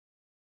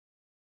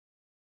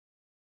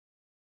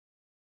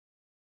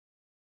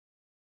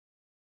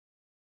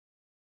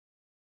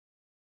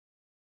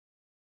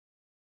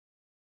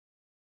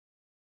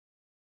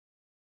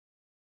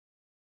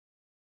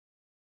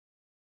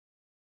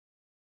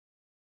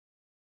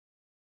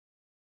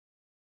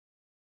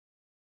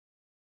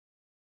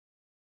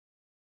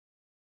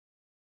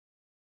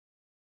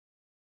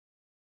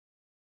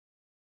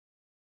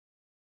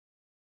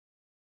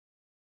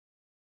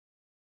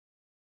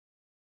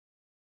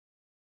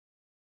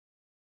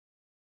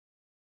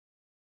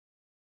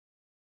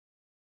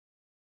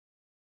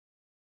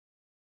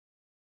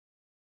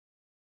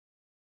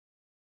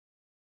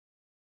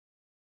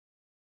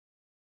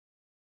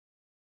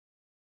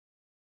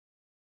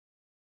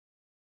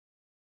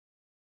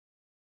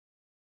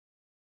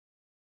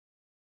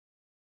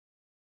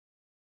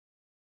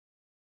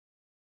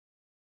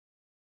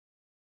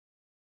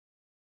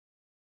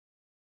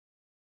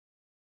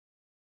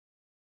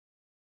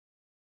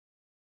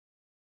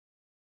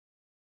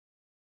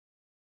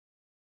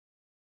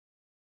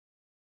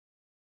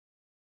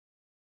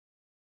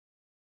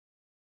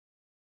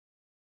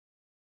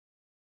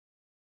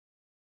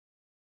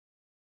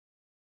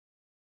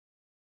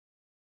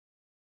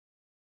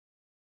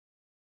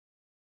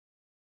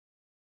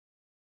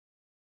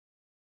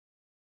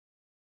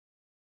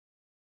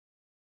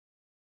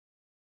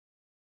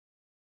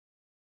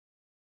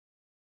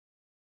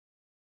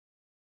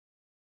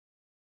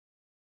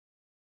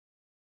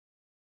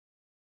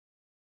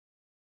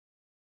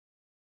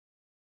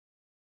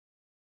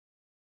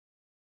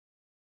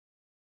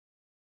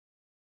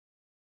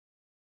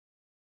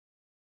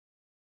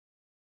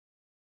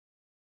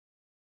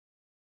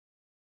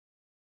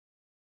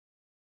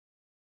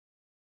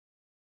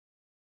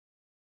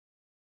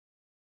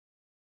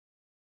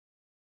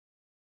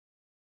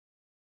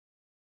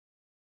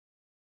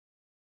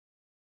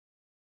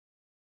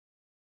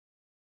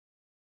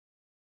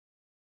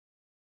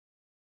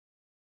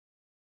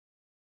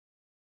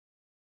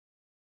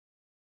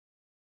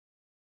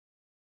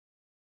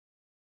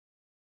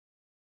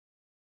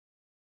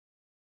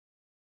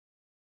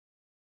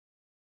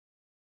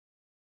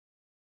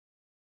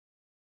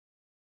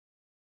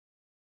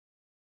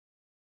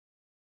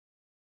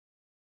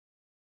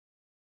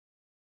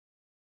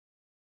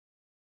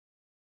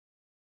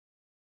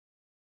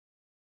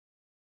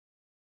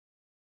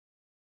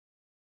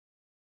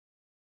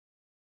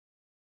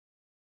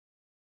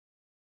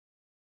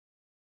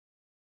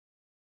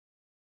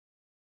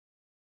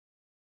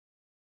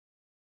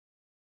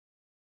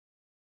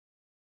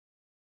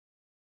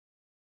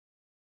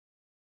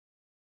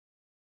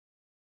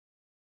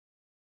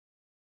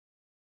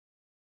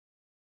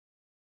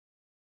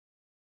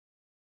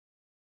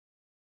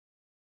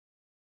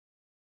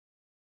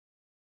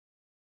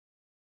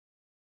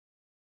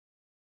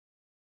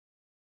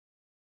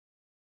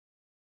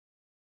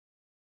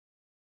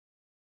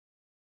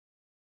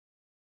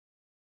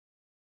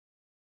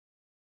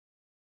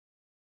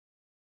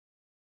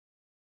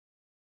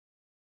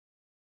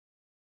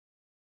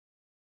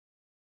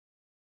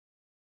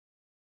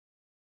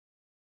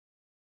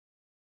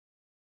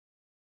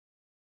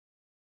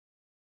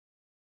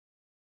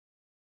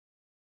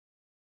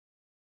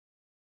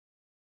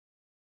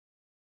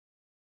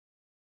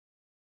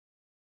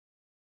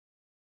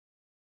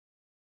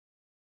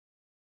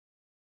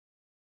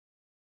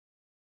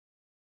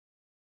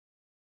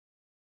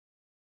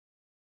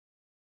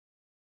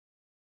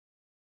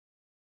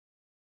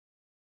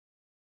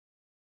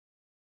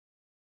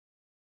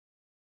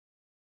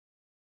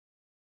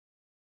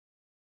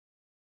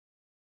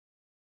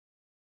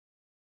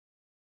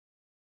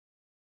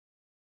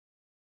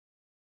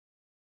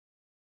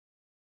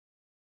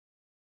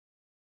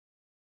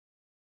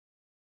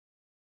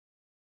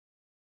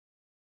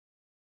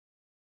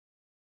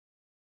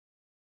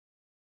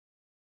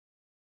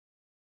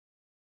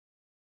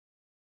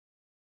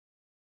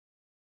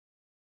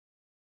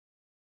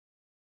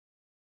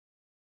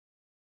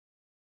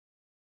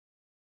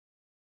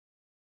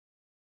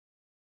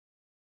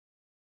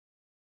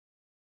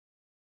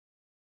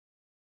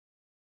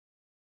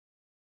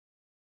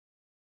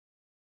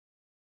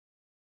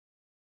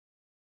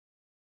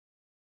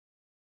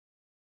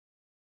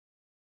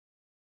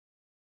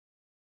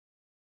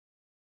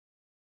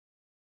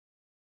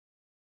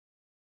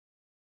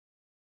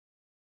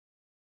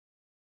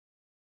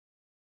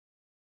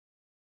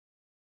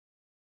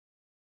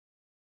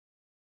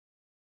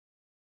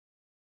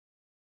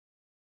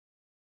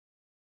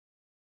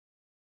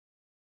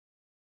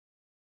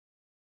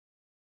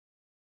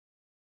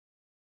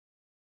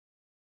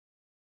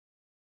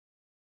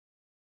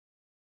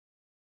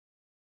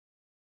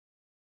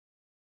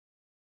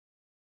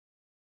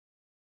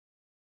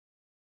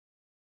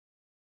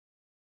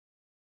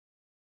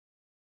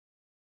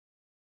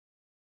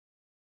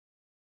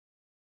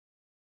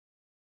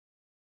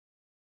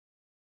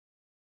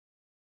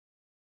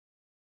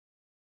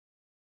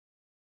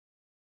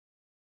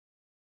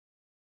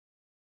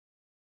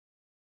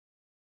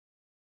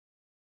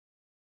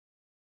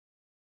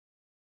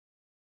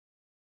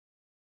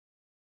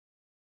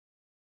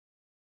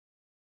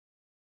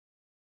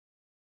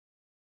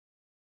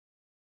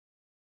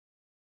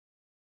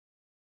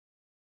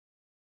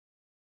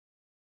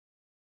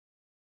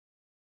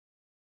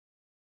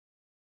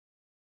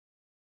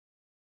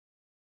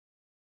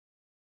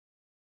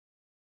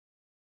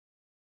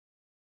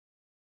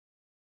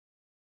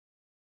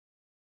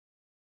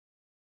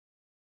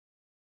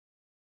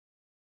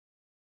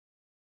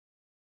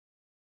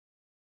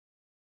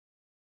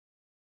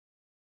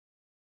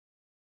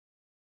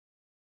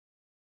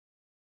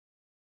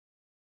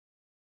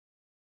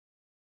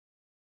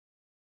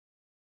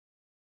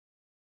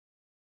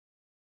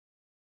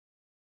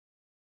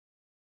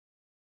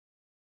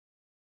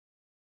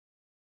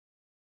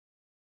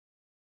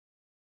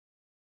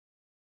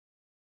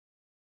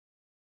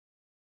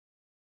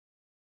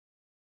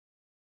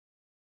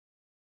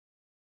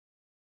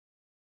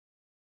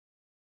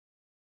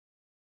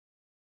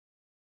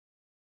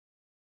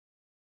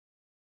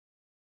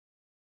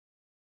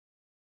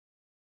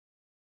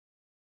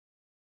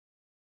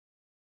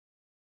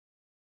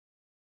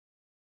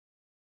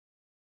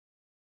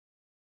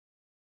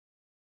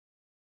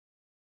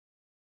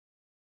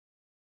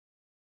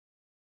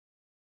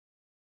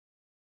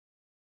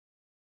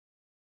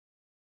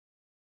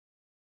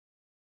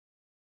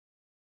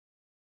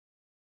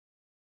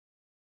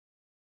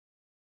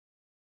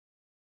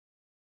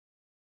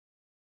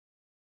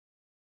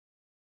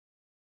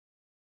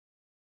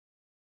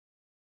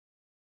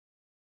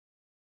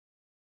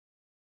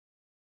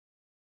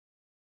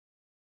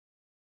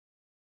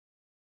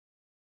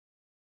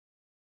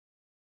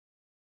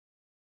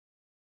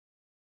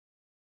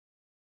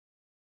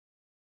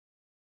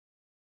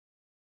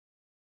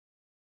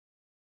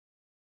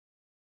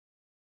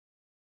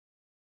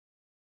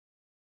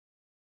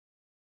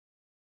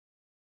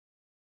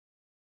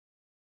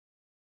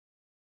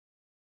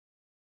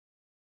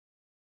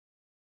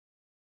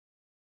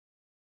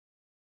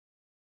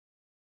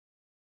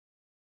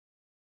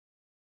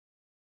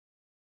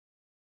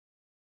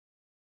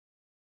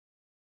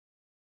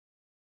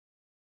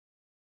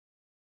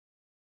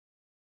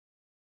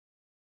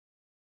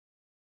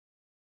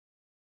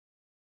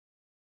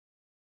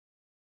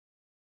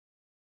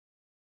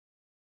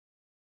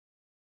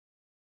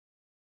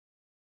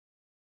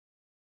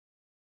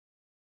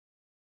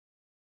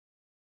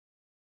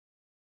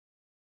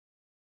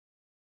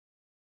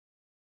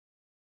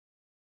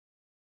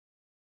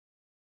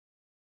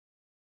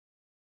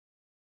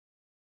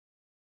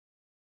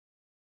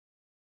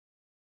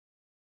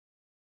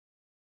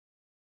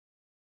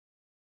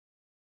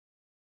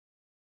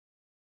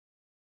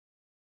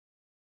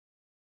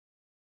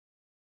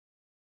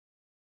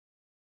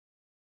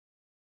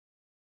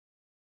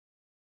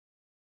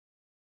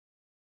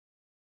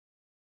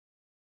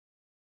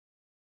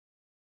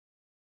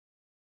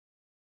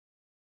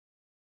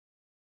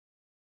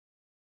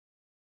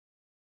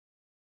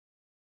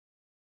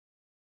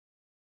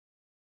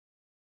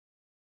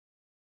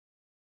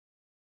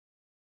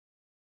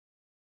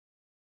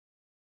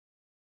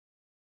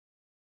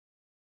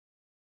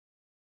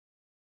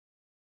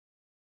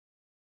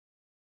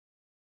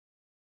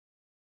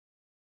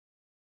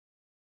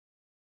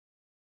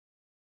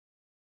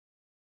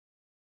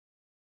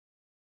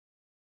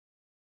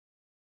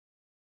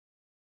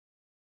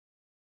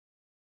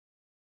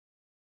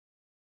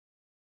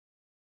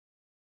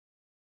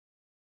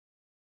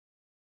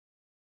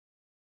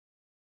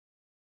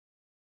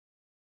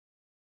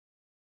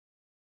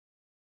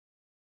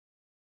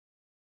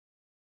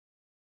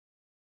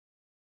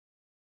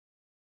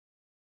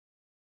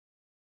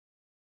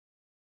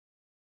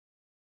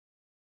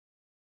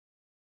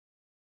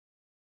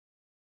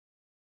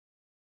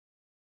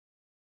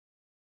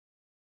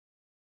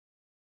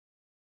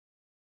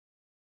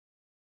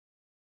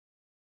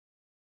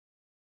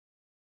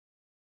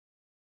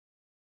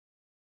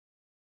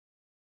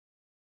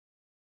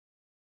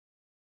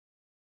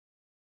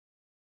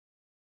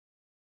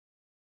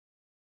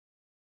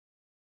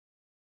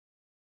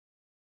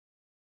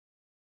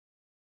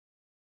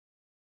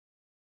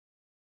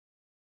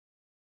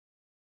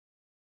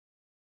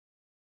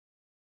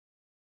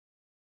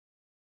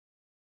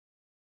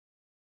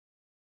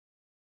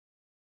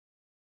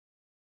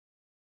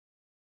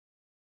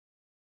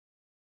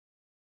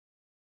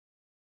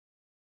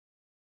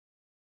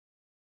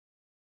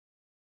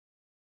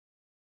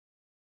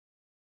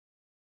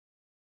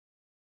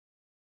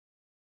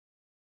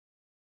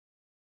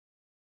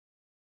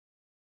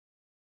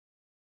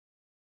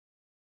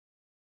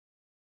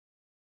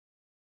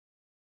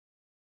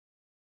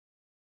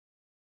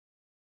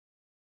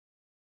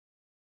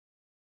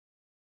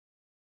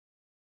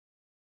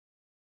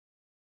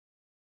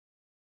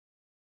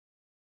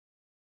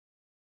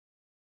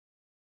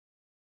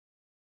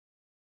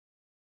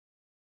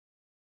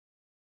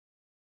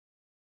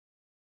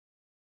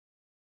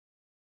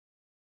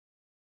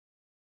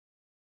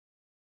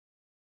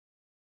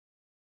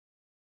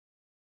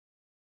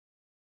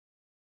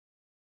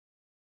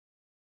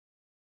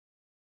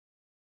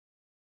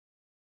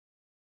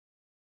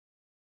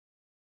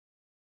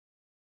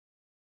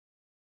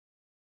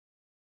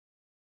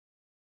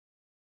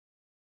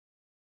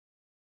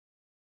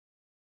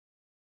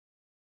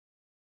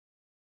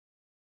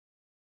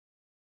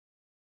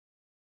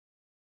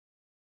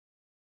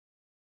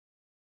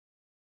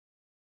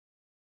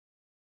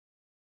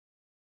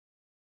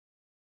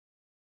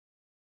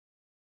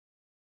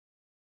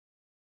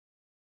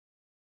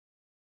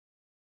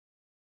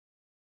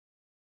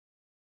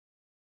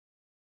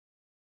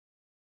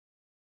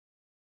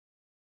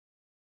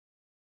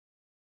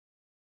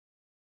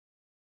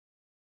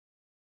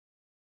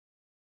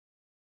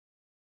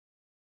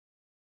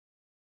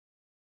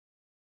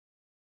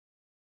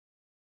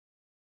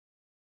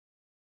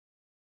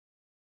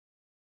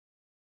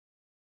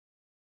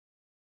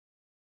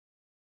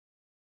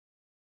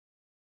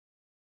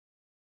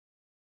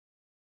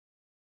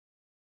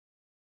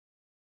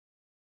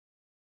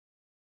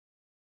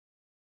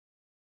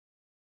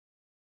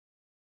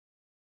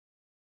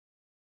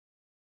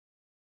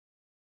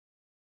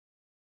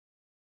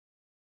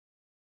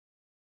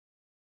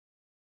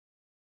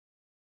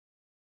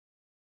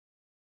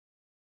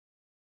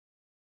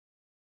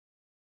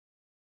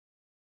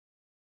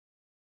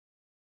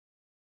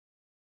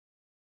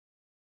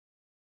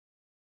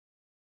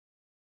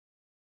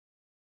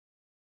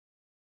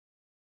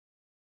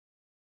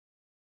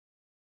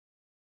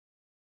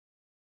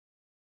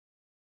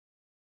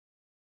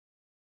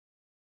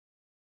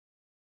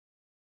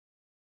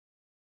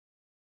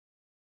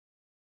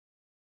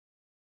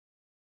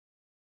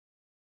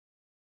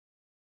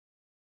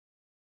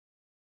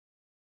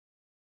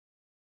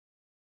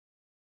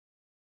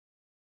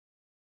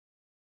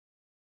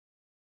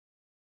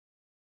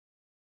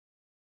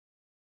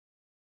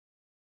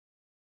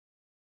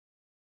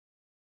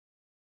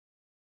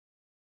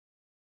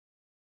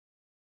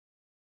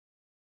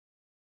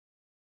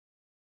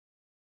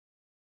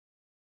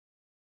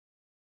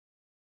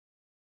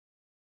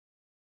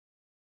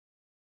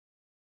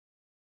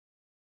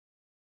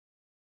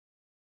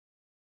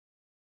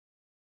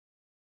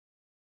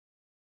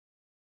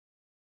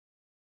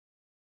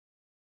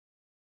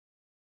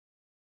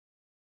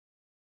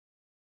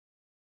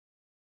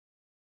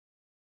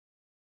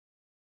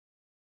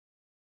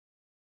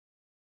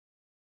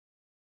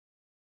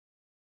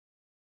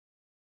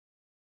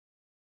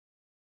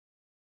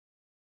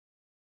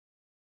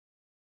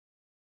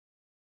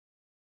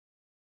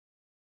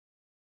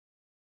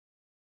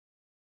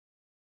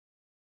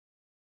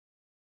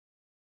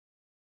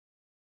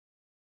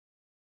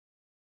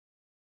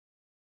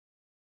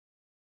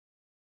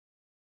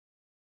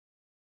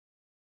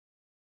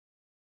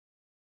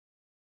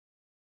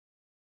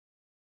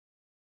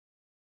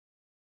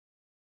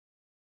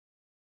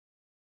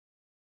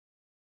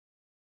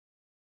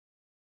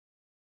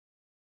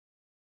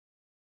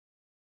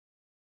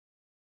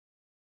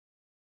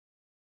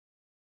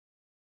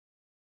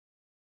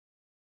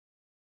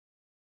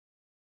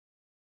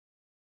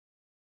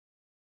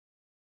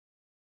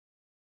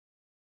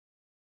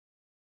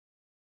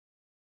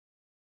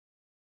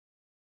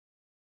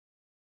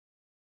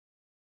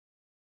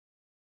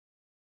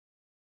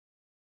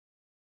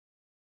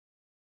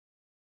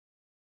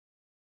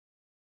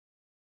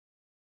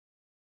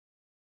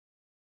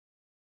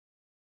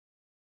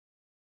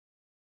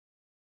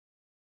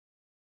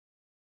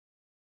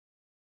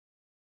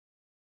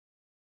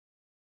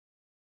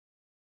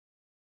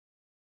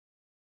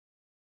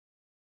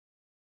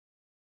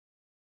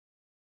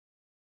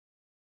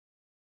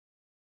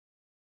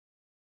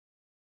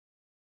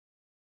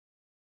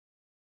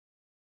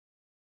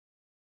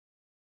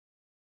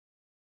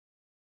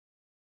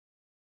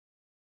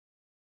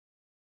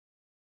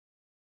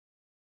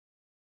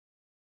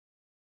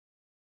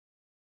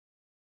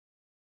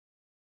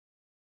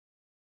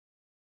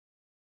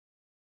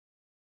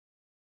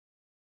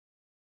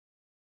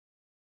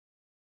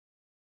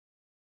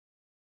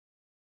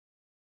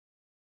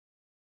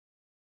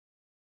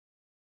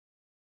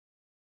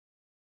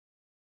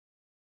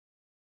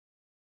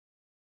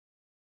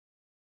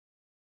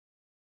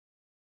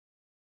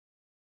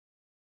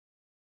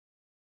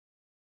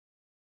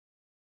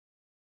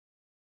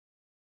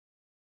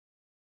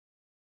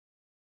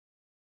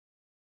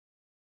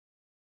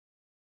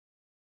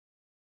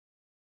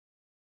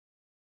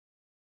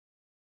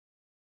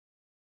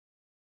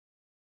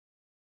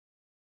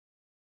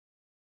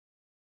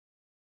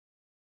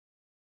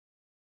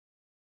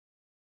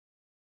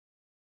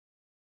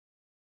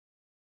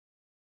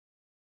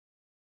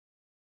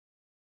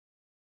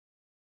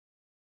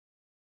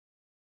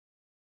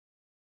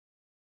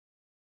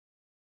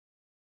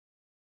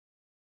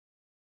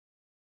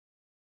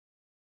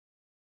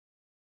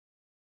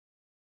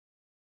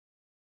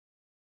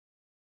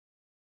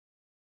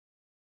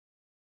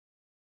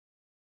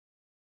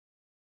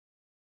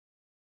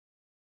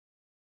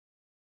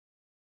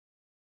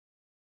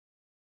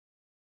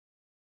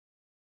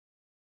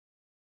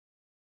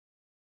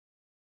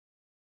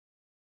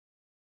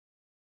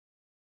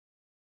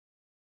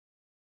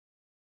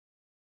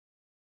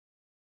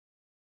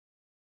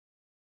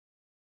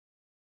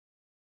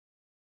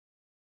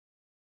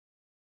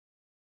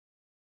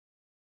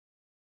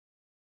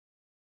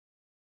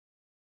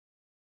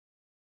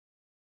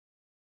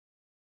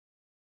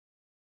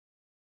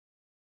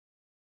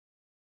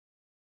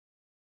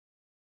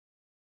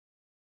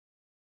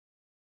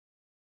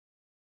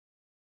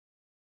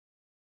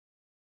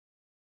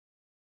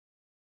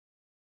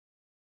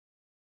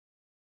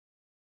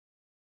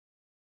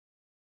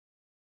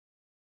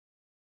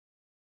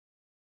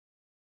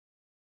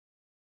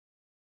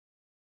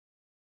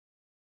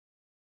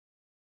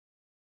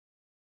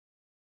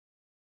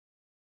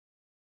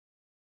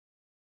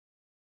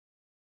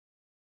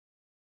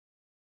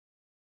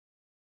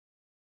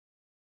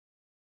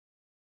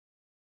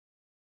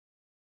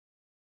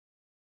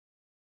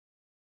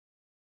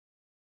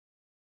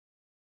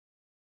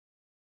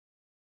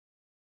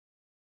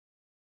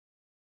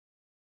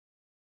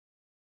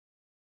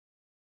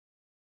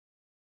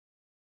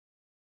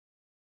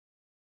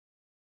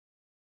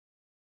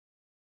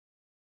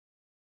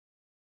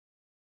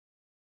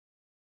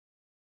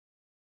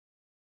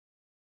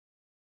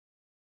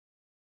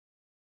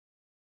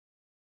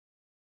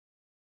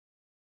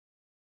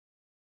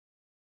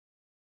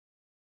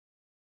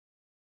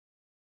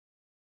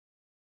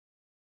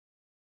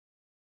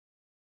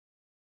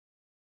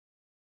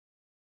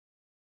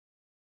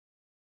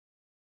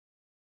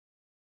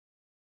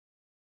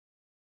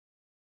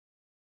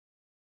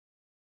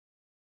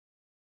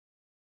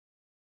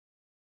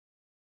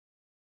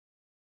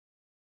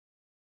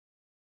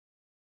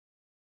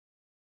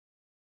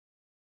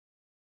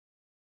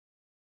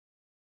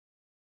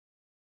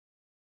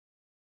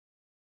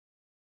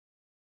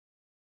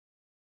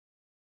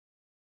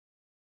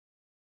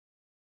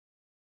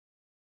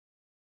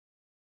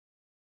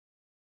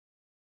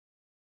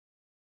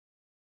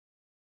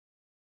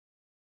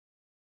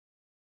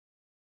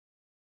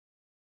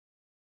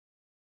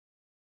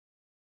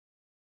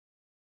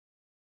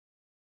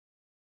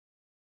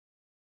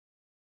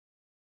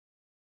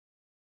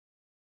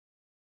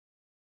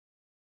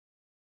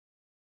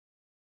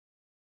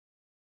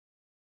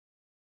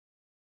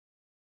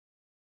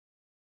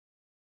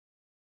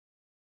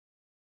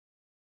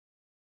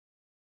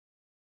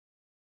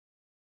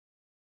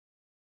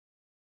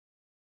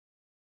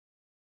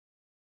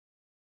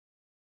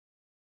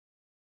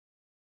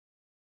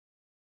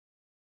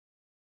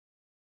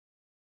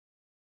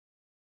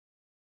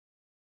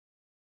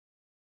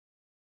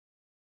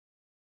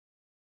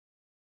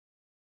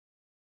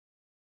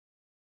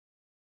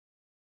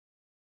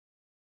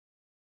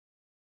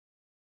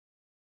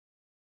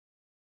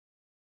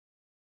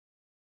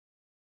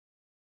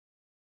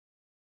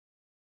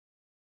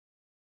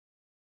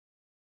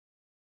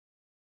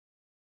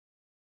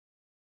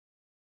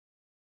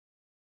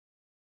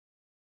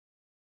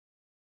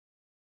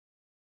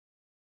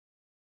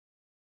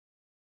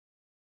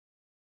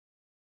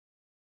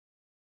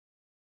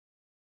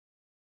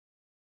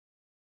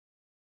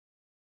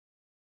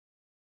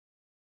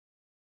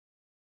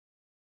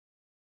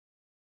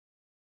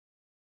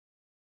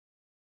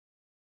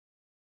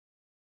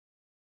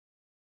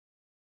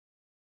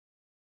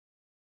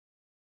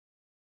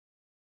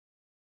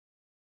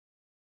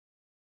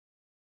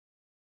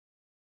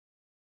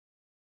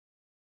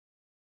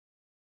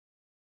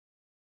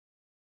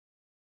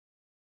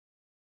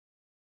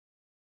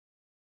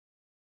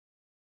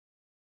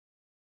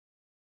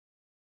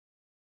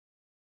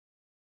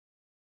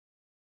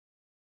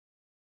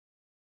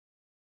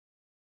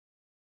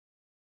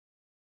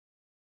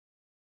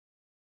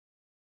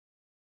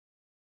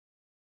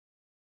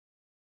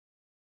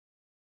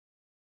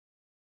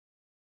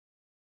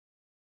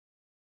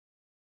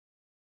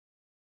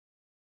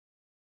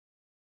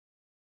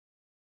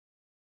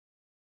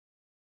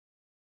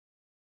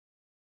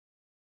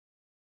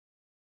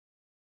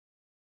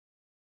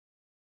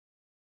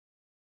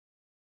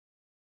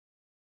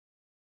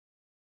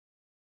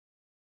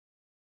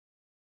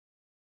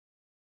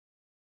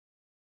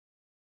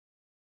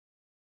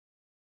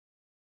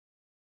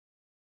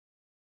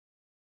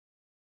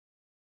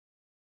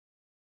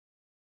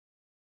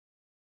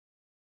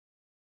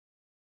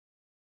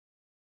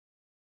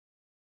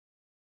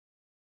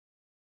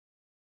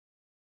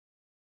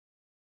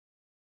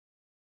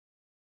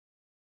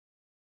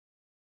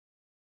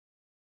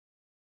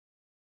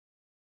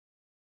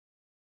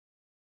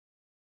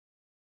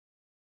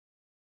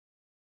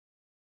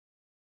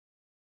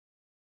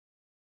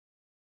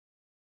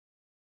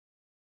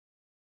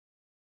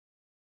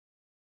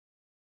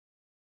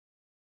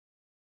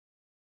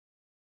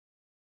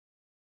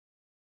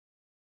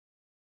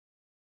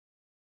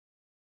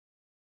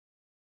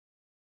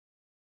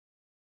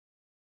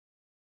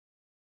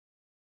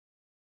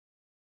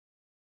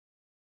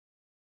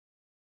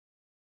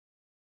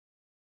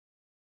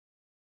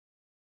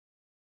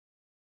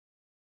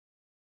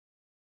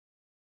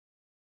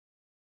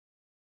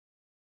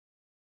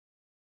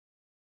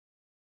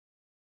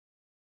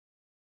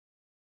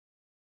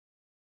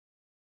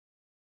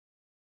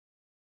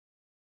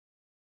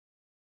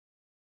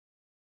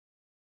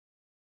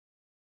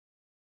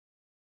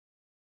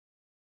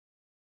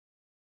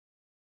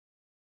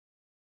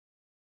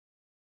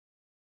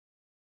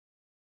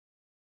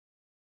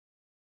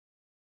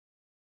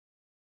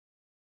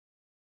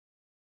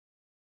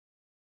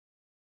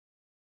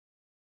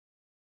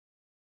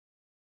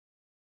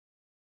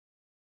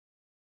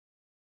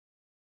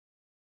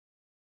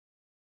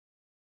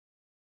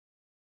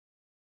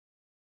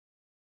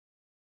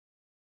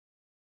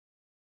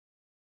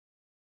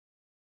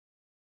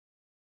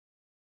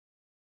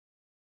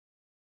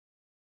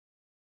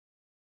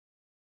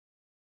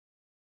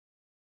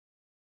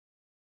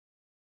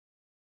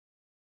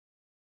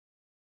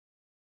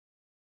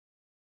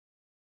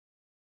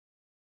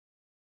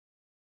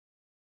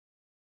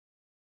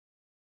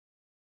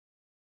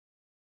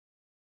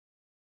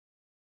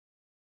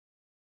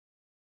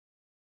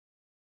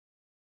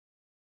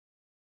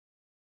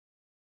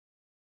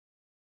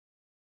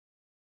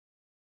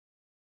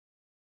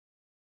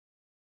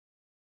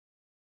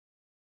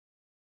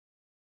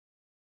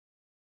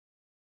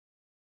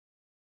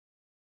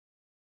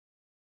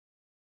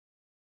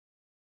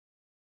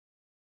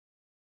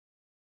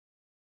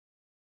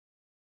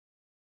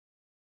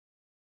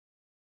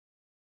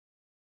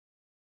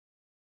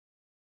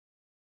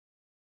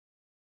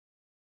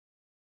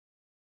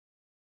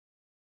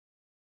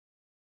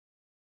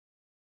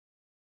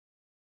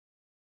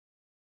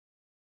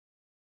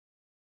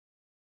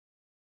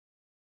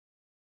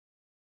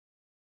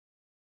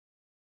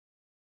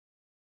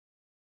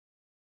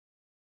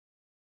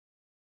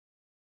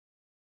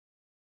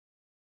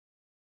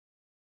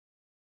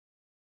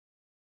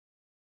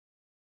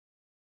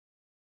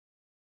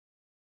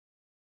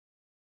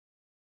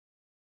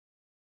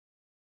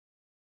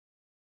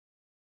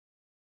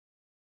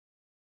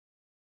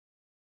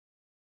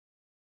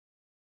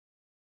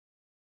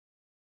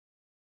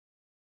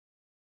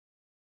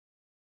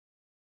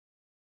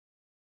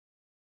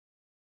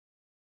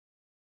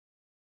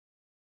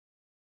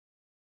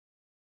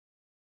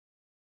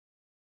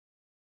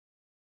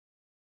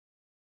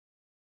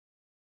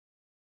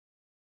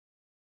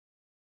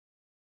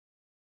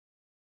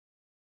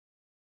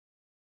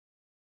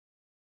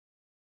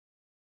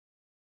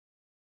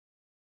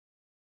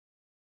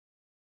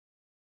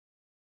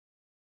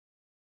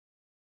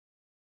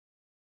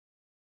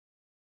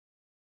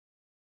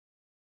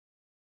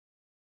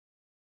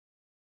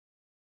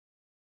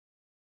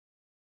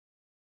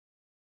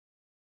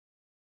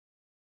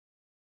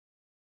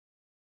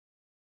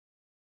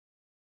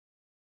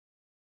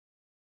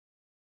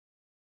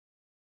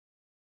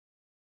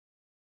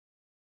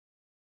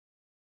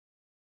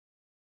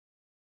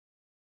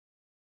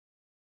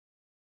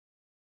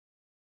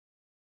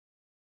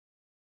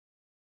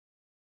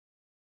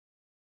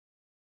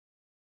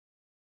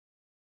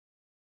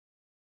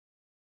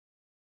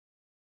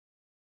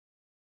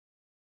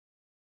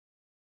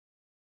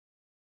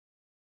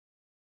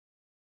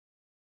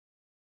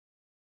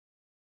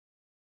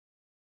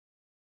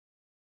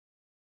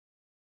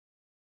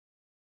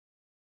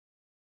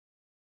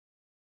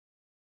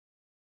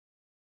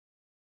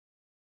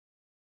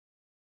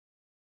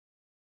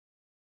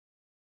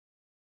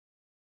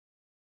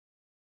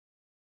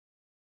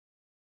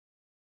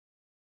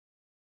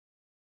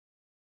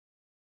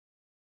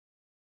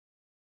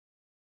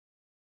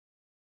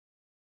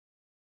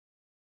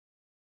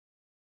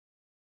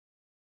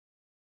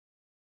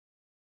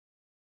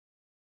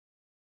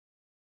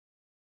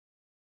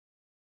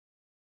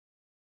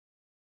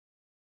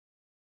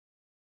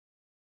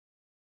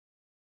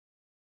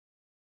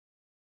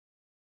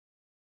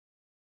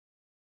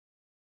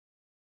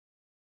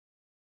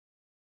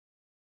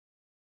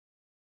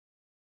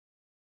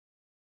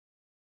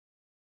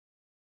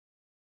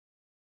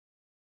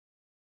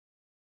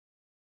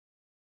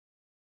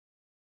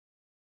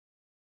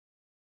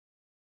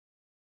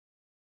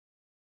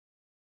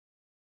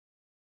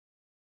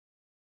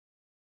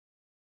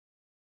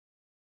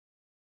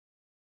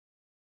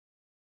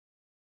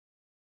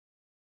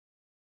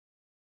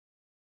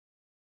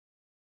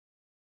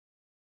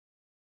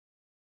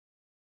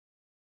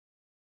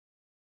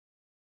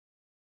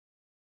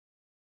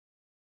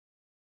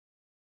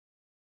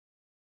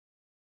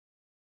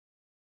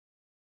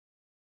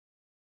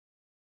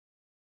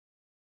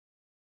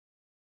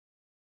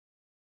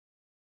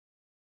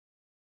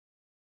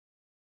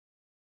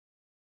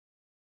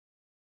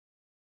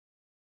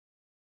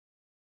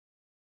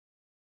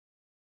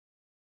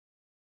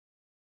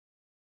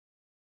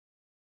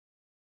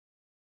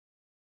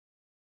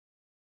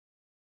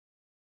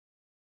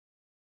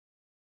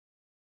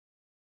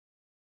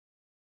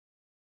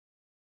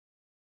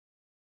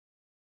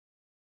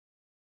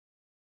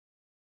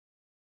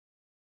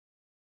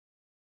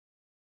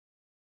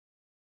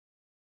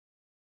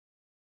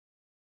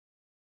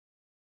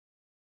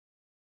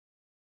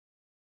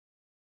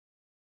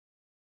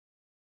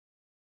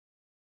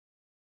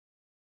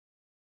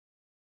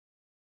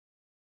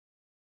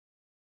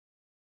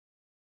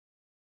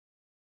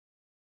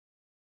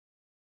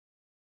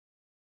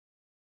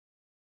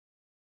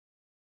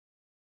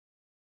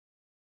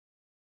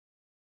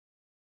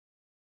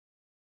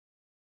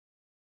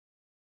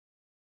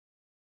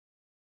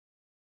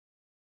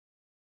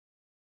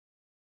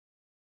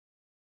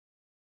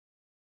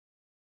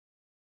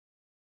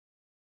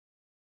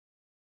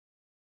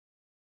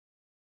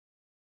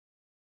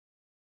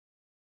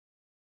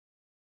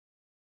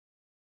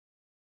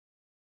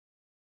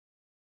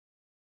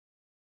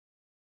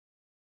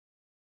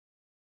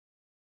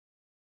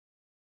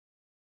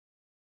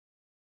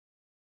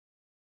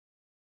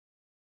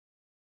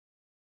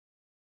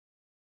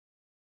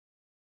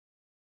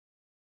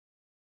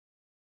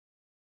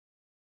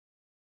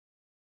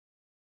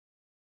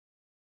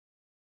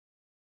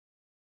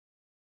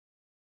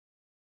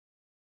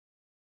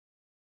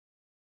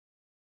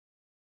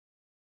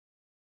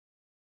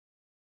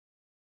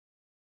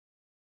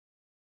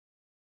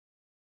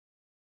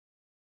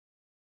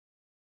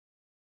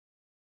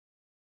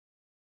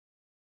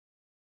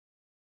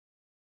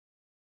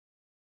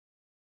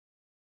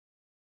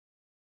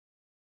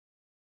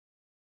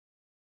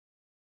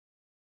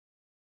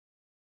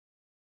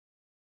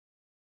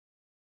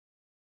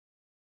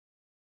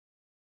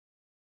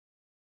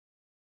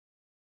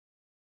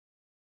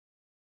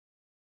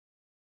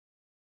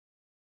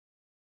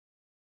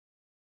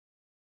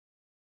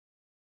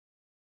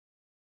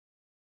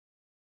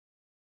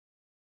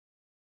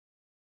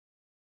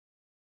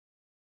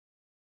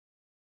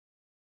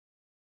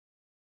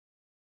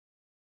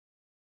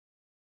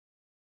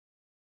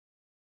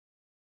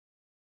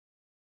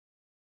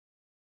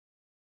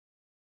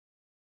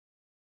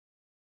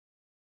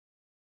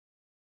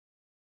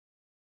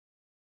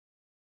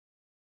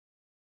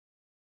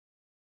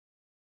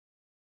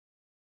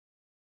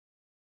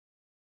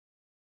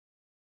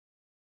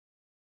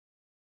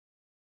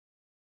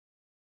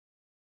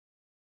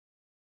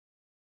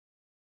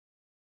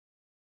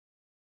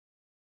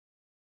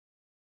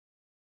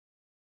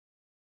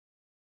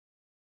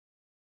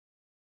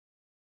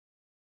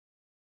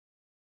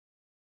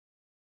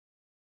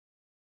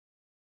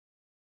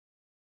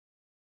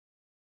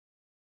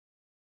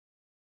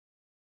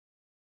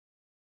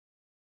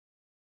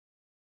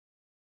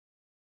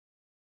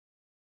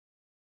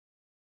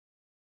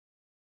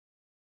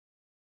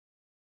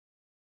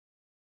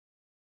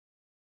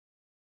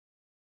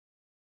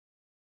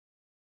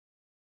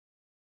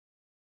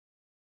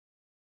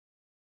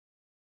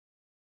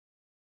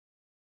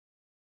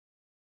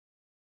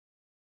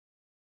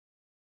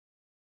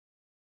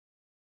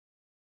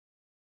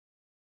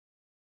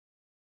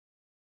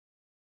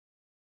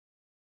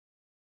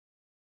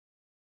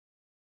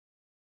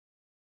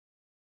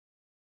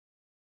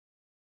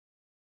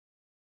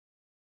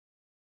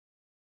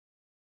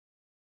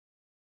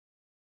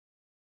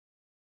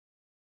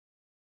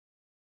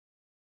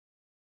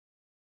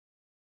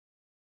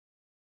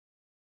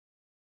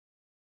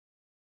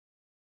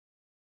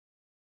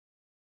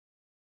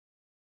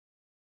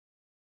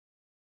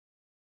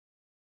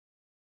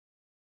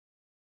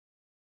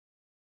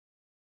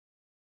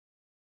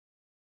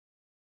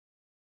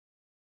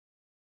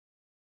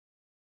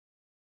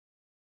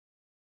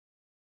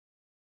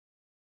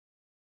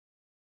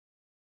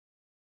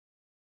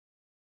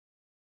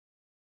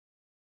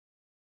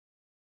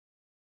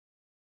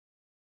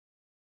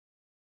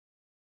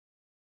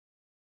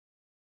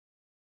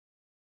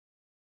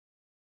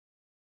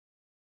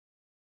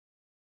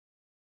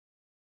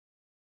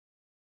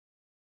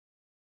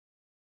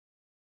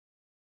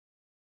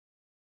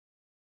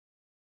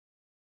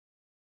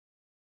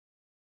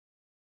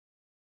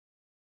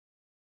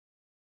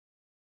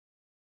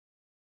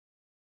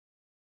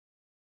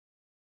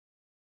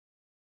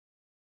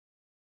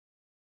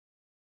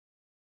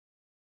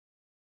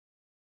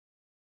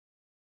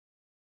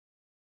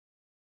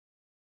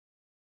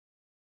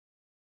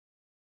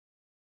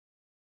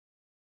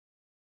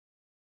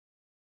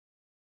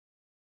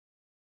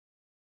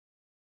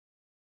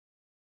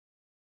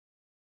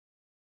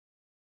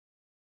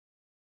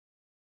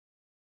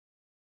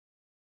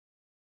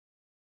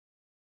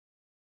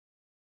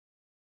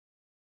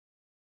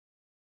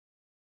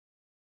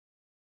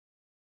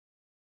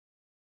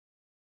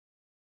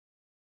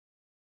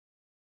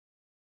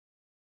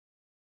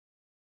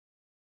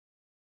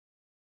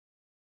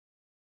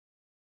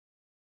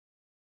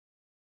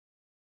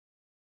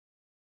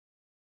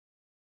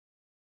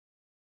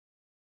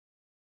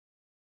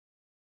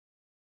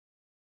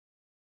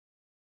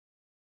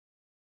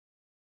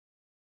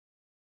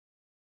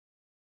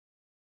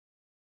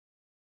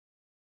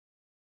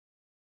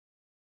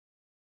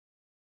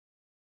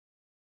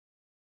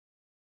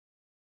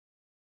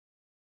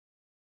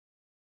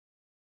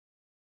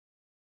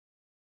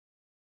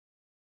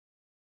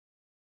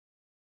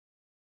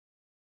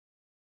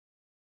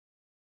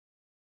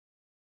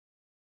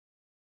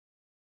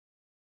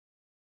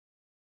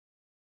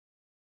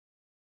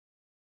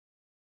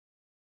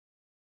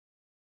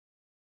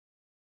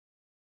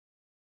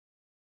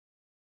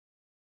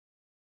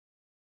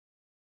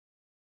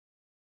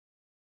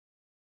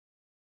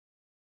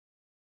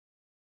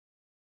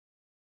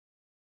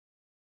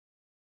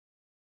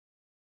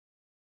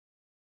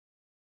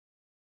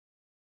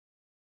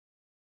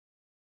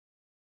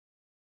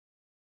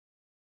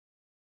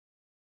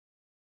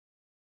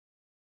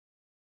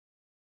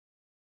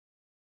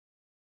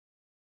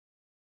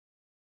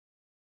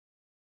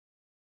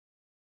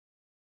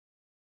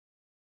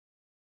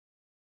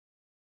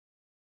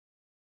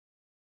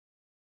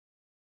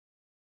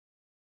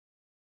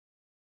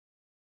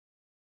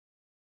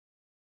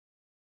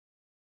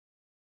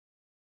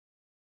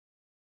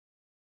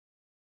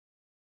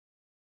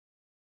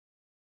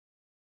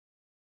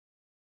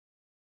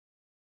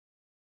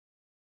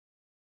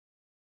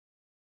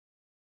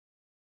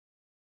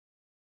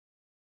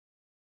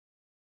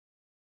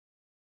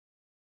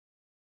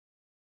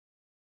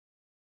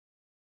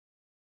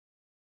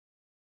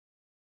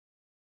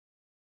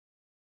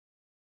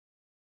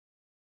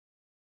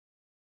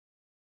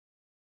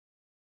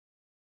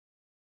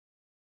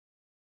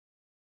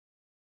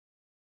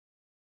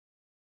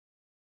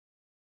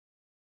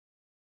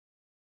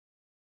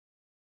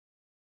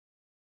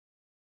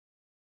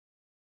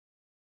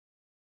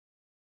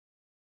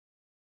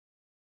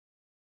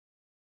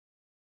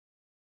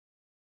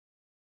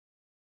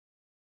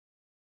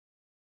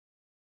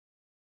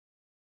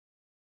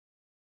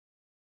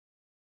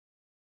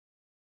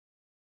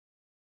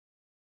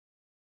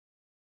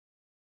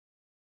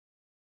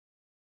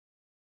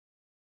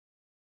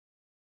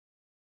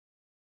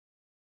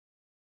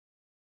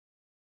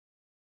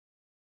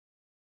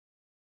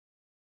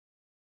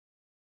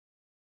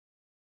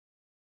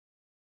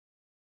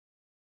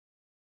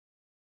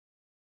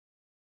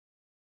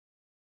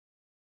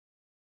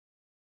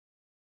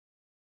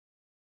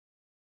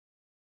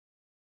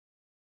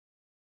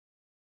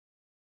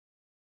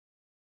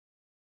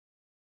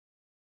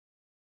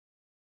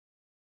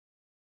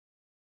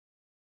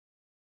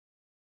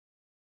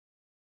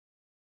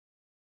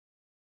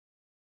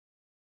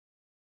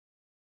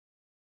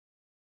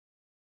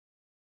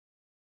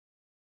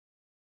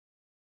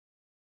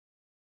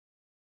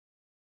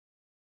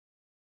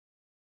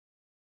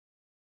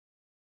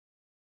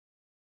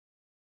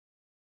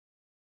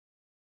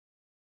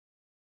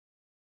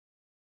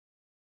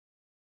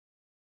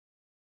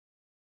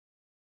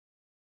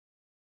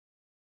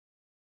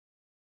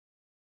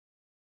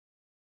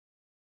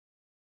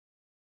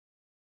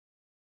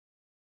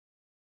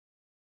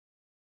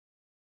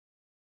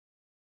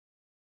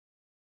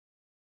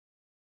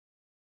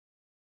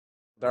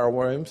Darrell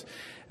Williams.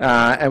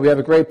 And we have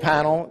a great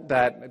panel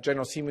that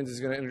General Siemens is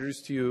going to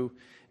introduce to you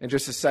in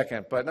just a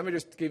second. But let me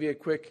just give you a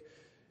quick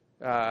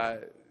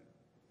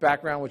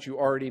background, which you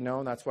already know,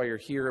 and that's why you're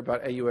here,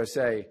 about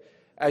AUSA.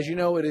 As you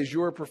know, it is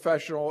your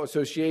professional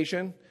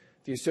association.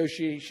 The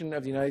Association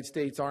of the United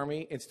States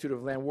Army Institute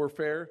of Land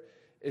Warfare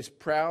is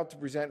proud to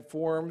present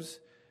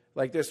forums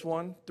like this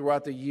one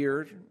throughout the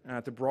year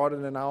to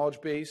broaden the knowledge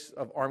base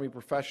of Army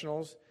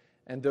professionals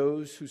and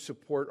those who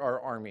support our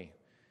Army.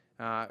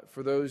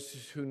 For those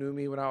who knew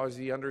me when I was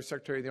the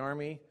Undersecretary of the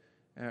Army,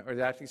 or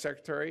the Acting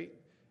Secretary,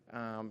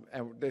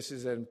 and this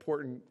is an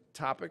important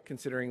topic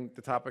considering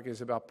the topic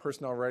is about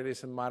personnel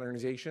readiness and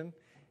modernization.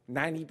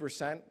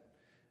 90%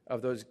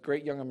 of those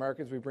great young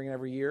Americans we bring in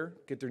every year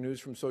get their news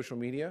from social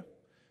media.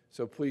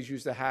 So please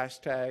use the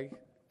hashtag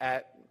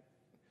at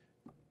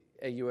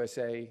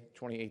AUSA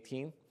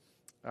 2018.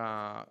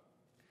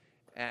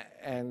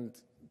 And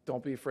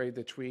don't be afraid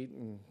to tweet,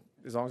 and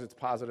as long as it's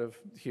positive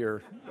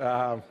here.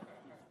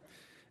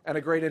 And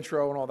a great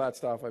intro and all that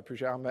stuff. I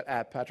appreciate it. I'm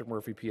at Patrick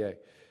Murphy, PA.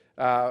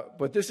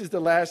 But this is the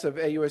last of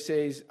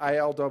AUSA's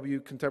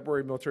ILW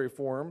Contemporary Military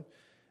Forum,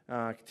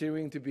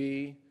 continuing to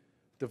be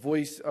the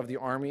voice of the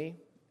Army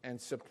and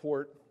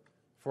support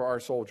for our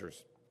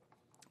soldiers.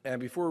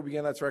 And before we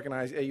begin, let's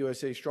recognize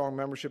AUSA's strong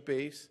membership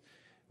base,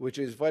 which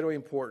is vitally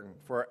important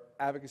for our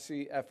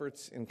advocacy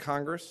efforts in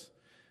Congress,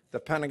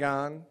 the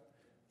Pentagon,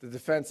 the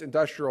Defense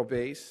Industrial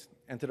Base,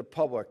 and to the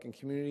public and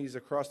communities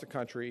across the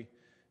country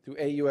through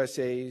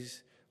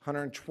AUSA's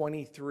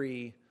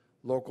 123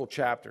 local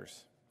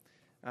chapters.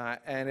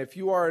 And if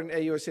you are an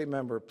AUSA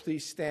member,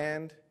 please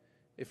stand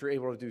if you're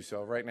able to do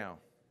so right now.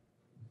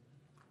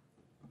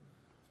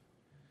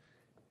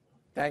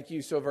 Thank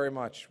you so very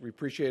much. We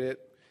appreciate it.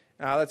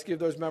 Let's give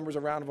those members a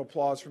round of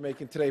applause for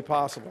making today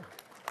possible.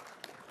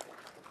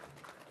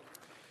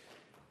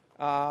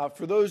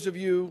 For those of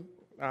you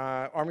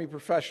Army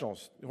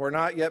professionals who are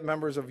not yet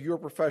members of your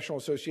professional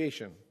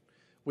association,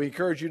 we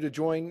encourage you to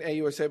join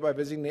AUSA by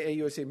visiting the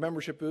AUSA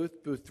membership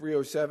booth, booth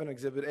 307,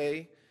 Exhibit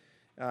A,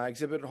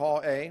 Exhibit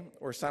Hall A,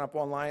 or sign up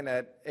online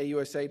at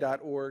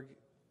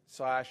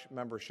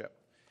ausa.org/membership.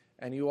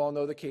 And you all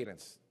know the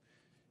cadence.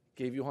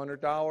 Gave you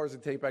 $100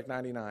 and take back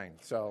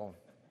 $99. So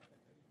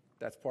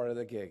that's part of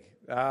the gig.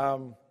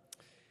 All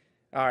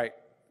right.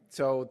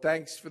 So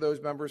thanks for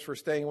those members for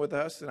staying with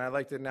us. And I'd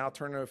like to now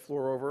turn the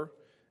floor over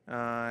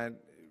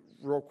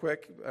real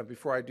quick.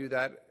 Before I do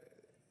that,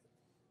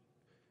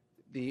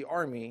 the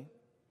Army,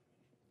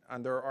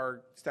 under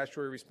our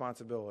statutory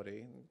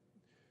responsibility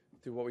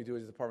through what we do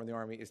as the Department of the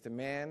Army, is to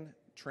man,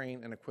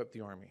 train, and equip the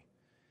Army.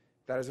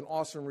 That is an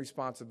awesome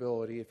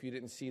responsibility. If you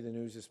didn't see the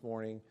news this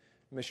morning,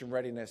 Mission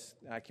Readiness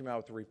came out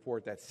with a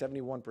report that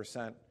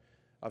 71%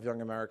 of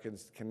young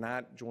Americans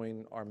cannot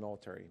join our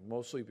military,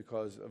 mostly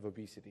because of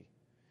obesity.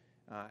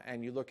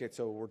 And you look at,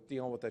 so we're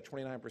dealing with that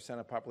 29% of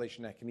the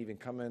population that can even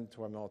come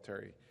into our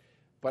military.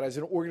 But as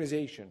an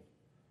organization,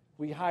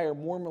 we hire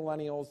more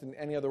millennials than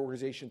any other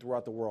organization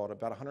throughout the world.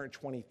 About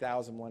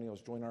 120,000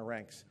 millennials join our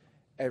ranks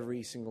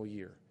every single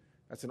year.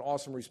 That's an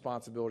awesome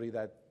responsibility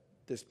that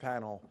this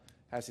panel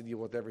has to deal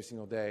with every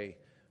single day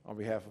on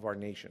behalf of our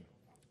nation.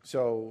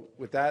 So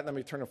with that, let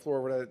me turn the floor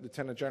over to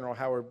Lieutenant General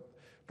Howard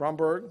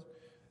Bromberg,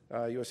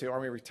 USA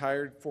Army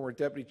retired, former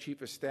Deputy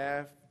Chief of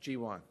Staff,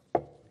 G1.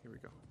 Here we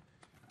go.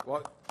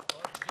 Well,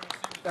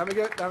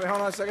 hold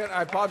on a second.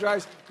 I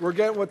apologize. We're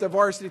getting with the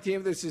varsity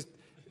team. This is,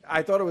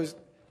 I thought it was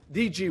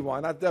the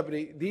G1, not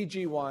deputy, the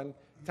G1,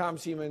 Tom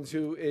Siemens,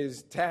 who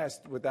is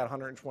tasked with that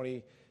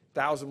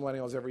 120,000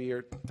 millennials every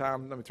year.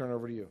 Tom, let me turn it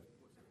over to you.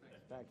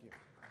 Thank you.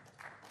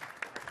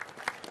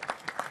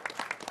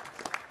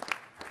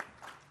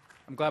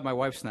 I'm glad my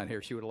wife's not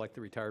here. She would have liked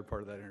the retired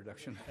part of that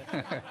introduction.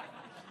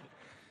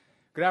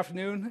 Good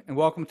afternoon, and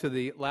welcome to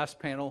the last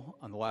panel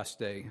on the last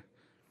day.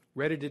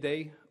 Ready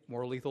today,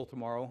 more lethal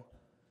tomorrow,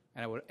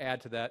 and I would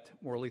add to that,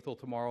 more lethal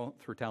tomorrow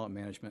through talent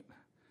management.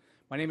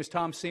 My name is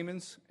Tom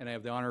Siemens, and I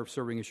have the honor of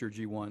serving as your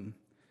G1.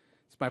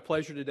 It's my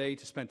pleasure today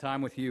to spend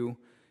time with you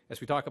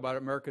as we talk about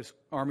America's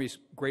Army's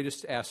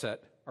greatest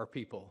asset, our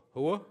people.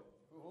 Hua?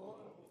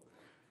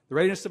 The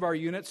readiness of our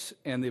units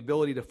and the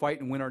ability to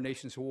fight and win our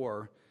nation's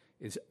war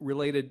is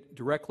related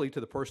directly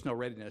to the personnel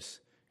readiness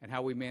and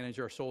how we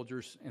manage our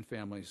soldiers and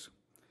families.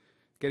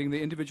 Getting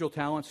the individual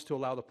talents to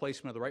allow the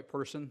placement of the right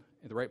person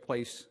in the right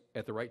place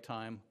at the right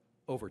time,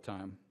 over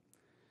time.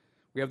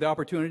 We have the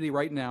opportunity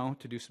right now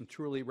to do some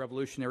truly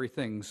revolutionary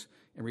things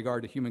in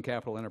regard to human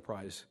capital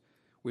enterprise.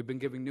 We've been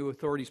given new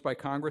authorities by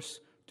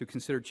Congress to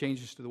consider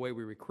changes to the way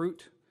we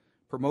recruit,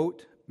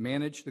 promote,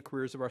 manage the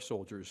careers of our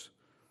soldiers.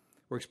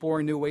 We're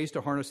exploring new ways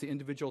to harness the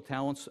individual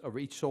talents of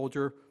each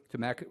soldier to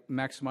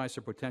maximize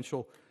their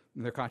potential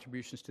and their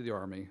contributions to the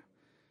Army.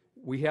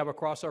 We have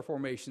across our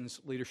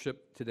formations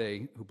leadership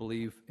today who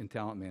believe in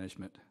talent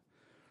management.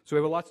 So we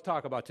have a lot to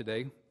talk about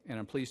today, and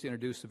I'm pleased to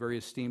introduce the very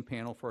esteemed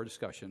panel for our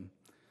discussion.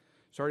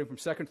 Starting from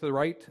second to the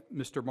right,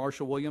 Mr.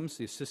 Marshall Williams,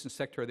 the Assistant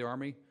Secretary of the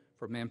Army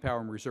for Manpower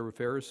and Reserve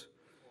Affairs.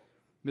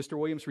 Mr.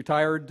 Williams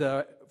retired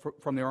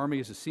from the Army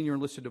as a Senior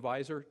Enlisted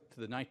Advisor to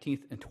the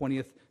 19th and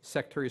 20th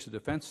Secretaries of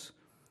Defense.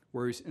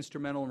 where he was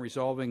instrumental in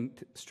resolving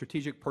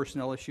strategic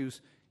personnel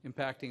issues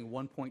impacting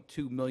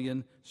 1.2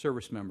 million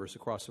service members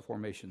across the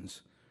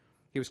formations.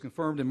 He was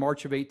confirmed in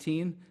March of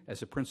 18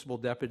 as a principal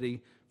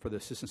deputy for the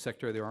Assistant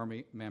Secretary of the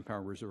Army, Manpower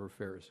and Reserve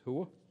Affairs.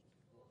 Who?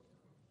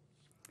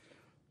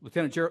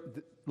 Lieutenant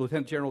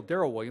General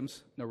Darrell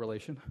Williams, no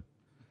relation,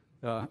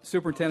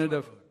 Superintendent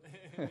of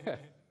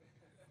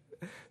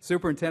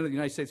Superintendent of the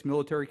United States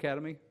Military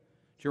Academy.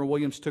 General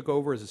Williams took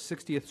over as the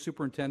 60th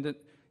Superintendent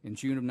in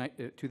June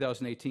of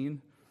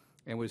 2018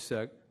 and was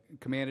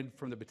commanded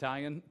from the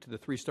battalion to the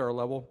 3-star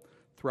level.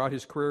 Throughout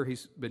his career,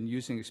 he's been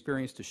using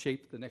experience to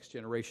shape the next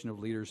generation of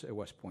leaders at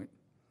West Point.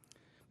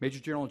 Major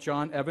General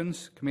John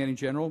Evans, Commanding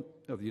General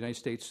of the United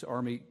States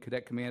Army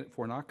Cadet Command at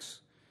Fort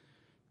Knox.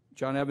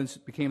 John Evans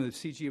became the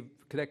CG of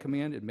Cadet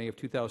Command in May of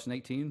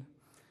 2018.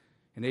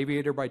 An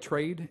aviator by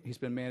trade, he's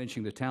been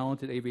managing the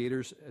talented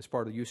aviators as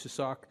part of the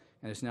AUSA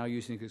and is now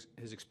using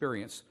his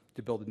experience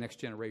to build the next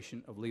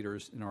generation of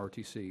leaders in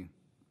ROTC.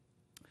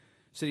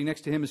 Sitting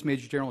next to him is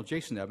Major General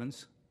Jason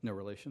Evans, no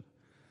relation.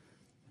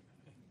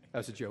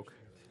 That's a joke.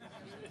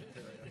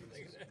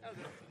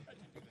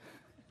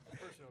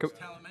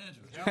 Talent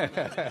management.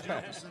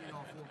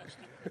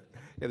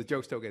 Yeah, the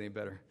jokes don't get any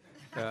better.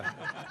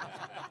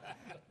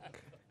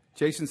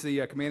 Jason's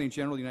the Commanding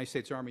General of the United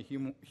States Army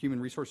Human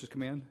Resources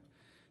Command.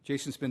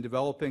 Jason's been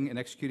developing and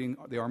executing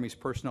the Army's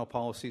personnel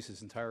policies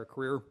his entire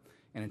career,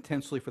 and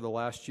intensely for the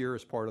last year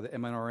as part of the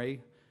MNRA,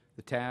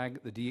 the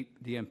TAG, the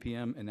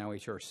DMPM, and now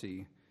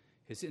HRC.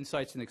 His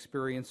insights and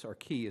experience are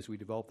key as we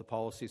develop the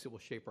policies that will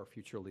shape our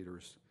future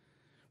leaders.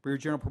 Brigadier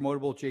General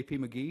Promotable J.P.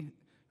 McGee,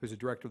 who's the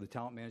Director of the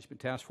Talent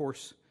Management Task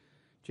Force.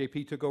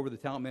 J.P. took over the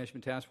Talent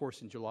Management Task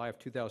Force in July of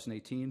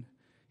 2018.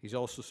 He's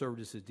also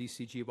served as the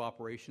DCG of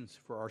Operations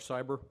for our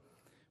cyber,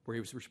 where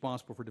he was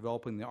responsible for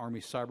developing the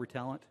Army's cyber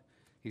talent.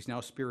 He's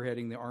now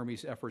spearheading the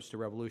Army's efforts to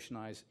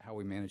revolutionize how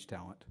we manage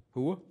talent.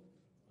 Who?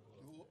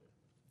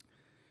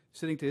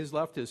 Sitting to his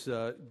left is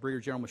Brigadier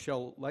General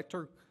Michelle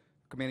Lecter,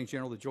 Commanding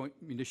General of the Joint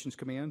Munitions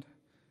Command.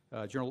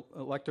 General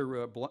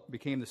Lecter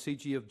became the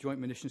CG of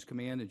Joint Munitions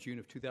Command in June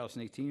of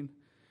 2018.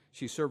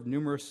 She served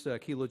numerous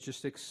key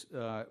logistics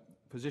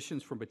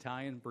positions from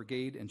battalion,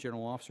 brigade, and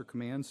general officer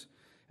commands,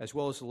 as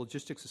well as the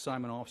logistics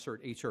assignment officer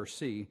at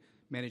HRC,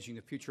 managing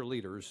the future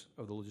leaders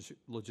of the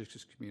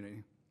logistics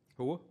community.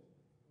 Who?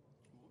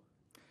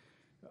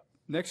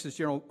 Next is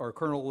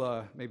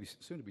Colonel, maybe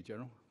soon to be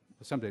General,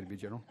 someday to be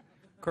General,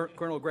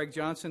 Colonel Greg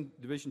Johnson,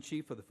 Division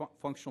Chief of the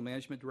Functional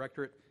Management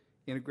Directorate,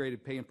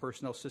 Integrated Pay and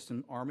Personnel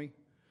System, Army.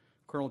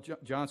 Colonel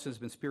Johnson has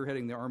been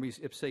spearheading the Army's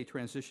IPSA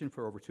transition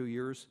for over 2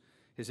 years.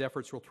 His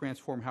efforts will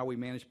transform how we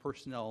manage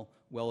personnel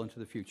well into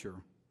the future.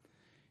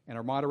 And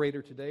our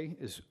moderator today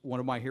is one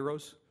of my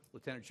heroes,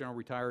 Lieutenant General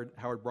retired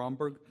Howard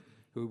Bromberg,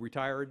 who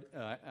retired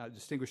a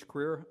distinguished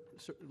career.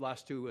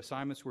 Last 2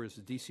 assignments were as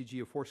the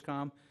DCG of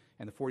FORSCOM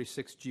and the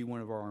 46th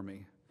G1 of our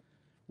Army.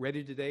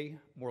 Ready today,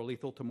 more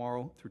lethal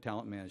tomorrow through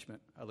talent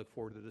management. I look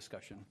forward to the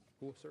discussion.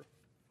 Cool, sir.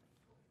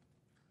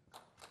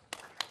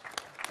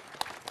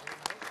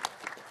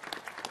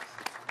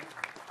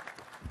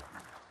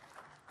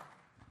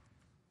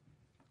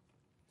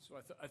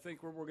 So I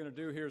think what we're going to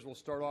do here is we'll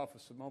start off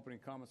with some opening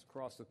comments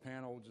across the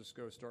panel. We'll just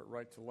start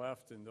right to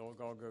left, and they'll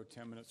all go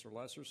 10 minutes or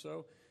less or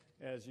so.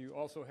 As you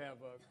also have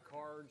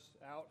cards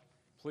out,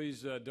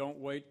 please don't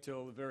wait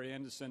till the very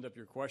end to send up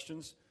your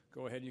questions.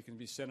 Go ahead, you can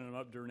be sending them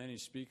up during any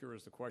speaker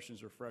as the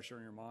questions are fresher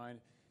in your mind,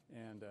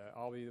 and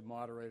I'll be the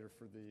moderator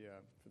for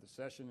the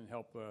session and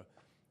help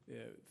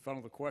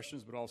funnel the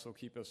questions, but also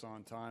keep us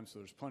on time, so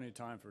there's plenty of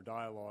time for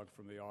dialogue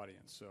from the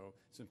audience. So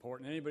it's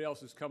important. Anybody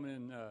else who's coming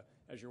in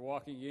as you're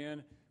walking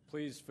in,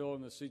 please fill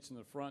in the seats in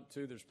the front,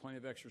 too. There's plenty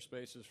of extra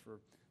spaces for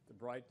the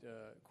bright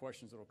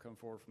questions that will come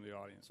forward from the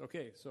audience.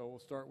 Okay, so we'll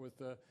start with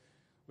the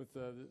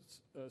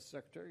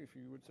Secretary, if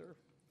you would, sir.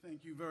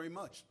 Thank you very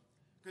much.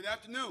 Good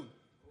afternoon.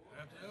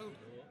 Good afternoon.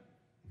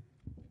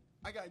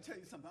 I got to tell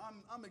you something.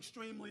 I'm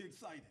extremely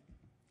excited.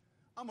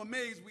 I'm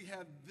amazed we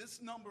have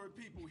this number of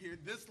people here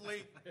this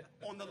late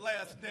on the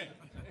last day.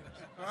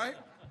 All right?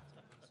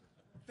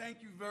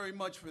 Thank you very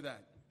much for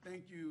that.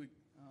 Thank you.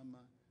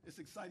 It's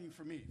exciting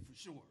for me, for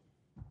sure.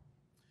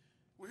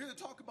 We're here to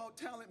talk about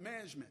talent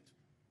management.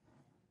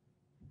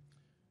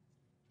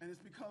 And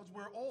it's because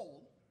we're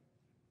all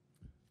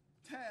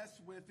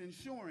tasked with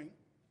ensuring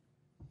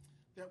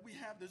that we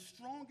have the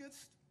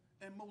strongest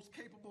and most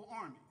capable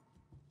Army.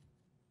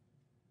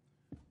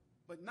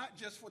 But not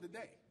just for the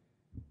day.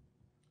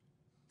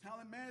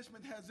 Talent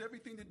management has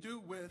everything to do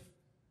with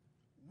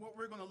what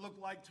we're going to look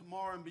like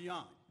tomorrow and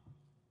beyond.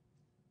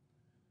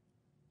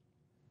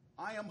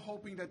 I am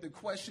hoping that the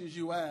questions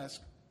you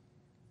ask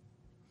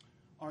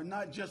are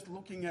not just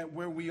looking at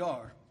where we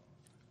are,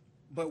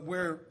 but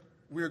where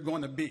we're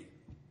going to be.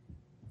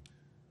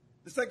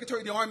 The Secretary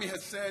of the Army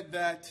has said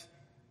that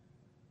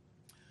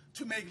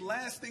to make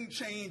lasting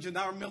change in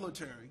our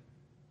military,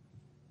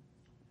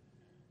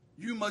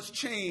 you must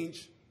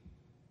change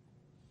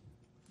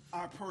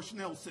our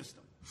personnel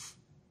system.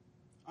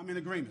 I'm in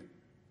agreement.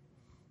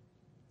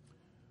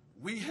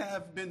 We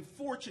have been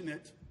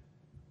fortunate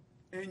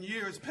in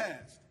years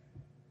past.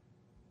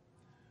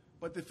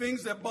 But the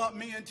things that brought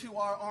me into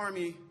our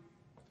Army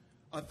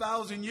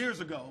 1,000 years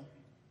ago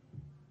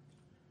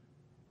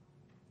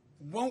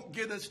won't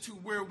get us to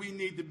where we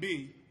need to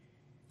be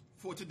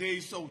for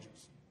today's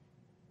soldiers.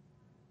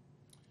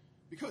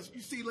 Because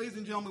you see, ladies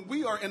and gentlemen,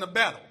 we are in a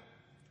battle.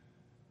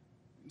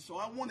 And so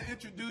I want to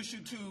introduce you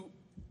to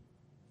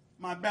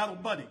my battle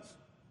buddies,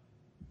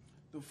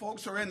 the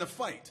folks who are in the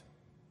fight.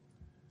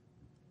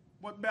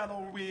 What battle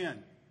are we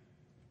in?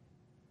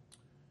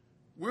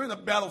 We're in a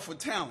battle for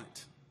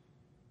talent.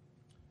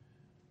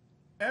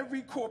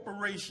 Every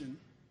corporation,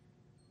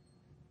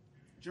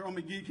 Gerald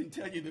McGee can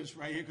tell you this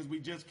right here because we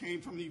just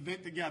came from an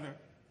event together.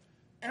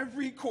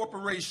 Every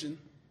corporation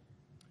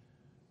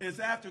is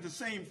after the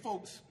same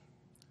folks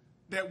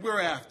that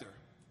we're after,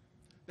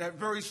 that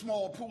very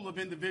small pool of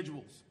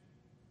individuals.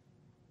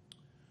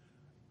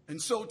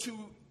 And so to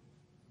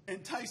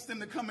entice them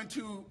to come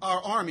into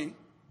our Army,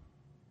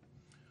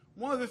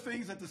 one of the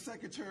things that the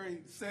Secretary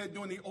said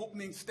during the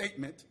opening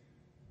statement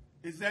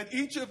is that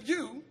each of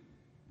you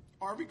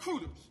are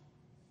recruiters.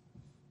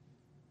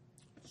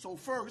 So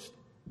first,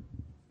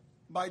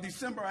 by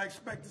December, I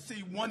expect to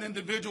see one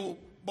individual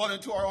brought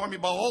into our Army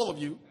by all of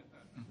you.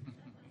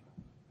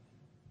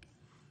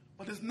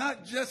 But it's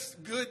not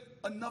just good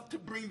enough to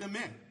bring them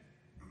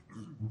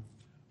in.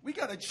 We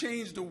got to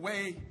change the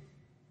way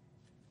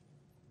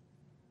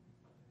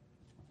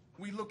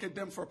we look at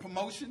them for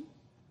promotion,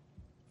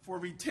 for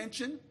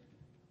retention,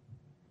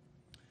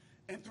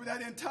 and through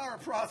that entire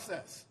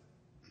process,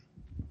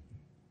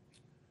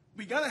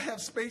 we got to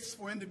have space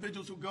for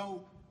individuals who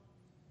go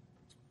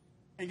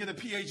and get a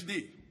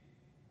PhD.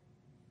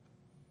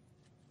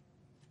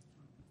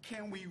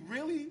 Can we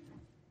really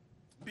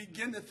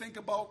begin to think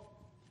about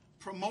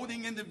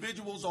promoting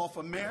individuals off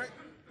of merit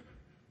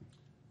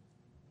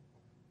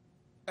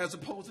as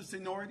opposed to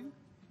seniority?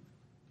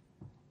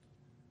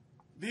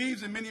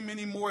 These and many,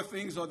 many more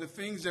things are the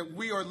things that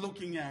we are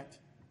looking at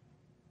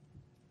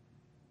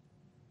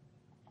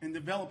in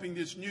developing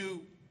this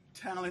new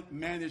talent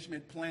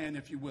management plan,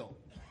 if you will.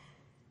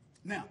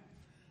 Now,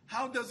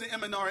 how does the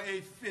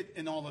MNRA fit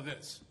in all of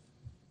this?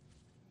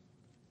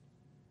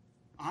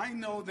 I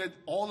know that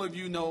all of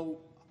you know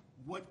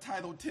what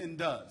Title X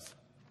does,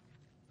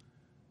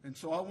 and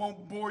so I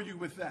won't bore you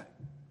with that.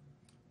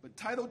 But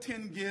Title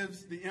X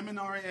gives the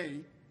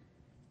MNRA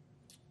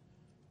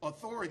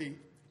authority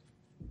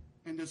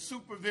and the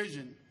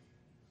supervision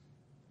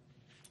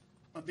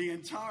of the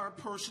entire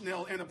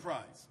personnel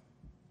enterprise,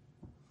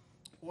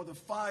 or the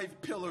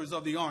 5 pillars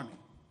of the Army: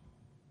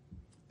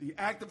 the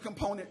active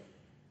component,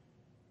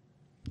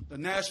 the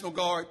National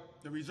Guard,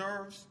 the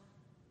reserves,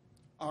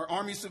 our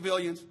Army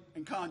civilians,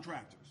 and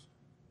contractors.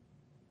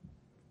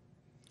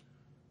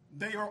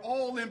 They are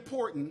all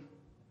important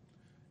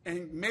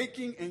in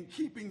making and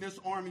keeping this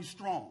Army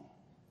strong.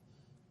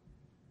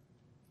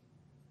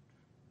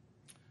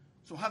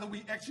 So how do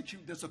we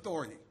execute this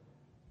authority?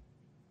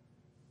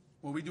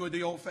 Well, we do it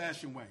the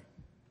old-fashioned way.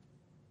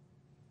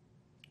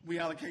 We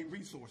allocate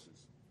resources.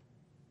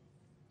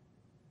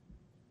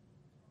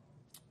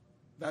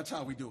 That's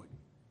how we do it.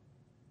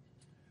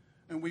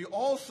 And we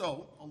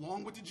also,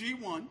 along with the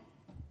G1,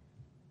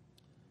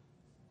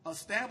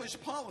 establish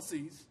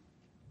policies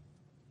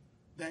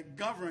that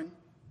govern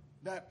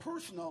that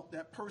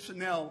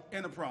personnel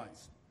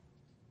enterprise.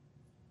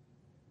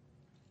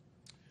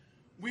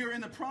 We are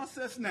in the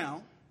process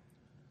now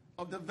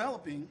of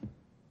developing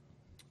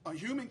a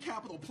human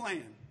capital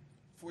plan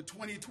for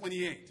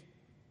 2028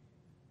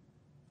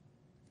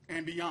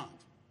 and beyond.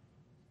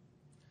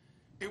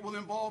 It will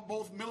involve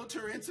both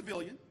military and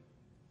civilian,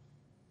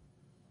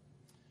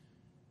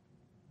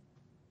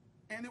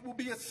 and it will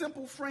be a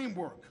simple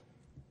framework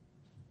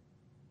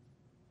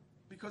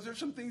because there's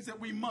some things that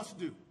we must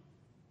do.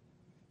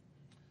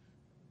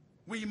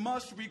 We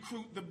must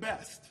recruit the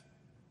best.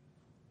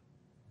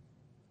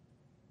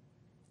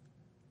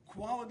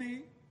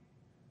 Quality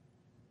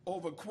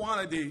over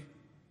quantity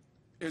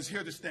is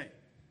here to stay.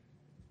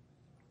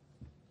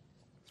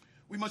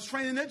 We must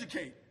train and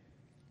educate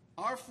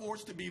our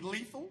force to be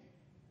lethal,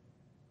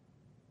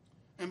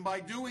 and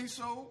by doing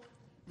so,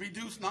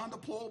 reduce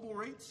non-deployable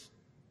rates,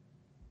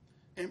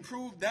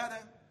 improve data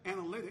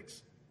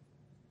analytics,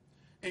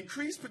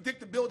 increase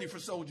predictability for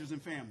soldiers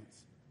and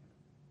families.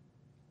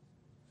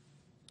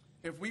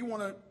 If we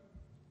want to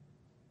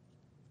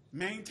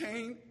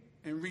maintain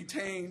and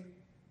retain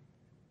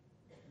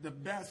the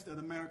best that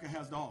America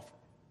has to offer.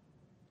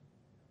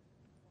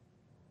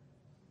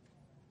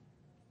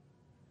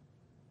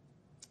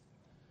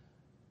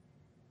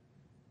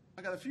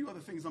 I got a few other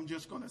things I'm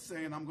just going to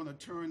say, and I'm going to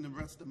turn the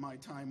rest of my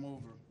time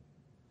over.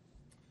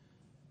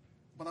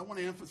 But I want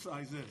to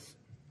emphasize this.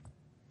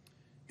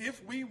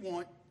 If we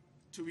want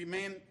to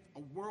remain a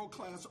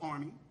world-class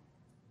Army,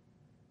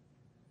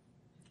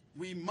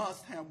 we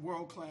must have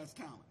world-class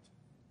talent.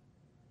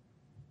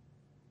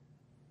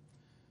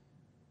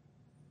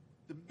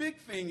 The big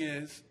thing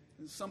is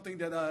something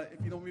that,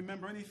 if you don't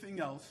remember anything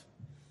else,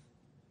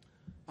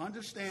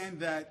 understand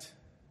that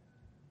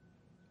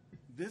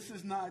this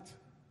is not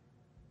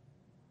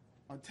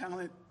are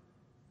talented.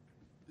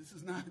 This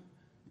is not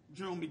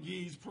General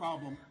McGee's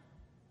problem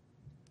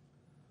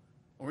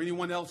or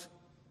anyone else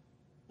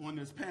on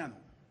this panel.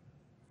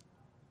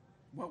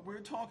 What we're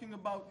talking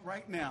about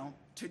right now,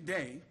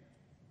 today,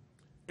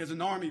 is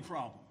an Army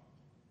problem.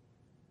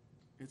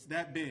 It's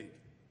that big.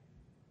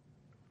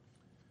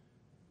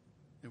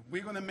 If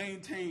we're going to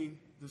maintain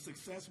the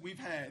success we've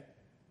had,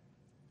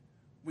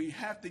 we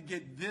have to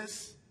get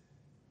this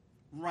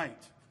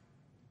right.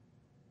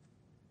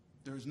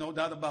 There is no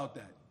doubt about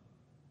that.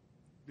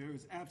 There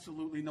is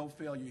absolutely no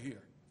failure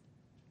here.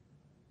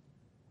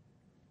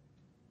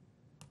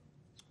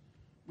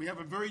 We have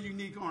a very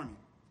unique Army,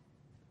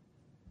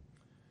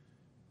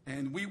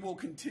 and we will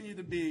continue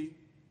to be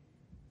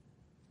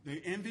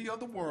the envy of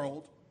the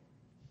world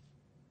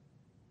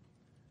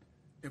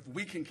if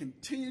we can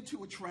continue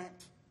to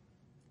attract,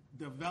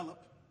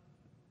 develop,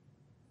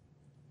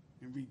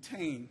 and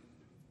retain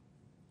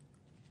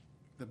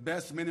the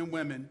best men and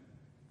women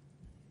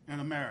in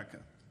America.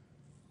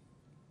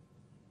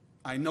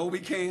 I know we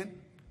can,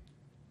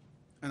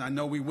 and I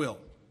know we will.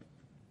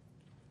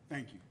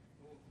 Thank you.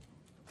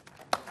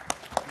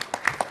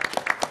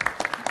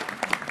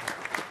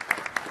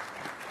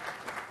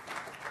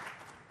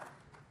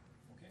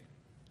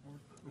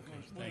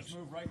 We'll just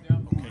move right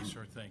down the line. Okay,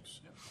 sir, thanks.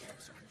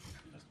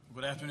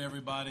 Good afternoon,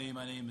 everybody.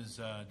 My name is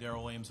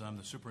Darrell Williams, and I'm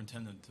the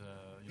superintendent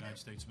of the United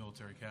States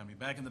Military Academy.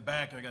 Back in the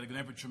back, I got a good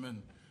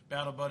infantryman,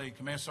 battle buddy,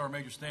 Command Sergeant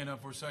Major. Stand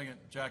up for a second.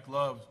 Jack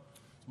Love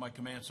is my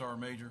Command Sergeant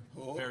Major,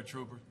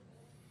 paratrooper.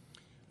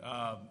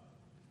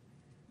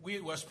 We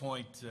at West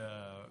Point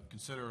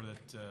consider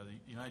that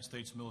the United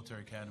States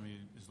Military Academy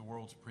is the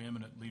world's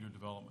preeminent leader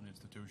development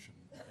institution,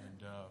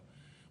 and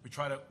we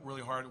try to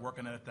really hard at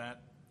working at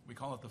that. We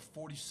call it the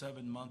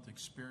 47-month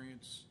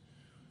experience.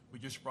 We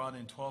just brought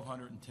in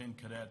 1,210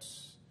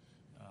 cadets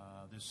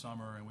this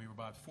summer, and we were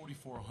about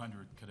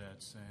 4,400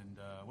 cadets. And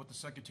what the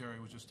Secretary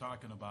was just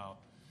talking about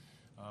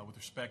with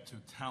respect to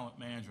talent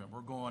management,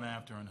 we're going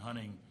after and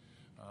hunting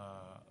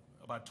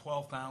about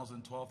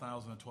 12,000 to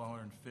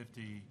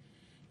 1,250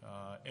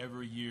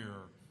 every year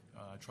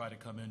try to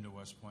come into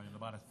West Point, and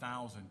about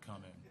 1,000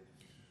 come in.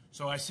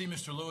 So I see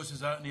Mr. Lewis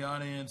is out in the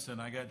audience,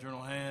 and I got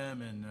General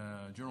Ham and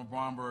General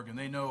Bromberg, and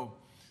they know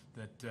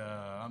that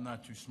I'm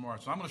not too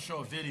smart. So I'm going to show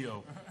a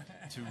video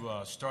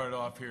to start it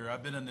off here.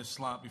 I've been in this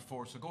slot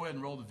before, so go ahead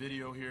and roll the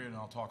video here, and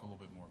I'll talk a little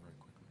bit more very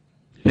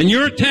quickly. And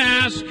your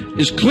task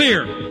is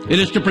clear. It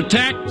is to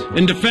protect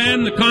and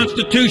defend the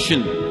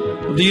Constitution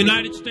of the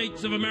United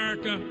States of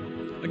America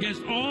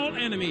against all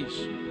enemies,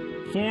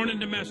 foreign and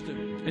domestic,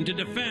 and to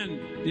defend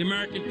the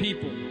American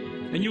people.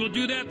 And you will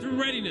do that through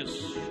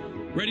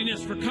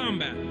readiness for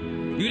combat.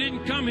 You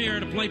didn't come here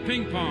to play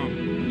ping pong.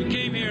 You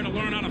came here to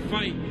learn how to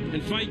fight,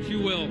 and fight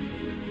you will.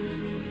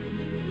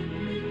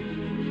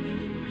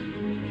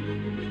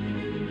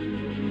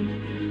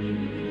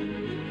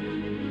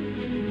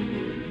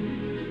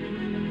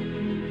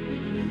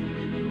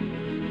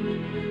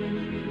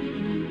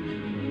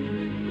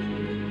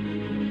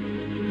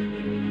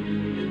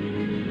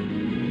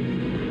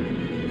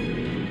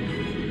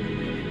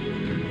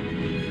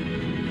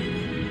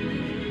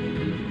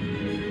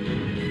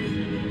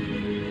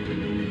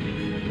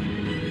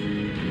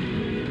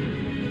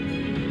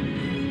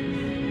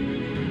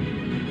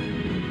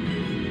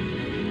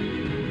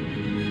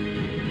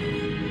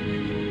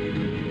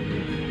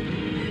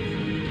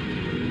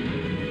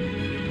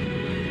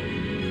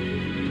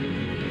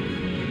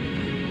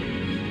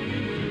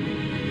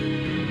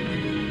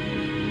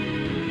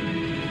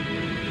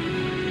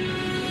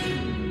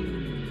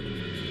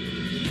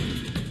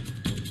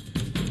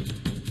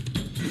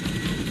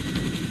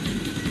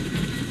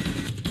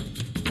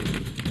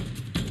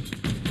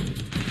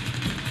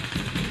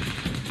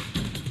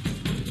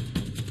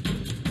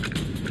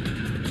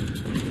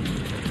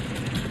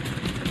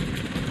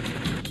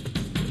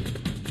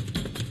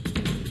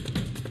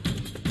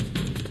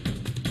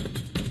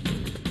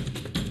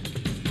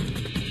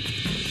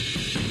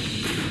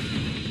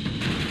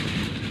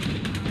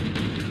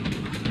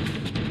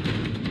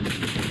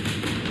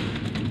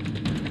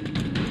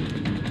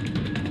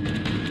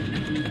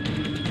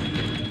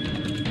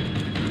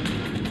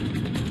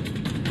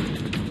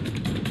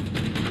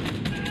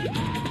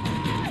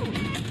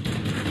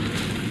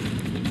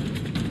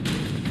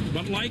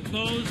 Like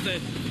those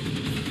that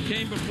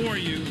came before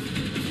you,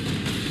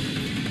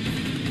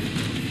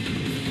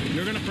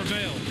 you're going to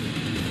prevail.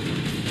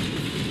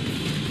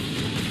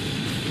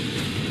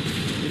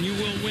 And you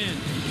will win.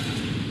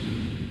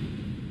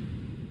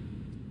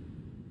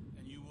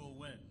 And you will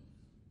win.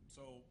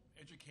 So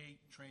educate,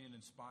 train, and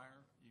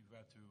inspire. You've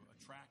got to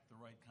attract the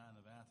right kind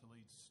of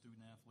athletes,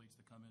 student athletes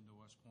that come into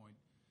West Point,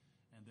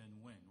 and then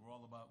win. We're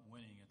all about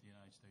winning at the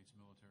United States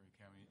Military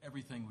Academy.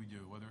 Everything we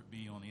do, whether it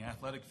be on the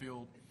athletic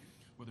field,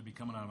 whether it be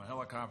coming out of a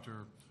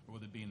helicopter, or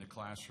whether it be in the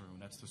classroom.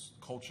 That's the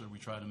culture we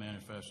try to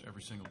manifest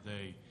every single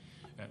day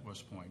at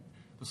West Point.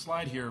 The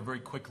slide here very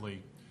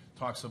quickly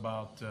talks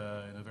about, in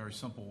a very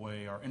simple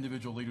way, our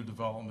individual leader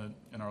development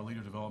and our leader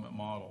development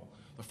model.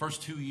 The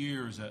first 2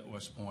 years at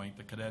West Point,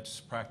 the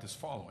cadets practice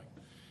following.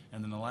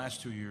 And then the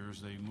last 2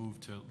 years, they move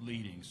to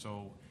leading.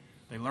 So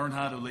they learn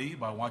how to lead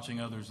by watching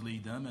others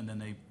lead them, and then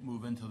they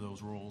move into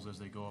those roles as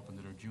they go up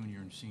into their junior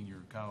and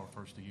senior Kyle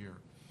first year.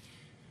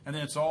 And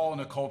then it's all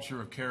in a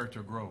culture of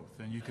character growth.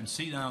 And you can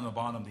see down the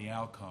bottom the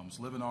outcomes,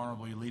 living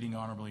honorably, leading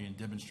honorably, and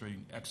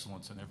demonstrating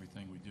excellence in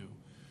everything we do.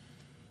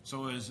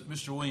 So as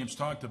Mr. Williams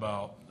talked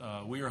about,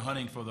 we are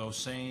hunting for those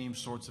same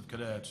sorts of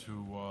cadets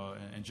who,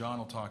 and John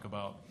will talk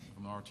about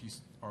from an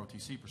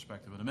ROTC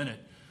perspective in a minute,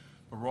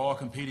 but we're all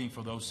competing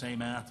for those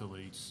same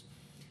athletes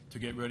to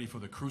get ready for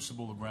the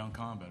crucible of ground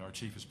combat. Our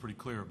chief is pretty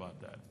clear about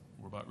that.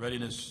 We're about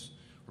readiness,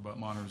 we're about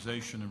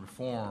modernization and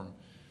reform.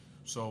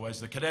 So as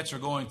the cadets are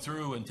going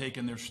through and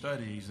taking their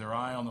studies, their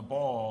eye on the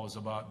ball is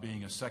about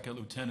being a second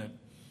lieutenant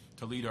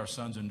to lead our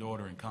sons and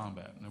daughter in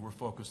combat. And we're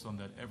focused on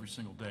that every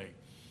single day.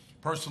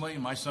 Personally,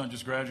 my son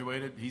just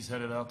graduated. He's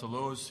headed out to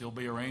Lewis. He'll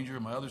be a Ranger.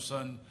 My other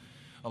son,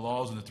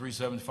 Law's in the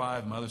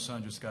 375. My other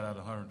son just got out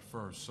of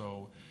 101st.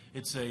 So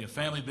it's a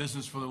family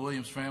business for the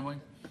Williams family.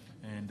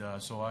 And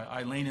so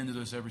I lean into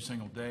this every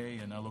single day,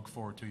 and I look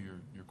forward to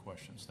your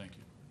questions. Thank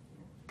you.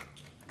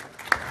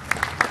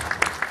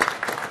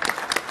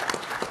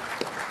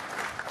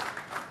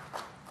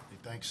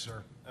 Thanks,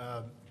 sir.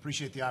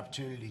 Appreciate the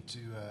opportunity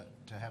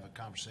to have a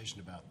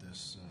conversation about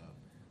this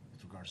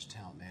with regards to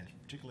talent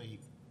management, particularly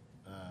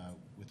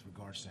with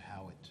regards to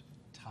how it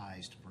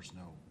ties to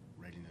personnel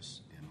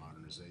readiness and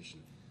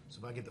modernization. So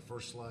if I get the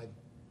first slide.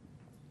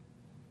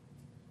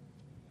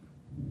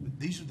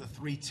 These are the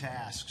three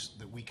tasks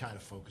that we kind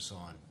of focus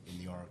on in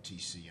the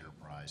ROTC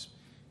enterprise.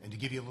 And to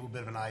give you a little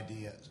bit of an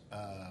idea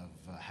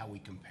of how we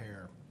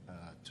compare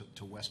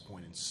to West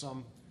Point in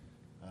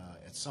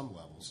at some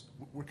levels,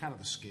 we're kind of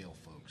the scale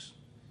folks.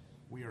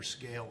 We are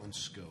scale and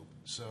scope.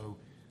 So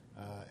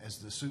as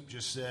the soup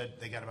just said,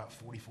 they got about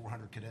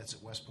 4,400 cadets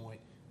at West Point.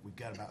 We've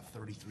got about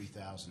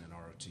 33,000 in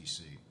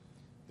ROTC.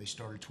 They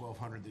started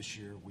 1,200 this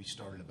year. We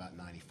started about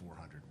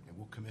 9,400. And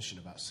we'll commission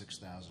about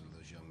 6,000 of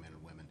those young men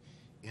and women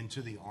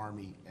into the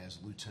Army as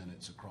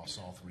lieutenants across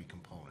all three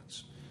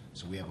components.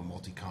 So we have a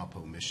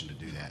multi-compo mission to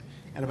do that.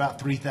 And about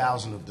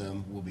 3,000 of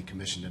them will be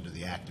commissioned into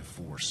the active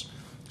force.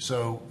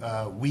 So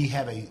we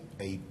have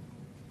a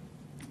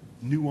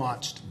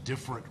nuanced,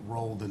 different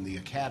role than the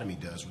Academy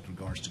does with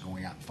regards to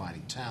going out and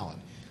finding talent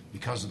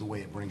because of the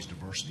way it brings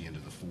diversity into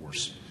the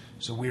force.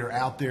 So we are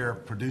out there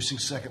producing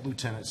second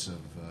lieutenants of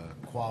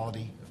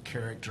quality, of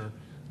character,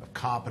 of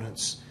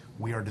competence.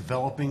 We are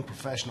developing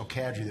professional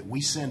cadre that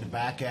we send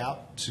back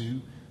out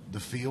to the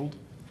field.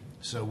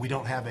 So we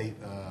don't have a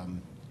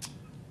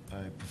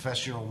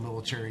professional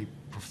military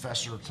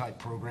professor type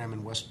program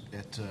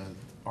at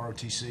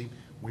ROTC.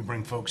 We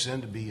bring folks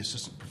in to be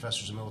assistant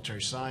professors of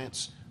military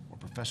science or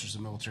professors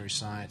of military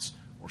science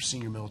or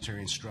senior military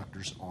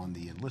instructors on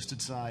the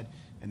enlisted side,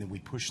 and then we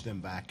push them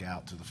back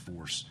out to the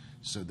force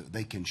so that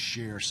they can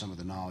share some of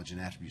the knowledge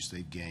and attributes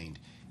they've gained.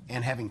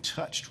 And having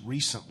touched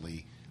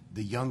recently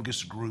the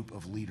youngest group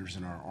of leaders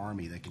in our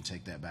Army, they can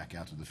take that back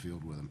out to the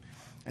field with them.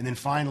 And then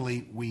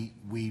finally,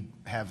 we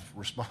have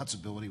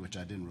responsibility, which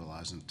I didn't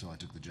realize until I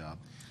took the job,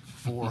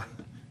 for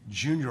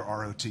junior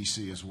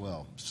ROTC as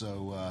well.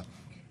 So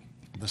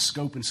the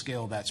scope and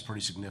scale of that's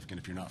pretty significant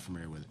if you're not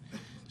familiar with it.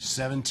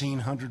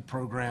 1,700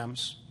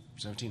 programs,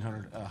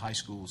 1,700 high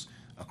schools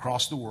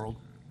across the world,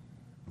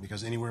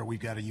 because anywhere we've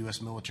got a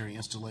U.S. military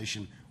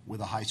installation with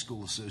a high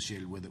school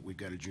associated with it, we've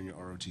got a junior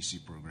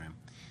ROTC program.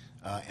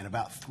 And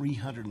about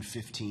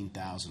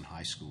 315,000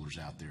 high schoolers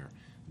out there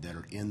that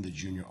are in the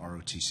junior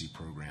ROTC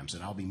programs.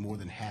 And I'll be more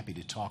than happy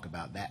to talk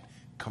about that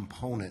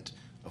component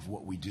of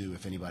what we do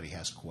if anybody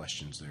has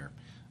questions there.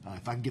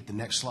 If I can get the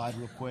next slide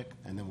real quick,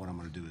 and then what I'm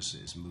going to do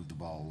is move the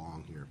ball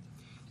along here.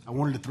 I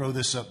wanted to throw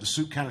this up. The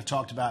soup kind of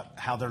talked about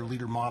how their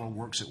leader model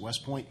works at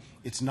West Point.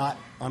 It's not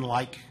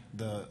unlike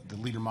the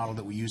leader model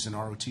that we use in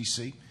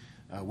ROTC.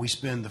 We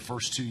spend the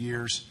first 2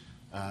 years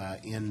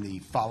in the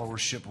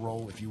followership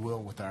role, if you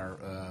will, with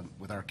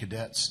our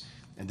cadets.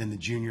 And then the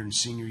junior and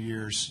senior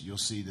years, you'll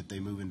see that they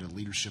move into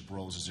leadership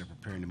roles as they're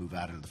preparing to move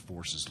out into the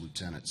force as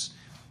lieutenants.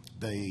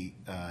 The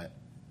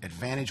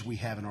advantage we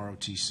have in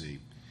ROTC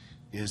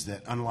is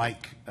that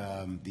unlike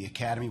the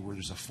academy where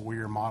there's a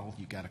 4-year model,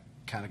 you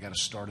kind of got to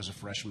start as a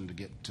freshman to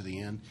get to the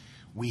end,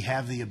 we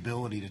have the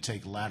ability to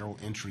take lateral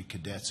entry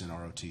cadets in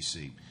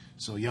ROTC.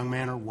 So a young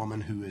man or woman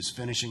who is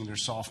finishing their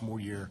sophomore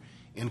year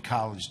in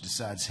college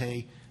decides,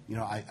 hey, you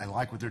know, I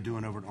like what they're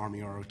doing over at Army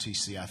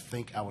ROTC. I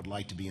think I would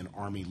like to be an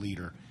Army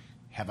leader.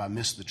 Have I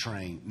missed the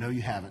train? No,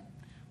 you haven't.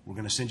 We're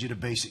going to send you to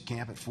basic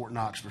camp at Fort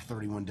Knox for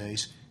 31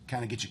 days,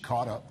 kind of get you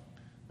caught up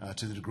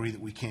to the degree that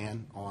we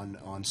can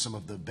on some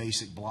of the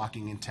basic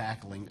blocking and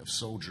tackling of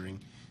soldiering.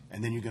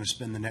 And then you're going to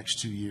spend the next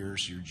 2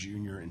 years, your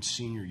junior and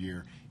senior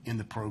year, in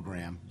the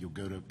program. You'll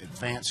go to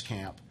advanced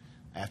camp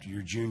after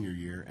your junior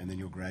year, and then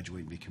you'll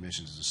graduate and be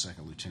commissioned as a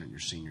second lieutenant your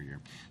senior year.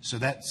 So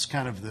that's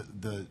kind of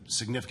the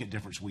significant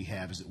difference we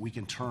have, is that we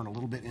can turn a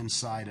little bit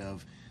inside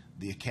of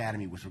the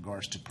academy with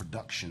regards to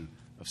production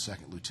of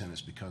second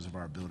lieutenants because of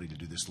our ability to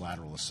do this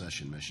lateral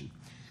accession mission.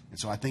 And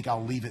so I think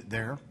I'll leave it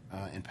there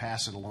and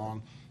pass it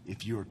along.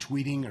 If you're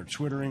tweeting or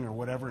twittering or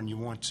whatever and you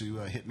want to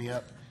hit me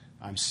up,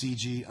 I'm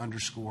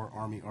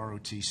CG_Army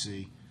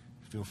ROTC.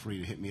 Feel free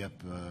to hit me up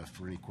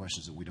for any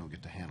questions that we don't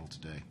get to handle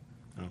today.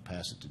 I'm going to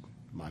pass it to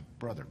my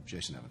brother,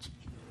 Jason Evans.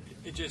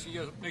 Hey, Jason, you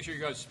guys, make sure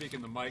you guys speak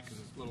in the mic because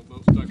it's a little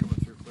stuck coming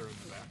through clear in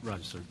the back.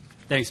 Roger, sir.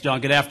 Thanks, John.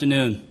 Good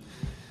afternoon.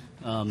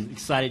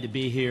 Excited to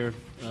be here.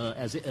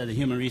 As the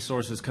Human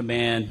Resources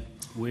Command,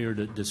 we're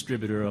the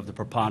distributor of the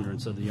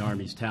preponderance of the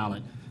Army's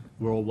talent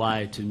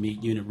worldwide to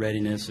meet unit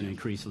readiness and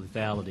increase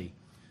lethality.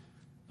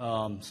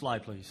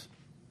 Slide, please.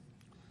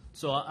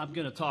 So I'm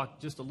going to talk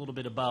just a little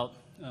bit about,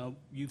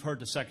 you've heard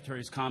the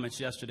Secretary's comments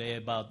yesterday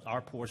about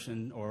our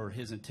portion or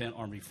his intent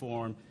on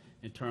reform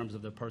in terms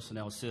of the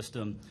personnel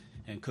system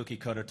and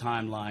cookie-cutter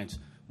timelines.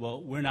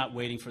 Well, we're not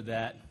waiting for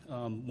that.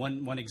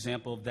 One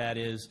example of that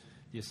is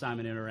the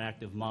Assignment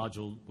Interactive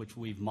module, which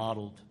we've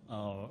modeled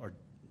or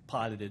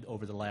piloted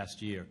over the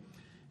last year.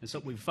 And so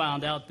we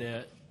found out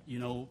that,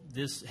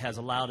 this has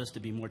allowed us to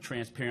be more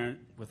transparent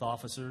with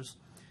officers.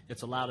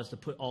 It's allowed us to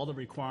put all the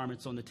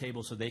requirements on the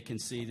table so they can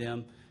see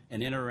them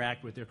and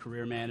interact with their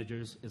career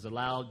managers. It's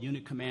allowed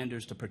unit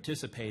commanders to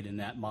participate in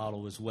that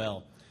model as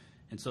well.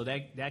 And so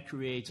that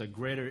creates a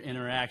greater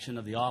interaction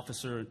of the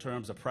officer in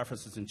terms of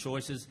preferences and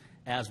choices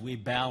as we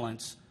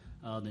balance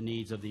the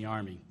needs of the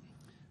Army.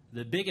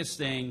 The biggest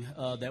thing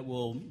that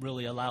will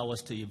really allow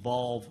us to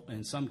evolve,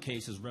 in some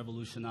cases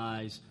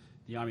revolutionize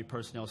the Army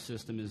personnel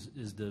system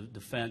is the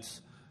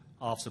Defense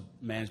Officer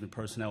Management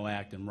Personnel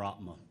Act and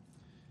ROPMA.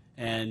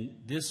 And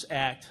this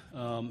act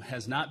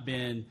has not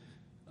been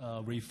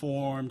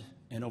reformed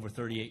in over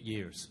 38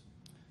 years.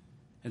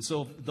 And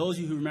so those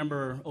of you who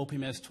remember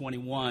OPMS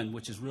 21,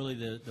 which is really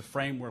the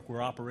framework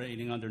we're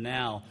operating under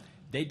now,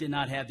 they did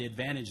not have the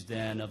advantage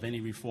then of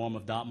any reform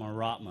of DOTMA or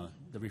ROPMA.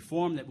 The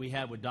reform that we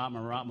have with DOTMA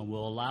and ROPMA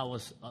will allow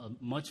us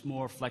much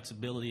more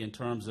flexibility in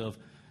terms of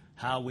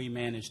how we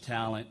manage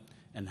talent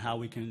and how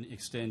we can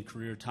extend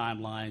career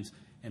timelines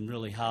and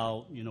really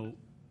how,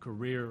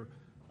 career,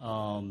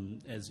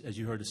 as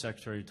you heard the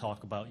Secretary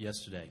talk about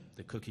yesterday,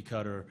 the cookie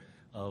cutter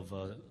of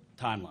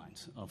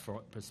timelines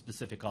for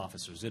specific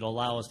officers. It'll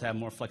allow us to have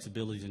more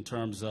flexibility in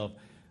terms of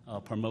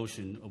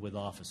promotion with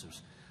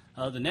officers.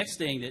 The next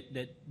thing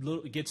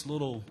that gets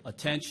little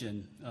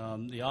attention,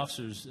 the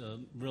officers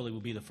really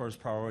will be the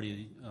first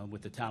priority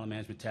with the Talent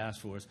Management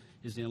Task Force,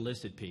 is the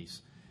enlisted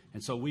piece.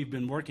 And so we've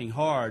been working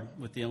hard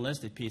with the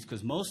enlisted piece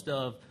because most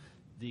of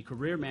the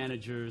career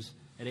managers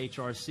at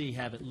HRC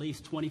have at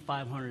least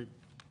 2,500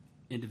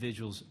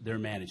 individuals they're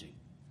managing.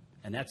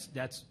 And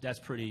that's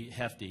pretty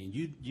hefty. And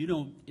you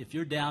don't, if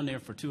you're down there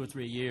for 2 or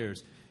 3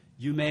 years,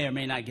 you may or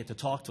may not get to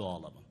talk to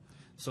all of them.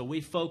 So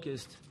we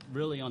focused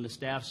really on the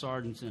staff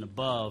sergeants and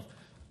above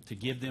to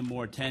give them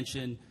more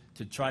attention,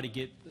 to try to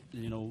get,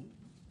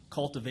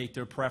 cultivate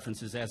their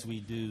preferences as we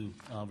do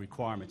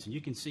requirements. And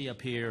you can see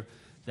up here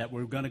that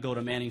we're going to go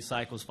to manning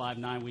cycles, 5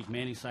 9-week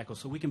manning cycles,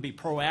 so we can be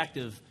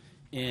proactive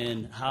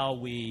in how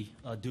we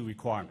do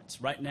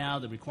requirements. Right now,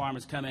 the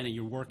requirements come in and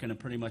you're working them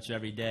pretty much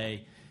every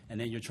day, and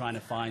then you're trying to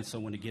find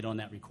someone to get on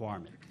that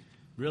requirement.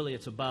 Really,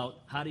 it's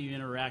about how do you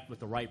interact with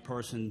the right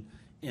person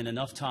in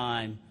enough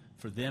time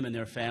for them and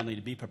their family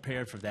to be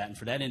prepared for that, and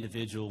for that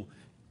individual,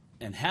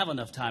 and have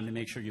enough time to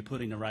make sure you're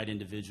putting the right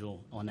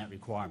individual on that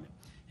requirement.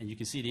 And you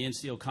can see the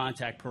NCO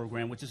contact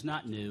program, which is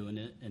not new,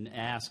 and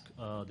ask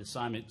the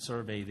assignment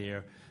survey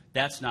there,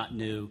 that's not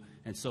new.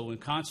 And so in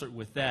concert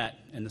with that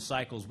and the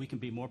cycles, we can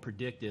be more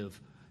predictive,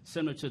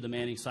 similar to the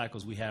manning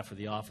cycles we have for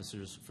the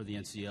officers, for the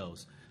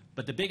NCOs.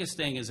 But the biggest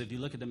thing is if you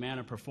look at the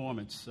manner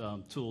performance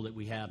tool that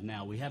we have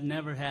now, we have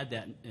never had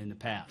that in the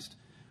past.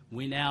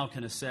 We now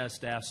can assess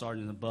staff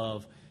sergeant and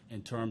above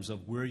in terms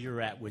of where you're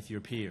at with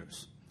your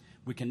peers.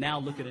 We can now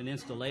look at an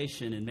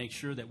installation and make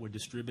sure that we're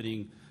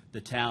distributing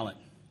the talent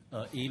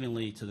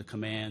evenly to the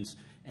commands,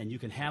 and you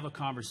can have a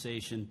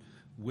conversation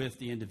with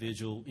the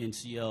individual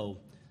NCO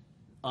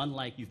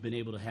unlike you've been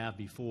able to have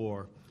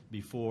before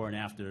and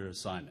after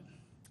assignment.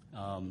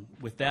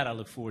 With that, I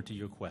look forward to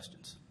your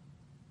questions.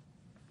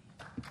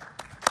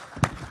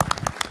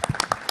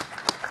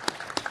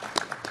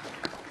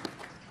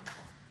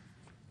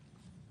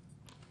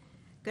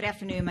 Good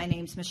afternoon. My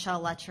name is Michelle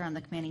Letcher. I'm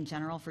the Commanding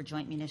General for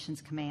Joint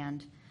Munitions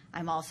Command.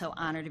 I'm also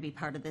honored to be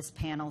part of this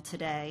panel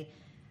today.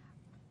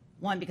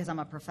 1, because I'm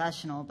a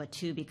professional, but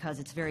 2, because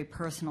it's very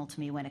personal to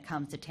me when it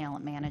comes to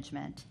talent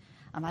management.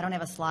 I don't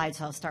have a slide,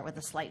 so I'll start with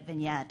a slight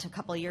vignette. A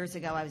couple of years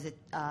ago, I was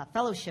at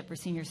fellowship for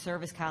Senior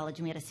Service College,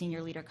 and we had a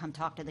senior leader come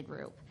talk to the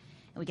group.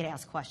 And we could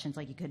ask questions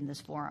like you could in this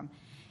forum.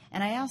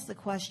 And I asked the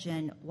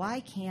question,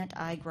 why can't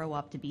I grow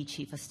up to be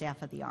Chief of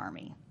Staff of the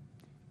Army?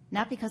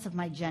 Not because of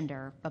my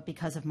gender, but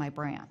because of my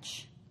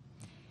branch.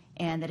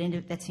 And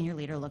that senior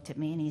leader looked at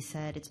me and he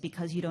said, it's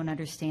because you don't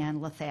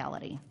understand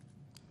lethality.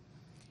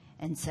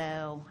 And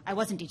so I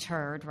wasn't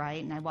deterred,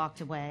 right? And I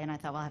walked away and I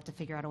thought, well, I'll have to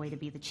figure out a way to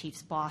be the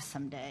chief's boss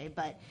someday.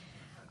 But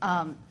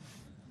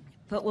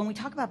when we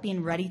talk about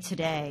being ready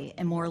today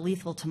and more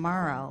lethal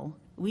tomorrow,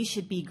 we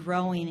should be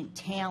growing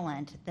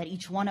talent that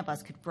each one of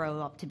us could grow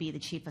up to be the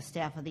Chief of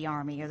Staff of the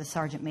Army or the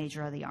Sergeant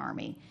Major of the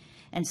Army.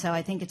 And so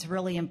I think it's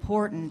really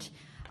important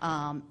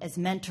as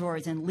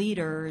mentors and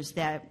leaders,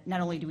 that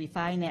not only do we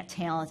find that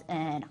talent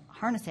and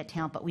harness that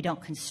talent, but we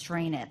don't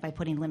constrain it by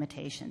putting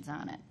limitations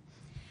on it.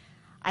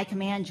 I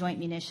command Joint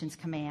Munitions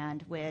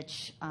Command,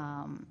 which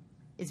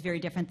is very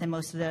different than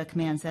most of the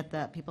commands that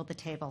the people at the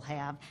table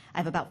have. I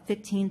have about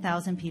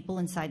 15,000 people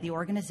inside the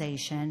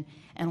organization,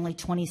 and only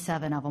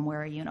 27 of them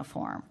wear a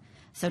uniform.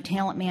 So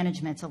talent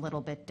management's a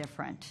little bit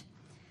different.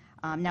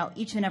 Now,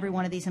 each and every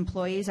one of these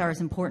employees are as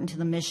important to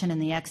the mission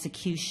and the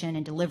execution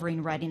and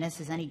delivering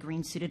readiness as any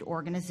green-suited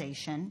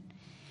organization.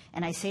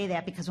 And I say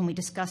that because when we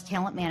discuss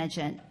talent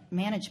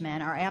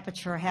management, our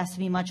aperture has to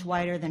be much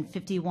wider than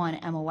 51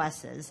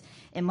 MOSs.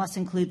 It must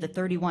include the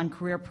 31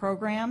 career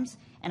programs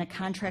and a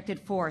contracted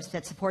force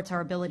that supports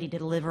our ability to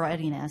deliver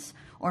readiness,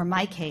 or in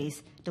my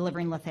case,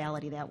 delivering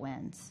lethality that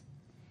wins.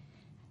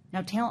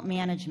 Now, talent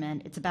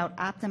management, it's about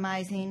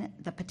optimizing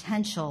the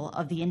potential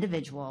of the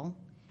individual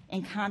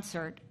in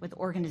concert with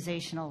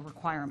organizational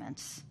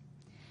requirements.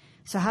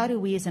 So how do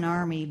we as an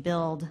Army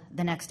build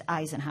the next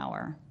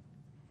Eisenhower?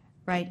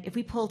 Right? If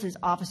we pulled his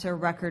officer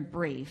record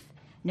brief,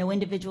 no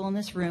individual in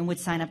this room would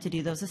sign up to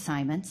do those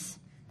assignments.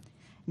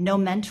 No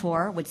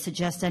mentor would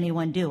suggest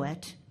anyone do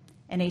it,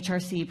 and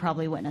HRC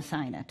probably wouldn't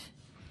assign it.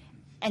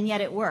 And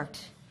yet it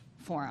worked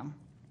for him.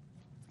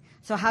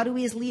 So how do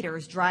we as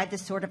leaders drive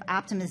this sort of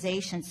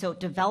optimization so it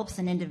develops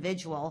an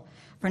individual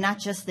for not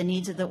just the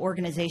needs of the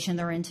organization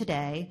they're in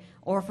today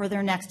or for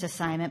their next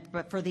assignment,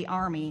 but for the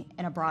Army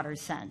in a broader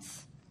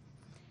sense?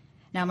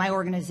 Now, my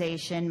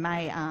organization,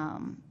 my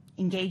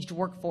engaged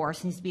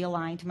workforce needs to be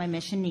aligned to my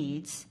mission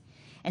needs.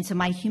 And so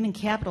my human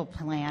capital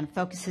plan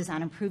focuses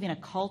on improving a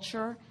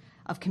culture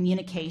of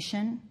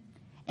communication,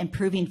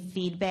 improving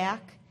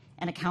feedback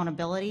and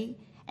accountability,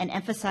 and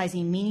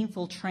emphasizing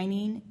meaningful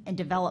training and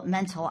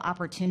developmental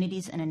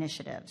opportunities and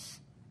initiatives.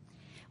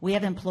 We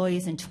have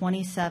employees in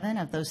 27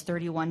 of those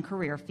 31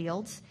 career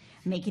fields,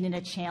 making it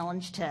a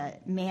challenge to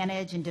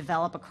manage and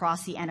develop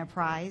across the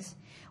enterprise.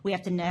 We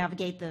have to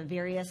navigate the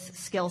various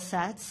skill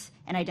sets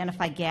and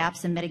identify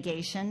gaps and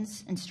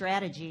mitigations and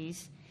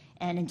strategies,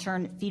 and in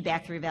turn,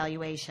 feedback through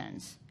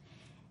evaluations.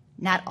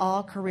 Not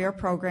all career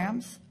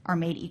programs are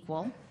made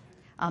equal.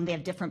 They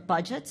have different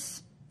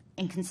budgets,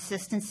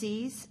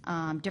 inconsistencies,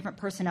 different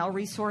personnel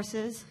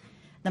resources,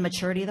 the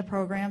maturity of the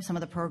program. Some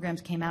of the programs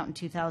came out in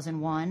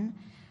 2001.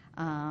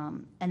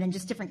 And then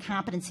just different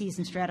competencies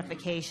and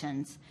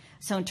stratifications.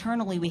 So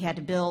internally, we had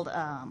to build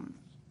a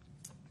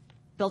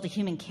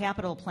human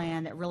capital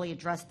plan that really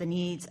addressed the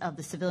needs of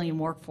the civilian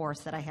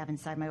workforce that I have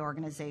inside my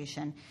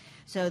organization.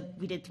 So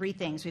we did three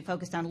things. We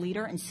focused on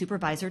leader and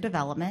supervisor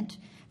development,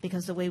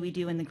 because the way we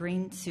do in the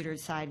green suited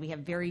side, we have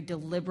very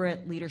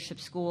deliberate leadership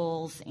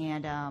schools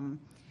and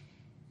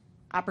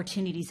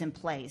opportunities in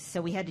place.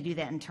 So we had to do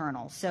that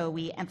internal. So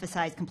we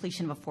emphasized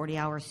completion of a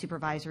 40-hour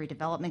supervisory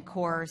development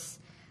course,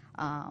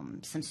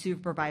 some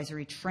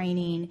supervisory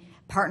training,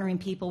 partnering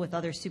people with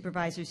other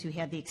supervisors who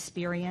had the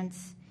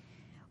experience.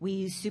 We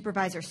use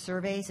supervisor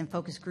surveys and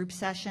focus group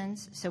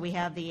sessions. So we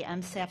have the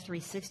MSAP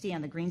 360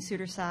 on the green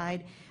suitor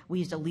side. We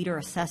used a leader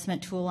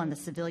assessment tool on the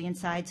civilian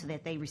side so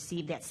that they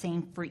received that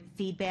same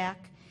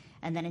feedback,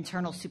 and then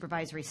internal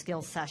supervisory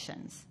skills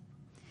sessions.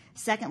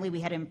 Secondly,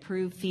 we had to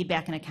improve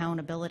feedback and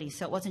accountability.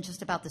 So it wasn't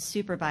just about the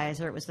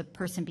supervisor, it was the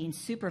person being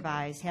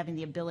supervised having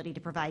the ability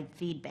to provide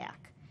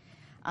feedback.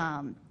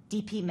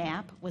 DP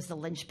MAP was the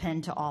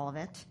linchpin to all of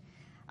it.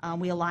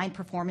 We aligned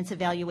performance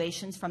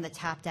evaluations from the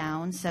top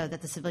down so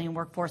that the civilian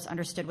workforce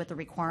understood what the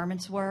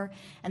requirements were.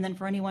 And then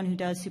for anyone who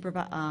does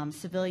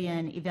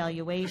civilian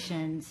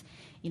evaluations,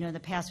 in the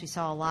past we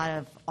saw a lot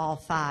of all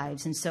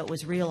fives. And so it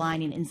was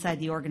realigning inside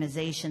the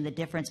organization the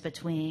difference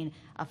between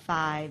a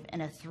 5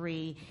 and a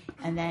 3.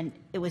 And then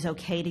it was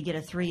okay to get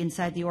a 3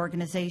 inside the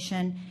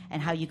organization,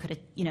 and how you could,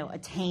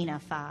 attain a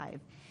 5.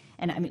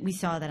 And I mean, we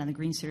saw that on the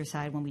green suitor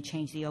side when we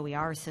changed the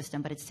OER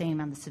system, but it's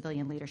same on the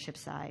civilian leadership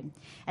side.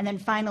 And then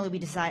finally, we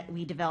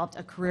developed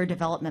a career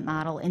development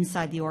model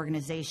inside the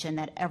organization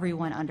that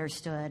everyone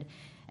understood.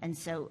 And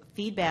so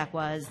feedback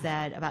was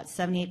that about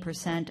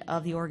 78%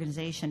 of the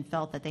organization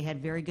felt that they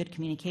had very good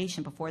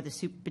communication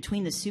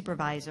between the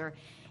supervisor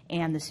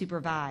and the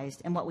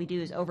supervised. And what we do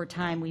is over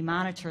time, we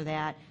monitor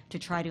that to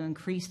try to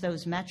increase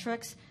those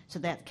metrics so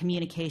that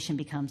communication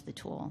becomes the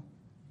tool.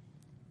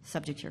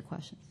 Subject to your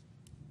questions.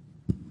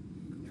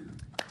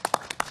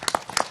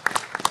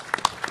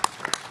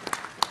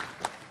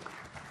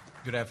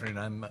 Good afternoon.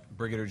 I'm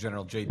Brigadier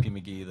General J.P.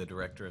 McGee, the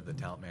Director of the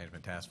Talent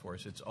Management Task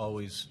Force. It's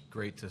always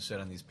great to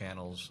sit on these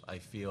panels. I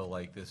feel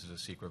like this is a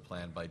secret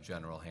plan by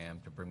General Ham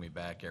to bring me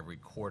back every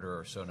quarter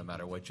or so, no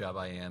matter what job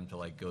I am,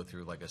 to go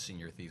through a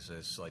senior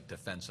thesis,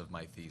 defense of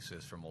my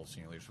thesis from old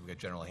senior leaders. We've got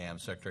General Ham,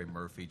 Secretary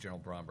Murphy, General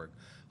Bromberg.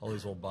 All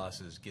these old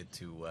bosses get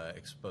to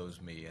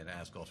expose me and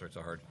ask all sorts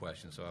of hard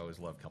questions, so I always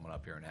love coming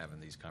up here and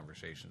having these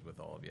conversations with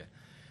all of you.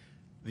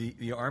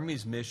 The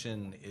Army's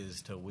mission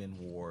is to win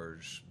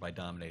wars by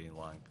dominating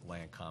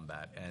land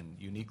combat, and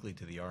uniquely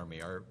to the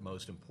Army, our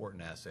most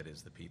important asset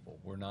is the people.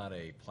 We're not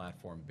a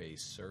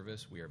platform-based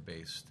service. We are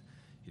based,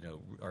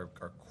 our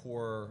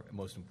core,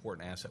 most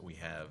important asset we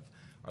have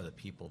are the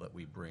people that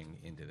we bring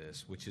into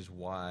this, which is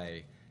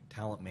why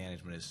talent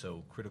management is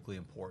so critically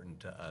important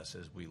to us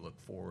as we look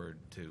forward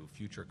to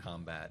future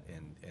combat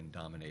and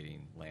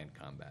dominating land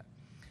combat.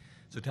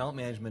 So talent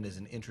management is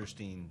an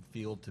interesting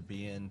field to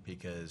be in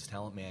because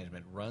talent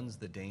management runs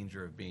the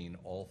danger of being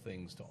all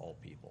things to all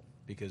people.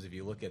 Because if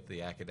you look at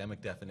the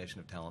academic definition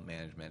of talent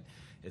management,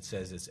 it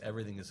says it's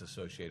everything that's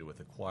associated with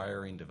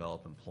acquiring,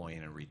 developing,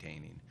 employing, and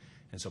retaining.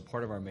 And so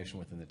part of our mission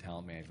within the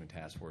Talent Management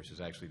Task Force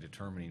is actually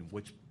determining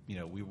which,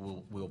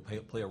 we'll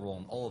play a role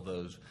in all of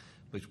those,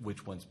 but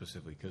which one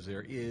specifically, because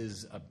there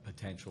is a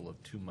potential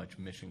of too much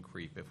mission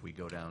creep if we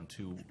go down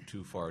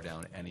too far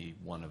down any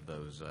one of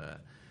those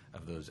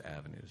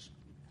avenues.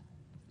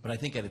 But I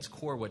think at its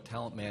core, what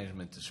talent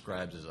management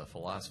describes as a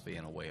philosophy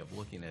and a way of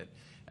looking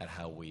at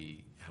how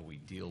we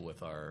deal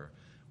with our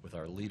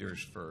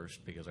leaders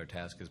first, because our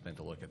task has been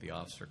to look at the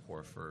officer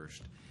corps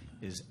first,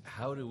 is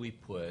how do we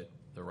put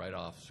the right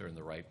officer in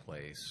the right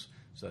place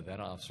so that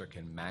officer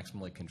can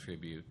maximally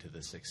contribute to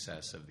the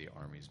success of the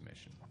Army's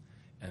mission.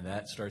 And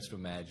that starts to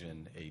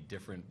imagine a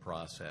different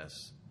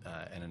process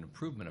and an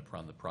improvement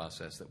upon the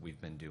process that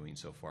we've been doing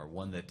so far,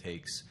 one that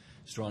takes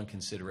strong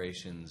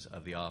considerations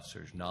of the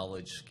officer's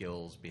knowledge,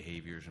 skills,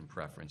 behaviors, and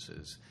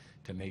preferences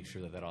to make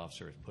sure that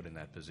officer is put in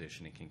that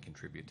position and can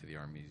contribute to the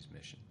Army's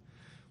mission.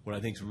 What I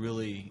think is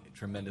really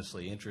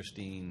tremendously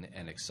interesting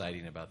and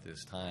exciting about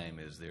this time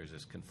is there's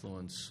this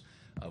confluence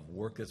of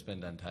work that's been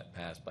done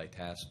past by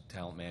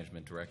talent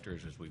management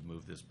directors as we've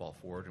moved this ball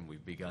forward, and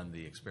we've begun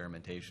the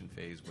experimentation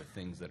phase with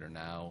things that are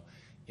now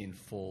in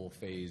full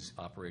phase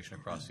operation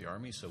across the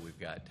Army. So we've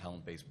got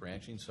talent-based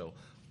branching. So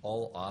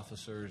all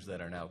officers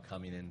that are now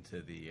coming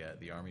into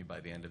the Army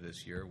by the end of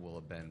this year will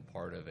have been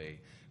part of a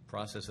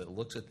process that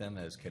looks at them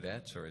as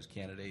cadets or as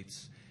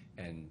candidates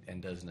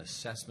and does an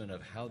assessment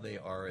of how they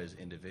are as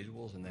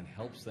individuals and then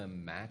helps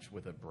them match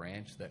with a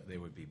branch that they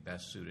would be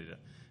best suited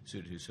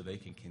to so they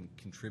can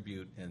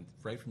contribute, and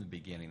right from the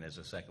beginning as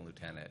a second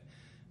lieutenant,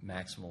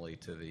 maximally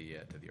to the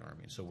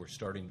Army. So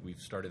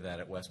we've started that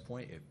at West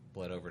Point. It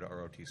bled over to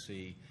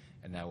ROTC,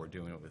 and now we're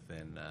doing it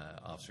within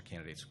Officer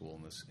Candidate School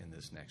in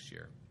this next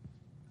year.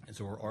 And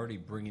so we're already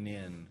bringing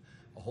in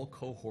a whole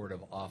cohort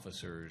of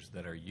officers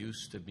that are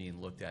used to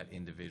being looked at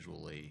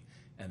individually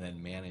and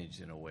then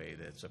managed in a way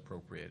that's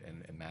appropriate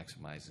and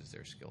maximizes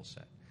their skill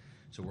set.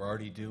 So we're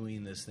already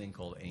doing this thing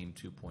called AIM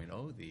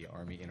 2.0, the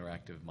Army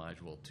Interactive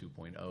Module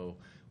 2.0,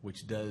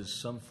 which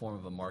does some form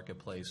of a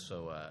marketplace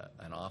so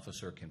an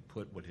officer can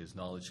put what his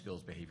knowledge,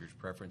 skills, behaviors,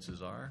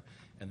 preferences are,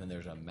 and then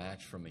there's a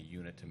match from a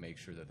unit to make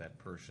sure that that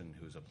person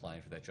who's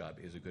applying for that job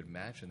is a good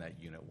match and that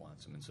unit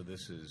wants them. And so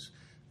this is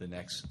the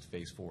next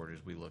phase forward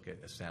as we look at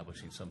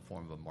establishing some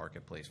form of a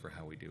marketplace for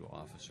how we do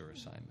officer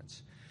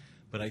assignments.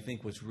 But I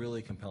think what's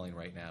really compelling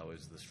right now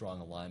is the strong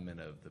alignment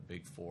of the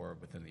big four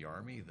within the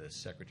Army, the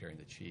Secretary and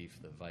the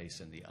Chief, the Vice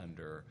and the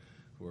Under,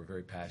 who are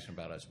very passionate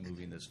about us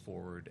moving this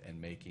forward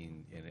and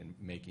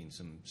making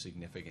some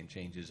significant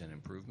changes and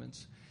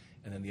improvements.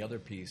 And then the other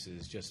piece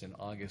is just in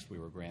August we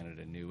were granted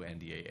a new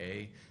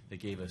NDAA that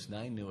gave us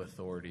 9 new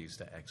authorities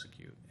to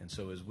execute. And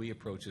so as we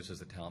approach this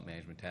as a Talent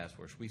Management Task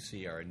Force, we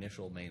see our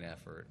initial main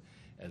effort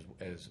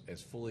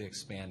as fully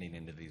expanding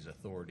into these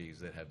authorities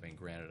that have been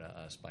granted to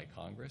us by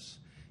Congress,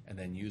 and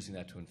then using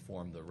that to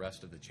inform the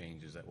rest of the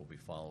changes that will be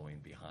following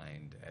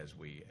behind as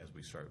we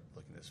start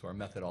looking at this. So our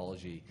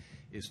methodology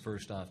is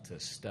first off to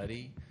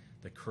study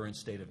the current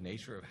state of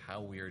nature of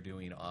how we are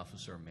doing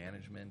officer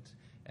management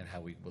and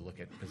how we will look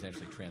at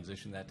potentially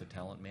transition that to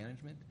talent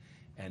management,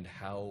 and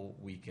how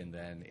we can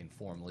then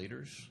inform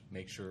leaders,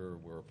 make sure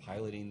we're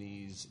piloting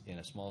these in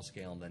a small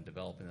scale and then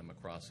developing them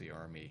across the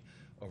Army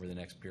over the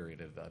next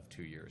period of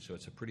 2 years. So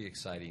it's a pretty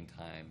exciting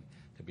time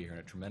to be here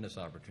and a tremendous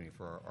opportunity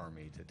for our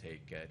Army to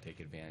take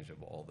advantage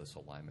of all this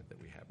alignment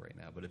that we have right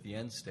now. But at the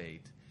end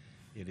state,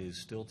 it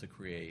is still to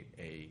create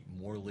a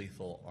more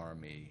lethal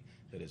Army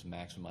that is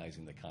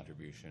maximizing the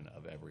contribution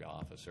of every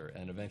officer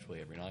and eventually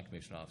every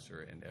non-commissioned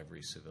officer and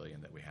every civilian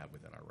that we have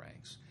within our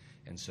ranks.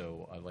 And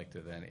so I'd like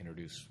to then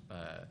introduce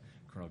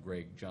Colonel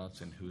Greg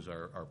Johnson, who's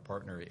our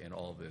partner in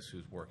all of this,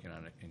 who's working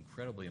on an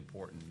incredibly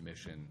important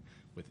mission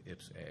with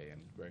IPSA.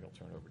 And Greg, I'll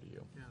turn it over to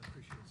you. Yeah, I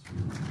appreciate it.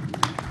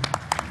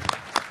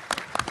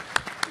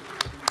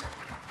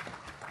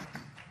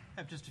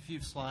 I have just a few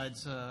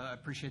slides. I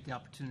appreciate the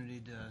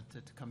opportunity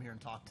to come here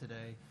and talk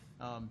today.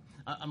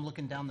 I'm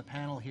looking down the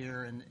panel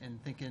here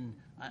and thinking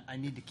I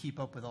need to keep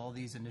up with all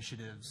these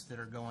initiatives that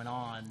are going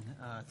on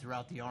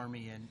throughout the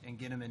Army and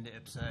get them into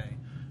IPSA.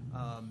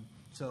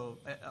 So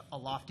a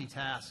lofty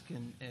task,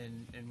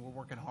 and we're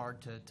working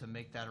hard to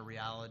make that a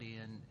reality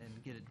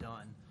and get it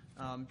done.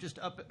 Just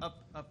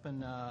up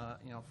and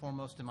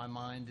foremost in my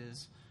mind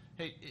is,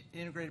 hey,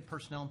 integrated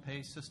personnel and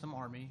pay system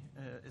Army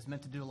is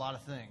meant to do a lot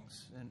of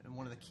things, and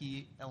one of the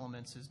key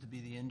elements is to be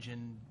the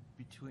engine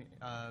between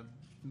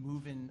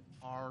moving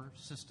our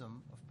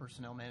system of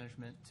personnel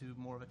management to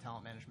more of a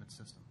talent management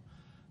system.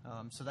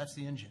 So that's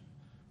the engine.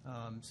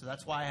 So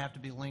that's why I have to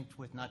be linked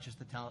with not just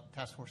the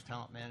Task Force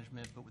Talent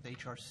Management, but with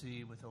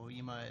HRC, with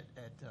OEMA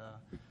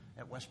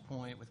at West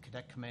Point, with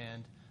Cadet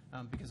Command,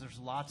 because there's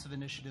lots of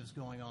initiatives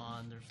going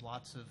on. There's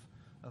lots of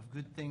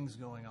good things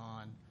going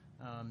on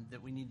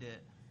that we need to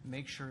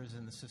make sure is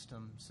in the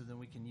system so that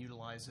we can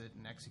utilize it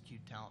and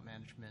execute talent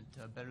management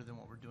better than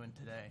what we're doing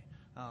today.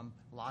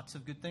 Lots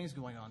of good things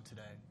going on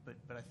today,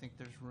 but I think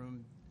there's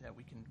room that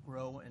we can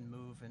grow and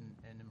move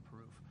and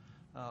improve.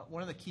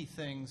 One of the key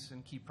things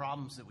and key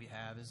problems that we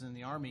have is in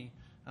the Army,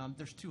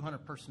 there's 200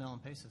 personnel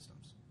and pay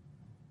systems.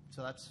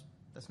 So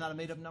that's not a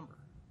made-up number.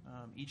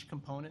 Each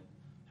component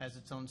has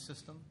its own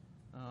system,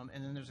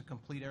 and then there's a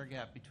complete air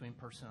gap between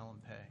personnel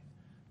and pay.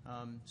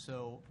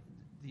 So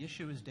the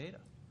issue is data.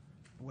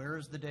 Where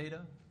is the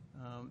data?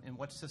 And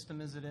what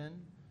system is it in?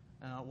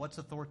 What's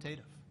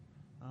authoritative?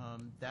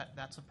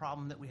 That's a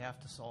problem that we have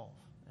to solve.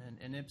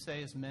 And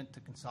IPSA is meant to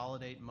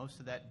consolidate most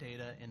of that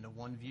data into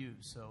one view.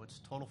 So it's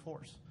total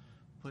force.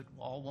 Put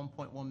all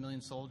 1.1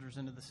 million soldiers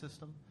into the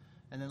system,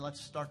 and then let's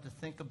start to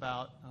think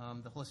about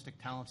the holistic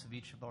talents of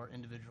each of our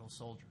individual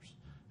soldiers.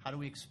 How do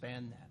we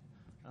expand that?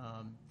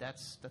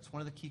 That's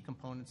one of the key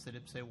components that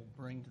IPSA will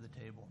bring to the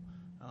table.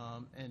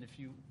 And if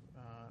you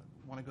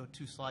want to go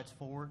 2 slides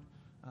forward,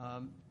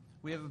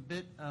 we have a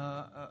bit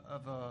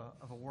of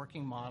a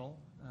working model.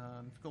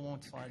 If you go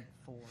 1 slide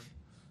forward,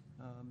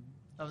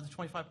 of the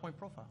 25-point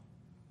profile.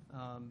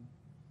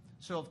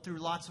 So through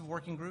lots of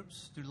working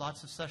groups, through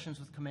lots of sessions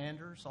with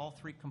commanders, all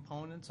 3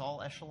 components,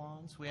 all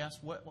echelons, we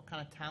asked what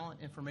kind of talent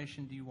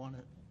information do you want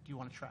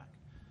to track,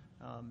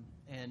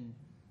 and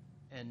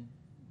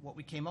what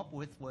we came up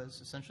with was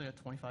essentially a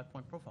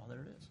 25-point profile.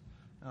 There it is.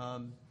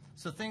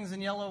 So things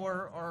in yellow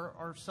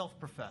are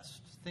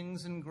self-professed.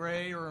 Things in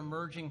gray are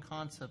emerging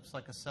concepts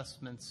like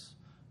assessments,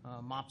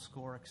 MOP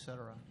score, et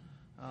cetera.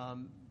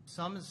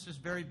 Some is just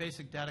very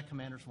basic data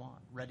commanders want: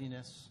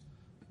 readiness,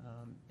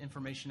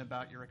 information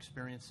about your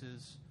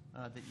experiences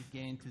that you've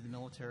gained through the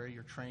military,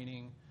 your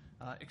training,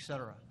 et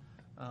cetera.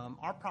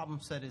 Our problem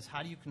set is,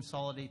 how do you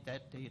consolidate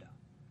that data?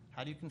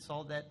 How do you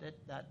consolidate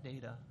that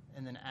data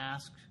and then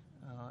ask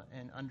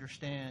and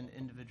understand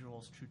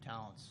individuals' true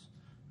talents?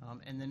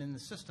 And then in the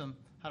system,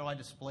 how do I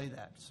display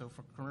that? So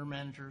for career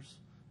managers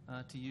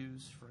to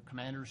use, for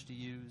commanders to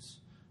use,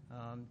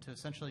 to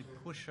essentially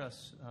push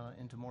us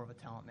into more of a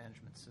talent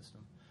management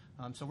system.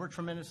 So we're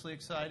tremendously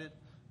excited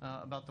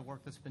about the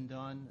work that's been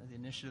done, the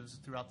initiatives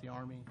throughout the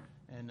Army,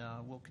 and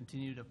we'll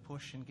continue to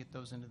push and get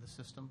those into the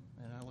system,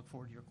 and I look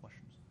forward to your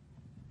questions.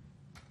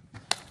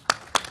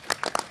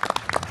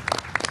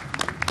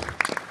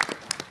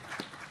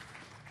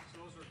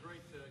 Those are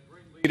great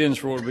lead-ins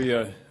for what will be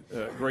a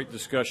great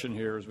discussion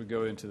here as we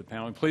go into the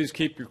panel. And please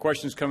keep your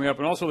questions coming up.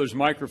 And also there's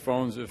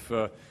microphones. If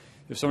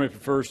somebody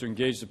prefers to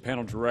engage the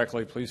panel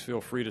directly, please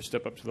feel free to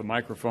step up to the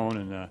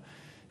microphone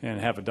and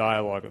have a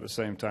dialogue at the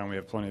same time. We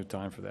have plenty of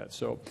time for that.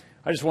 So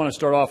I just want to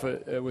start off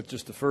with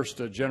just the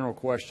first general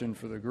question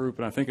for the group,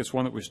 and I think it's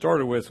one that we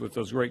started with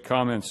those great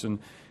comments, and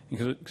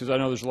because I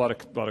know there's a lot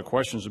of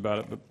questions about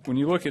it. But when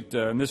you look at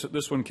and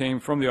this one came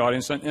from the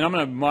audience, and I'm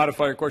going to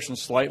modify your question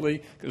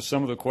slightly because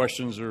some of the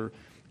questions are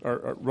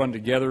run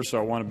together, so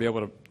I want to be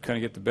able to kind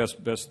of get the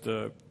best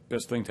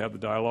thing to have the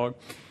dialogue.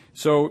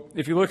 So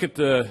if you look at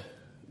the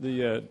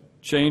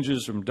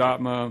changes from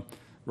DOTMA,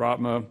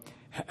 ROTMA,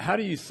 how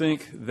do you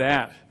think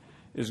that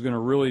is going to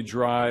really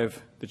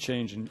drive the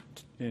change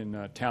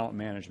in talent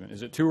management?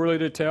 Is it too early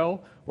to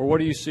tell, or what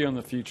do you see on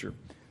the future?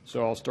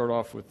 So I'll start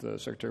off with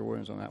Secretary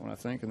Williams on that one, I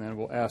think, and then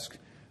we'll ask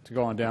to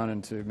go on down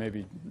into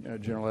maybe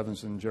General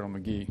Evans and General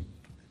McGee.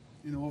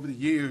 You know, over the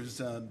years,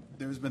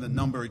 there's been a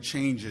number of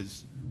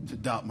changes to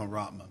DOTMA,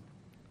 ROTMA,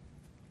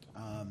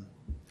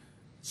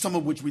 some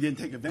of which we didn't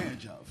take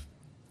advantage of.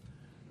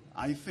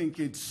 I think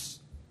it's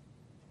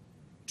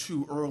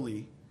too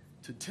early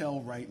to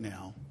tell right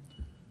now,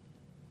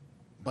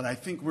 but I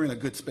think we're in a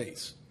good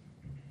space.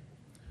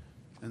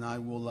 And I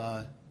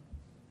will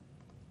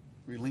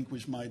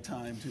relinquish my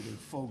time to the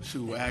folks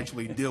who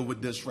actually deal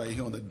with this right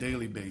here on a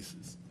daily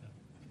basis.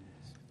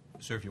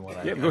 Sir, if you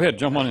want, yeah, go ahead,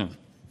 jump on in.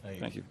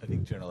 Thank you. I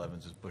think General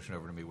Evans is pushing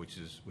over to me, which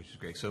is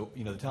great. So,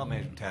 you know, the Talent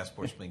Management Task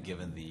Force has been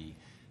given the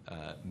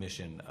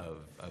mission of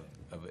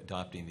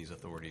adopting these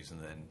authorities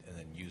and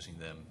then using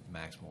them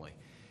maximally.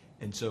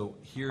 And so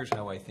here's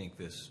how I think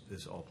this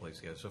all plays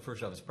together. So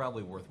first off, it's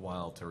probably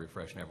worthwhile to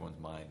refresh in everyone's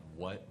mind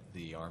what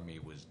the Army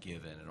was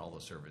given and all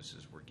the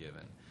services were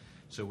given.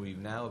 So we've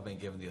now been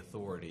given the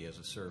authority as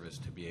a service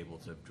to be able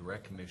to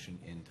direct commission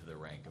into the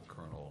rank of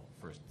colonel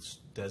for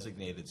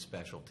designated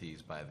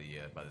specialties by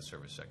the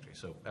service secretary.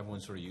 So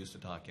everyone's sort of used to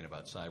talking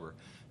about cyber,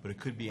 but it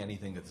could be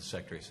anything that the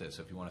secretary says.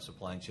 So if you want a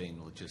supply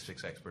chain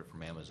logistics expert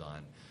from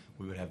Amazon,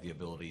 we would have the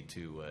ability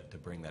to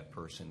bring that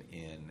person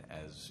in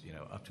as, you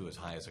know, up to as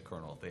high as a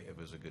colonel if it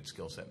was a good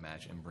skill set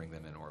match, and bring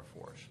them in our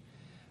force.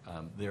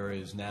 There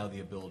is now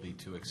the ability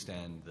to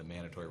extend the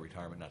mandatory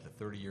retirement not to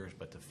 30 years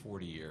but to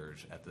 40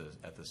 years at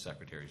the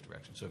Secretary's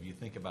direction. So if you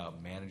think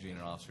about managing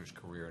an officer's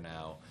career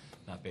now,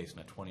 not based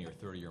on a 20 or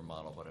 30-year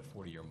model but a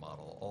 40-year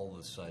model, all of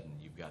a sudden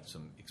you've got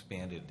some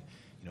expanded,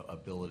 you know,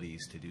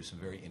 abilities to do some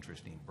very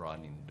interesting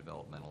broadening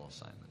developmental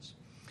assignments.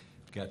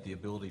 got the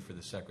ability for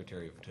the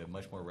Secretary to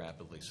much more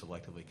rapidly,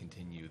 selectively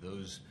continue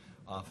those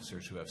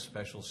officers who have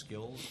special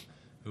skills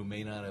who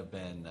may not have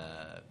been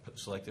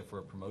selected for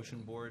a promotion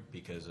board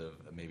because of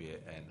maybe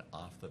an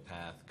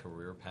off-the-path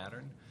career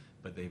pattern,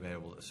 but the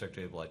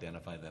Secretary will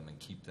identify them and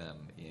keep them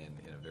in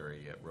a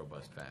very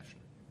robust fashion.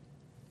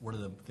 One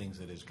of the things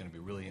that is going to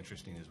be really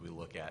interesting as we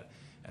look at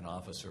an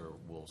officer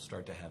will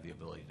start to have the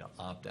ability to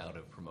opt out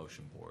of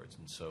promotion boards.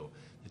 And so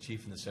the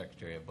Chief and the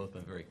Secretary have both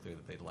been very clear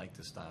that they'd like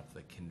to stop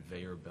the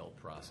conveyor belt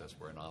process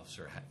where an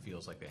officer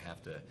feels like they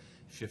have to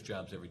shift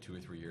jobs every 2 or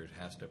 3 years,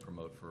 has to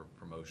promote for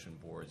promotion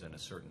boards in a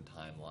certain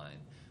timeline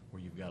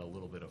where you've got a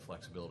little bit of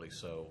flexibility.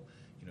 So,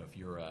 you know, if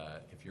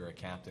you're a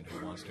captain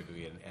who wants to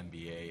get an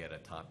MBA at a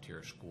top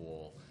tier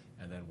school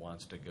and then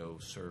wants to go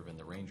serve in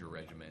the Ranger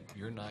Regiment,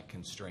 you're not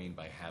constrained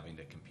by having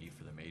to compete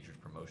for the Majors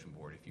Promotion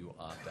Board if you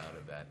opt out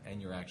of that and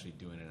you're actually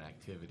doing an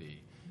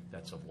activity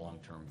that's of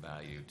long-term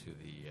value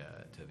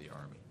to the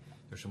Army.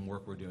 There's some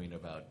work we're doing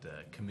about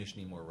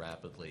commissioning more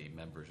rapidly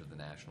members of the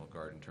National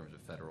Guard in terms of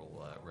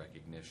federal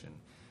recognition,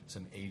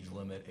 some age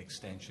limit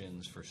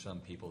extensions for some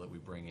people that we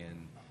bring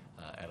in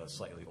at a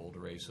slightly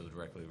older age, so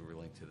directly we're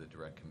linked to the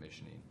direct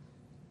commissioning.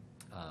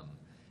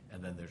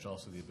 And then there's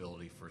also the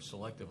ability for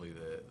selectively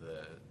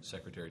the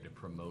Secretary to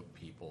promote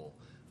people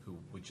who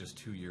with just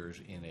 2 years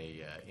in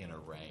a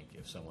rank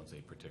if someone's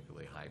a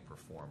particularly high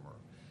performer.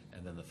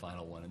 And then the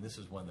final one, and this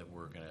is one that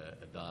we're going to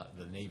adopt,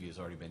 the Navy has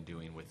already been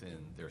doing within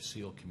their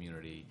SEAL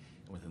community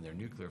and within their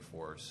nuclear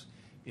force,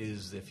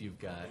 is if you've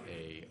got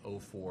a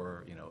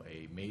 04,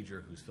 a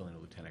major who's filling a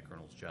lieutenant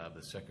colonel's job,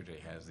 the Secretary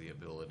has the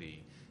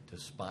ability to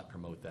spot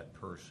promote that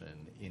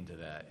person into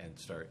that and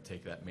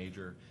take that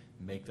major,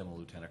 make them a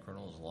lieutenant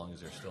colonel. As long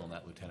as they're still in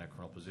that lieutenant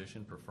colonel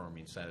position,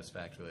 performing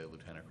satisfactorily at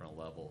lieutenant colonel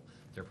level,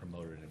 they're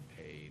promoted and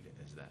paid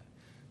as that.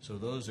 So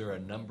those are a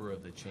number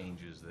of the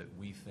changes that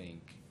we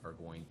think are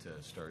going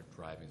to start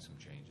driving some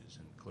changes,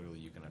 and clearly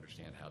you can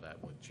understand how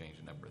that would change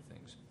a number of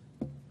things.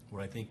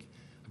 What I think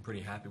I'm pretty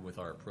happy with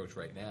our approach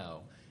right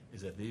now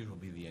is that these will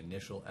be the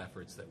initial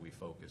efforts that we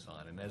focus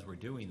on. And as we're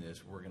doing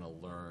this, we're going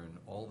to learn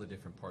all the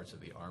different parts of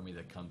the Army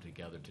that come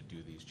together to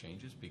do these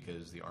changes,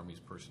 because the Army's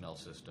personnel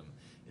system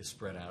is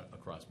spread out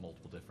across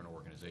multiple different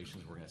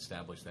organizations. We're going to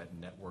establish that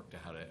network to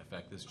how to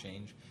affect this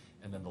change.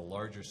 And then the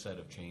larger set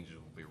of changes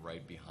will be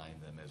right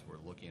behind them as we're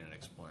looking and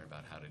exploring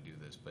about how to do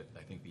this. But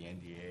I think the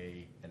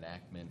NDA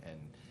enactment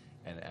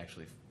and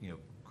actually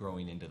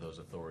growing into those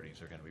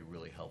authorities are going to be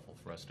really helpful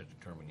for us to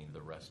determining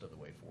the rest of the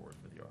way forward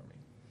for the Army.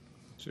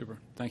 Super.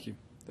 Thank you.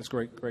 That's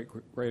great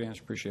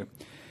answer. Appreciate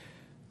it.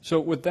 So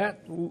with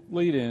that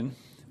lead in,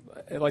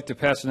 I'd like to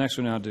pass the next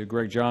one now to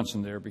Greg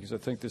Johnson there, because I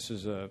think this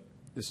is a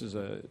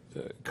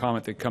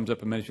comment that comes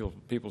up in many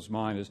people's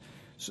mind is,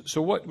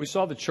 so what we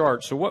saw the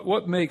chart. So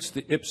what makes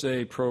the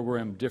IPSA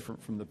program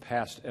different from the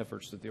past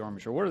efforts that the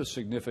Army showed? What are the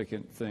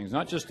significant things?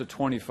 Not just the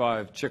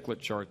 25 chiclet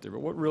chart there,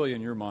 but what really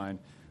in your mind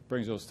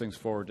brings those things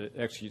forward to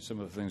execute some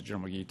of the things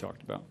General McGee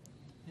talked about?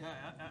 Yeah,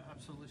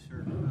 absolutely,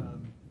 sir.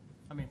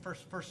 I mean,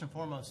 first and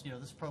foremost,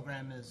 this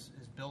program is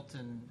built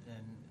and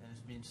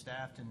is being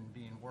staffed and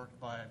being worked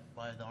by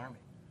the Army.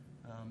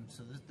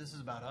 So this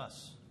is about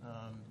us.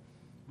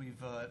 We've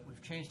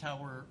changed how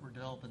we're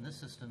developing this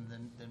system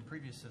than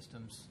previous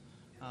systems,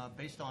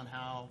 based on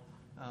how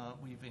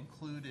we've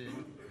included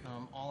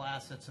all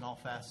assets and all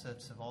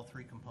facets of all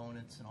three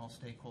components and all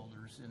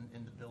stakeholders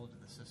in the build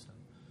of the system.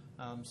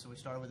 So we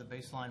started with the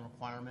baseline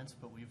requirements,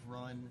 but we've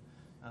run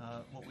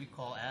what we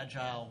call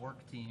agile work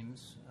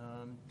teams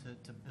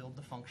to build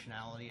the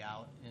functionality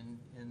out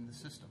in the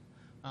system.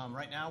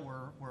 Right now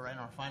we're in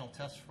our final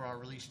test for our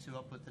Release 2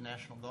 up with the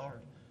National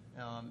Guard,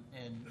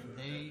 and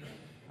they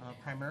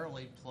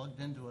primarily plugged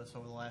into us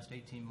over the last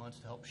 18 months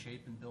to help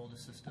shape and build a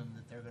system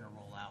that they're going to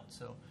roll out.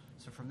 So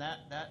from that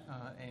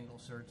angle,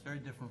 sir, it's very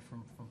different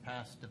from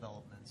past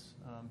developments.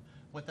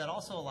 What that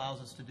also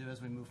allows us to do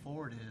as we move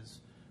forward is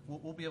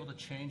we'll be able to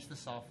change the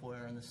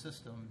software and the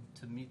system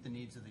to meet the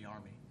needs of the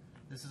Army.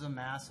 This is a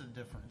massive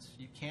difference.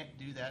 You can't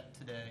do that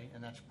today,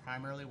 and that's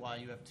primarily why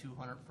you have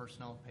 200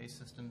 personnel pay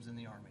systems in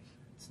the Army.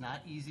 It's not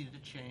easy to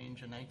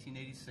change a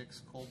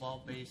 1986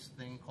 COBOL-based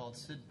thing called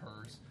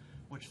SIDPERS,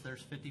 which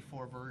there's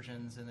 54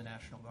 versions in the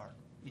National Guard.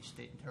 Each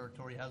state and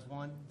territory has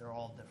one. They're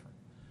all different.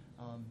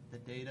 The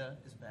data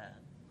is bad.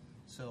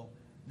 So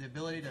the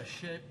ability to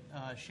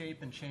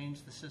shape and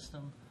change the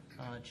system,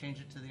 change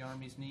it to the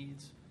Army's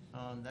needs,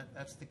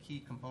 that's the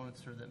key component,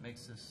 sir, that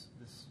makes this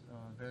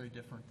very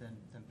different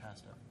than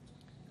past efforts.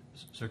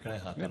 Sir, can I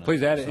hop in?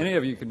 Please add it. Any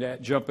of you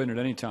can jump in at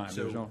any time.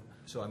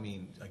 So I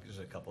mean, there's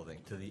a couple of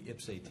things. To the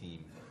IPSA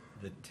team,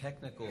 the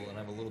technical, and I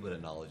have a little bit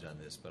of knowledge on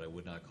this, but I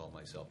would not call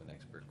myself an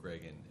expert.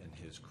 Greg and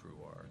his crew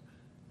are.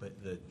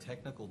 But the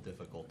technical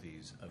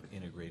difficulties of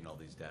integrating all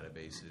these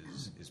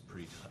databases is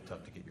pretty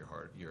tough to get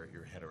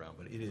your head around.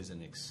 But it is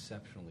an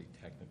exceptionally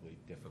technically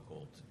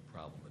difficult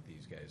problem that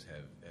these guys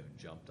have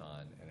jumped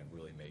on and have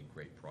really made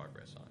great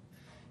progress on.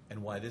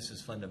 And why this is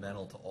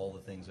fundamental to all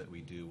the things that we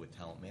do with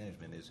talent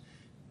management is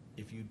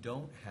if you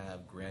don't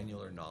have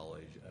granular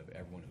knowledge of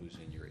everyone who's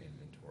in your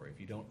inventory, if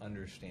you don't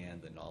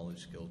understand the knowledge,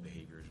 skills,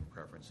 behaviors, and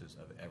preferences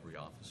of every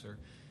officer,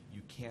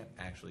 you can't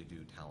actually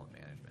do talent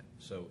management.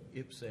 So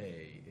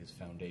IPSA is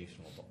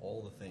foundational to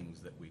all the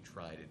things that we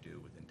try to do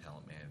within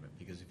talent management,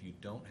 because if you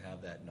don't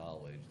have that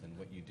knowledge, then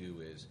what you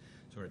do is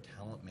sort of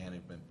talent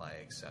management by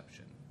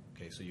exception.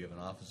 Okay, so you have an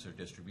officer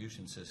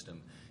distribution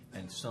system,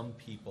 and some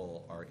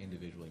people are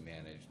individually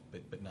managed,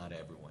 but not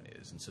everyone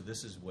is. And so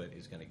this is what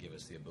is going to give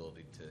us the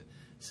ability to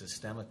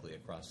systemically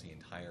across the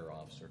entire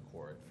officer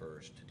corps at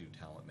first to do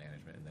talent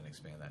management and then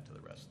expand that to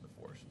the rest of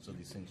the force. And so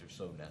these things are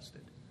so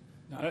nested.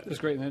 No, that's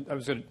great. And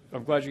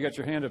I'm glad you got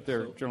your hand up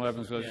there, General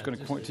Evans. I was going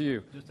to point to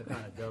you. Just to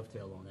kind of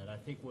dovetail on that, I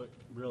think what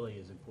really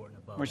is important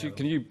about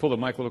can you pull the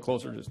mic a little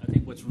closer? I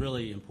think what's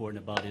really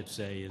important about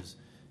IPSA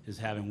is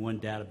having one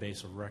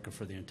database of record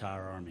for the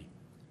entire Army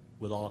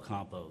with all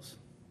compos.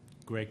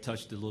 Greg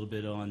touched a little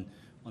bit on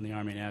the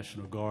Army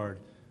National Guard.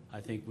 I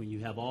think when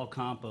you have all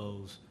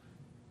compos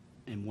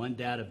in one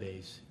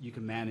database, you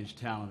can manage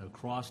talent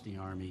across the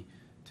Army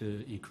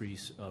to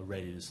increase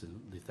readiness and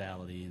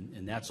lethality.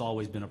 And that's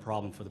always been a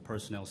problem for the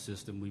personnel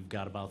system. We've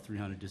got about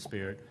 300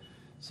 disparate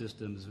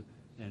systems.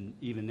 And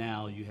even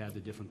now, you have the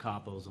different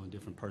compos on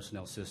different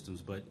personnel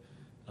systems. But,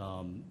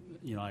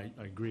 you know, I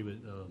agree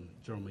with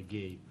General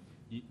McGee.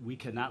 We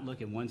cannot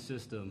look at one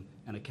system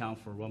and account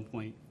for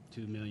 1.2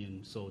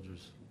 million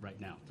soldiers right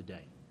now,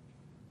 today.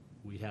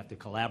 We have to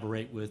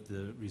collaborate with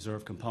the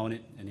reserve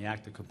component and the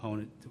active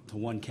component to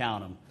one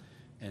count them,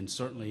 and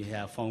certainly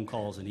have phone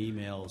calls and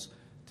emails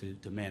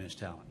to manage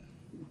talent.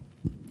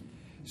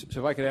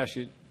 So if I could ask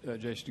you,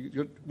 Jason, to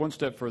go one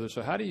step further.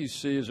 So how do you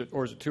see,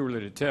 or is it too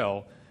early to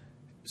tell,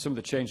 some of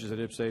the changes that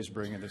IPSA is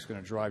bringing that's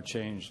going to drive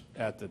change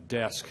at the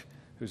desk,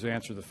 who's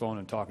answering the phone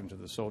and talking to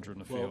the soldier in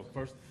the field?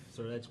 Well, first,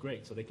 so that's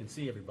great. So they can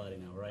see everybody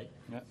now, right?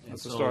 Yeah, and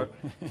that's so a start.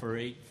 for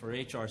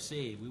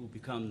HRC, we will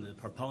become the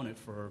proponent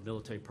for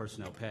military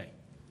personnel pay.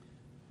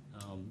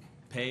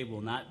 Pay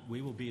will not,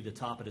 we will be the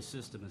top of the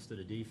system instead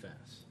of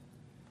DFAS.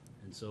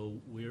 And so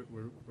we're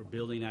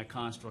building that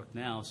construct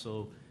now.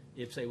 So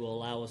IPSA will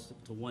allow us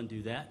to one,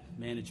 do that,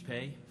 manage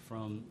pay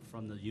from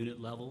the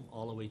unit level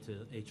all the way to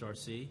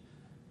HRC.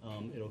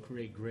 It'll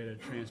create greater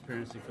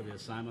transparency for the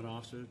assignment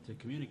officer to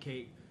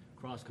communicate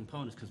cross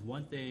components, because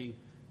one thing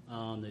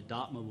that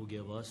DOTMA will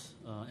give us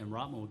and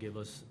ROTMA will give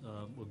us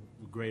will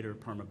greater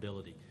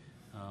permeability.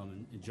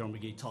 And General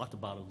McGee talked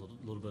about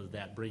a little bit of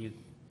that, bringing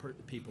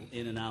people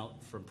in and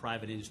out from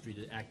private industry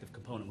to active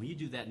component. When you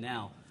do that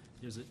now,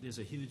 there's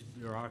a huge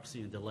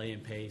bureaucracy and delay in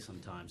pay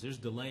sometimes. There's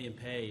delay in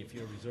pay if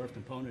you're a reserve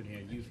component here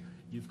and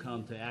you've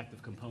come to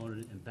active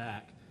component and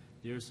back.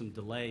 There's some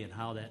delay in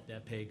how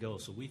that pay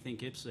goes. So we think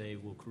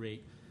IPSA will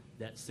create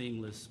that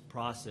seamless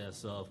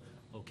process of,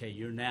 okay,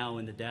 you're now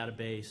in the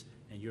database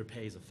and your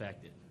pay is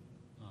affected.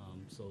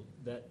 So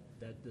that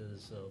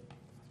is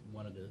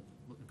one of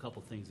a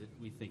couple things that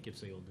we think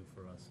IPSA will do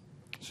for us.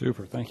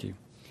 Super, thank you.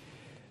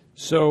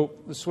 So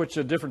let's switch to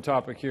a different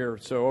topic here.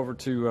 So over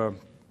to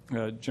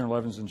General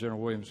Evans and General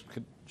Williams.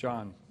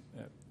 John,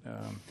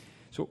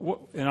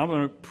 and I'm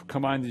going to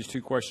combine these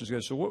two questions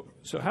together.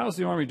 So how's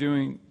the Army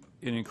doing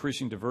in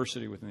increasing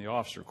diversity within the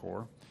officer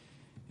corps?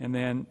 And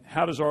then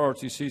how does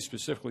ROTC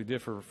specifically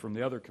differ from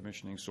the other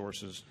commissioning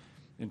sources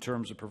in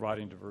terms of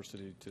providing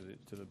diversity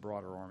to the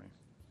broader Army?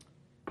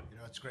 You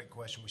know, it's a great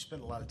question. We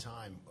spend a lot of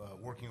time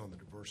working on the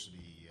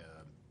diversity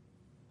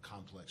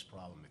complex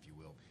problem, if you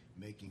will,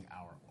 making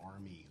our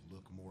Army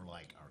look more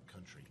like our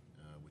country,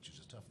 which is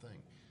a tough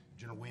thing.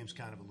 General Williams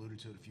kind of alluded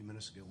to it a few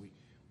minutes ago.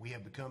 We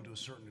have become, to a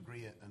certain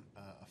degree,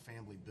 a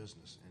family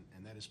business,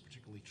 and that is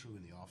particularly true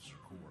in the officer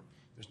corps.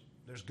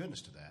 There's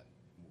goodness to that.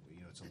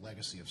 You know, it's a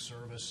legacy of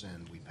service,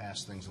 and we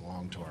pass things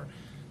along to our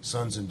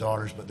sons and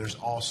daughters, but there's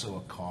also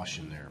a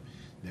caution there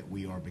that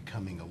we are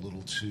becoming a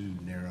little too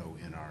narrow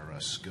in our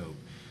scope.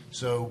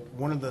 So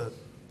one of the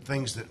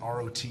things that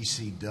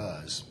ROTC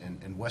does,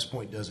 and West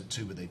Point does it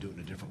too, but they do it in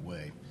a different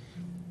way,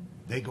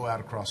 they go out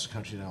across the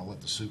country, and I'll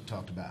let the soup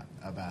talk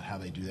about how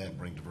they do that and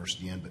bring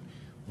diversity in, but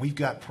we've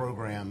got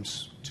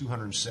programs,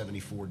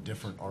 274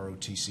 different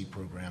ROTC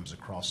programs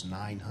across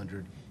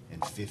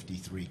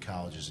 953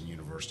 colleges and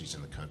universities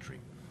in the country.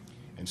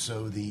 And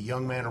so the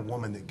young man or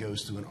woman that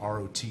goes through an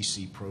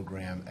ROTC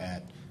program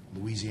at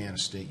Louisiana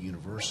State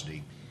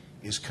University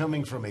is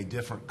coming from a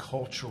different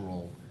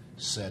cultural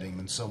setting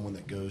than someone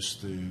that goes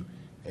through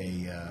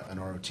an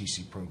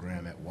ROTC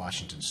program at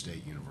Washington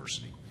State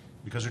University.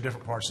 Because they're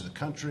different parts of the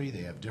country,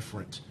 they have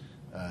different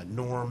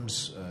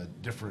norms,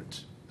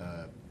 different,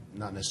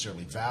 not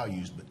necessarily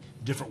values, but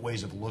different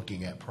ways of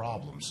looking at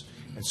problems.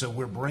 And so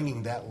we're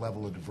bringing that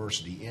level of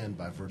diversity in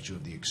by virtue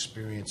of the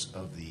experience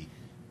of the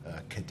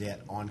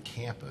cadet on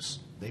campus.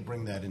 They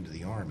bring that into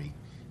the Army,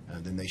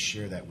 and then they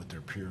share that with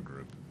their peer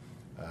group.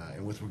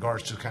 And with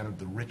regards to kind of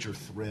the richer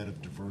thread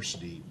of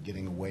diversity,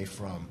 getting away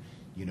from,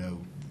 you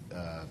know,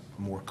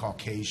 more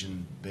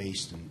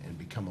Caucasian-based and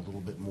become a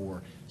little bit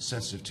more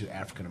sensitive to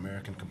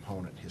African-American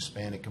component,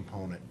 Hispanic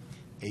component,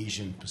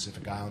 Asian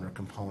Pacific Islander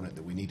component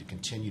that we need to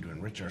continue to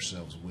enrich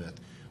ourselves with.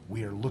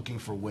 We are looking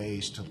for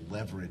ways to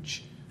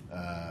leverage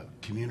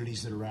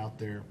communities that are out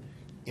there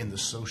in the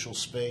social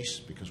space,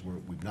 because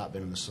we've not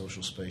been in the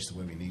social space the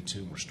way we need to,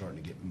 and we're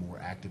starting to get more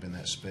active in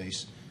that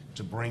space,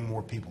 to bring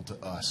more people to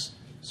us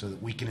so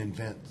that we can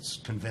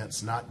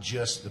convince not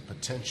just the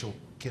potential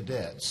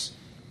cadets,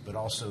 but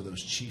also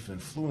those chief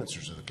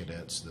influencers of the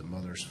cadets, the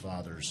mothers,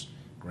 fathers,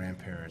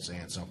 grandparents,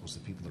 aunts, uncles, the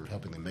people that are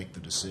helping them make the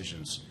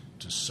decisions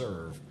to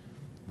serve.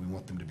 We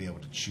want them to be able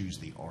to choose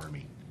the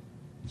Army.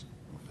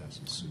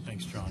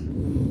 Thanks,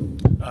 John.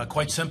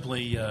 Quite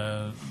simply,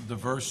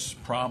 diverse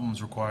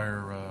problems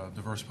require a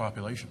diverse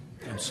population.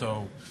 And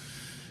so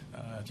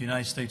at the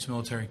United States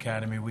Military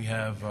Academy,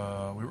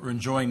 we're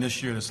enjoying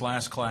this year, this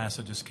last class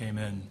that just came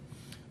in,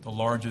 the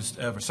largest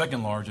ever,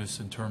 second largest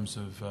in terms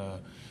of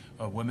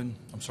women,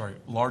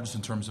 largest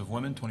in terms of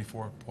women,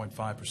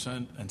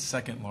 24.5%, and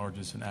second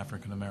largest in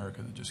African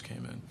American that just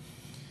came in.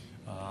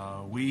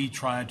 We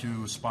try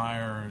to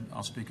aspire,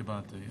 I'll speak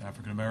about the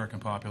African American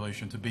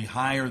population, to be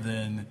higher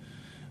than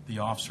the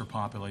officer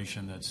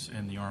population that's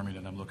in the Army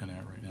that I'm looking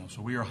at right now.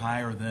 So we are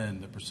higher than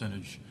the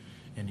percentage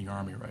in the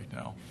Army right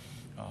now.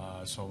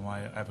 So I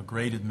have a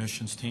great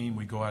admissions team.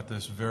 We go at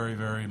this very,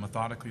 very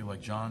methodically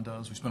like John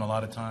does. We spend a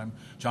lot of time.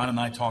 John and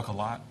I talk a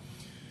lot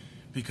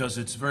because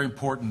it's very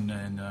important,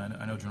 and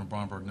I know General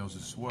Bromberg knows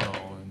this as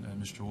well,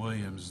 and Mr.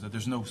 Williams, that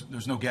there's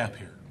no gap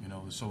here.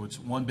 So it's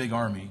one big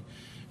Army,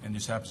 and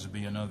this happens to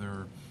be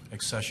another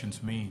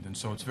accessions meet. And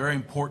so it's very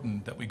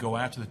important that we go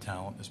after the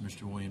talent, as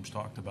Mr. Williams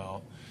talked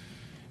about,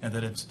 and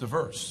that it's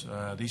diverse.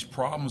 These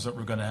problems that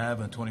we're going to have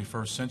in the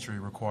 21st century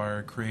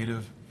require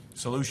creative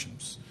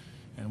solutions.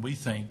 And we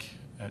think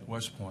at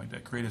West Point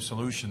that creative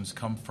solutions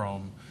come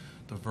from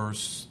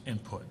diverse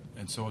input.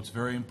 And so it's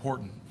very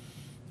important.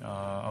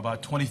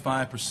 About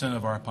 25%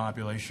 of our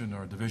population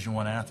are Division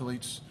I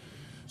athletes.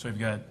 So you've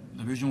got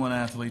Division I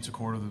athletes, a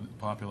quarter of the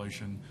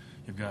population.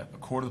 You've got a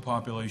quarter of the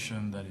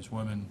population that is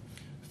women,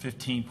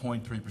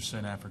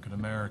 15.3% African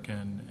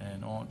American,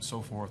 and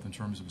so forth in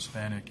terms of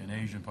Hispanic and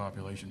Asian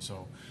population.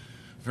 So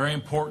very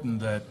important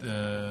that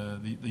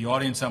the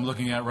audience I'm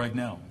looking at right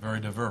now, very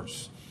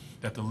diverse,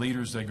 that the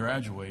leaders that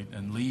graduate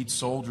and lead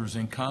soldiers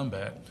in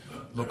combat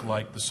look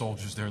like the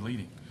soldiers they're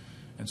leading.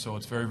 And so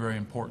it's very, very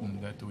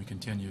important that we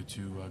continue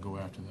to go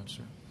after that,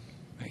 sir.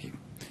 Thank you.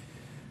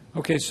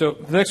 Okay, so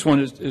the next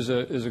one is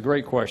a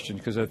great question,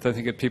 because I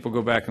think if people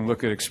go back and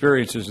look at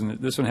experiences, and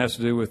this one has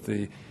to do with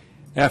the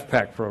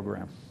AFPAC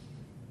program.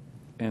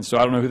 And so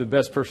I don't know who the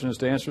best person is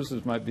to answer this.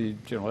 This might be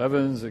General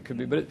Evans. It could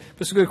be, but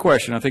it's a good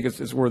question. I think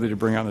it's worthy to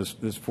bring on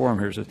this forum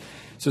here. So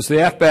it's the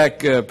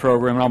AFPAC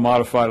program, and I'll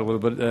modify it a little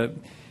bit,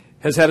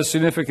 has had a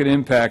significant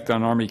impact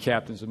on Army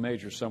captains and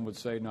majors. Some would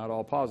say not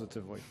all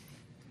positively.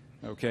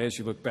 Okay, as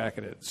you look back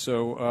at it.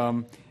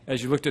 So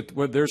as you looked at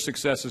what their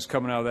successes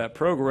coming out of that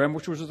program,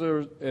 which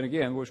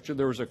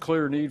there was a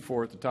clear need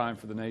for at the time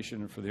for the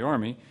nation and for the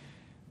Army,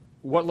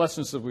 what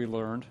lessons have we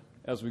learned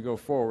as we go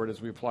forward as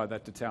we apply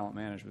that to talent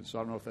management? So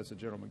I don't know if that's a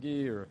General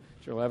McGee or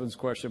General Evans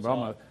question, but I'm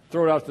going to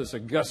throw it out to this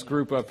August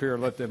group up here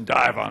and let them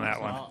dive on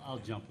that one.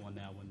 I'll jump on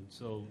that one.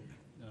 So,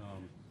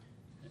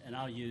 and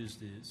I'll use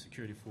the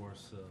Security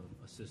Force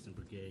Assistant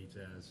Brigades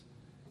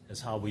as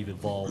how we've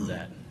evolved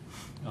that.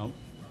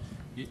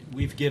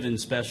 We've given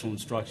special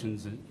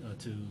instructions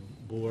to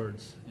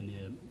boards and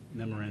the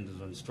memorandums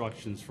of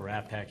instructions for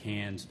AFPAC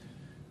hands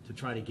to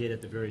try to get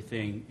at the very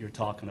thing you're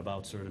talking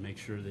about, sir, to make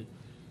sure that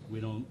we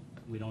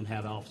don't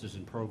have officers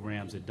in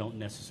programs that don't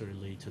necessarily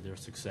lead to their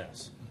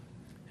success.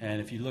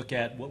 And if you look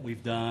at what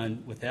we've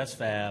done with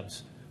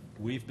SFABs,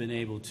 we've been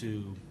able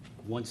to,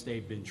 once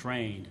they've been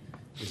trained,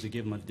 is to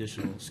give them an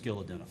additional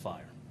skill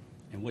identifier.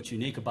 And what's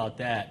unique about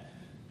that,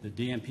 the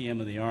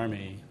DMPM of the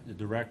Army, the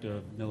Director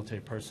of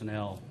Military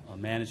Personnel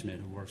Management,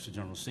 who works for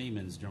General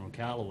Siemens, General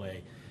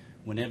Callaway,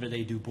 whenever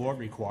they do board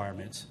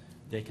requirements,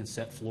 they can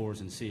set floors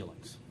and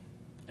ceilings.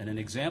 And an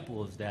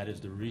example of that is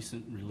the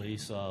recent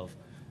release of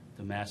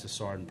the Master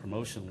Sergeant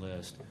promotion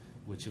list,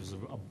 which was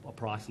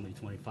approximately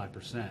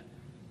 25%.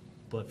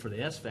 But for the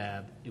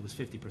SFAB, it was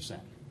 50%.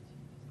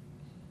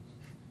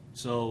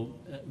 So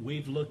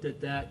we've looked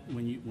at that.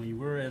 When you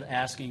were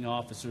asking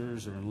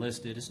officers or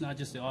enlisted, it's not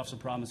just the officer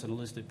problem, it's an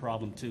enlisted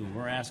problem too.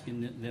 We're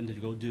asking them to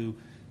go do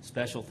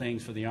special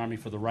things for the Army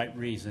for the right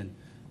reason,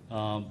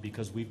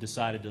 because we've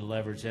decided to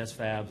leverage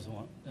SFABs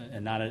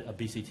and not a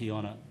BCT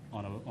on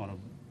a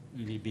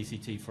you need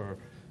BCT for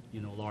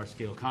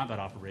large-scale combat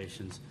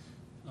operations.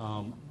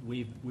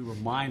 We were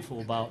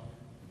mindful about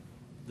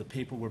the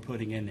people we're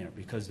putting in there,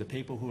 because the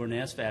people who are in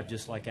SFAB,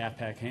 just like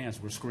AFPAC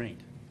hands, were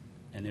screened.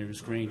 And they were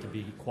screened to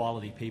be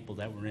quality people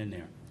that were in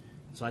there.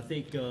 So I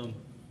think,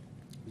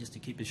 just to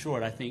keep it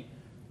short, I think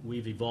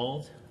we've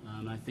evolved.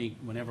 I think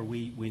whenever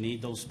we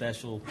need those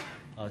special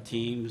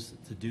teams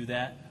to do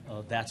that,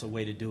 that's a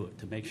way to do it,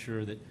 to make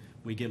sure that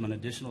we give them an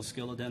additional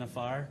skill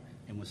identifier,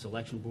 and when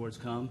selection boards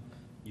come,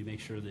 you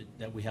make sure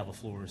that we have a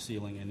floor or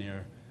ceiling in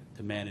there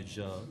to manage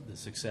the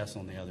success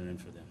on the other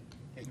end for them.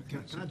 Hey,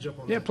 can I jump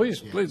on Yeah, that?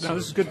 please. No,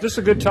 this is good. This is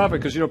a good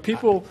topic, because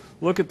people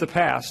look at the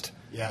past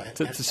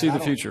to see the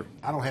future.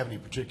 I don't have any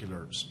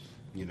particular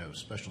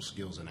special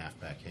skills in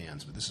AFPAC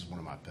hands, but this is one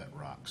of my pet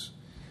rocks.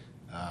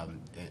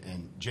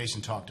 And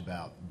Jason talked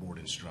about board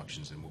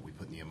instructions and what we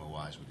put in the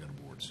MOIs we go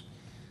to boards.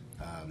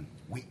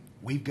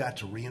 We've got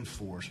to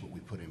reinforce what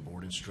we put in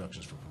board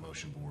instructions for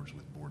promotion boards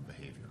with board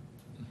behavior.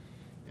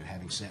 And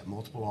having sat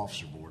multiple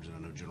officer boards, and I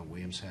know General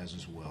Williams has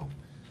as well,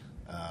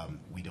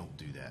 we don't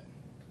do that.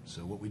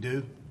 So what we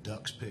do,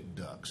 ducks pick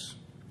ducks.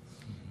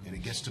 And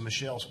it gets to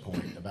Michelle's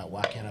point about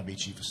why can't I be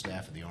Chief of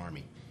Staff of the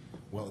Army?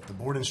 Well, if the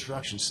board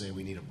instructions say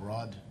we need a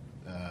broad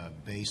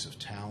base of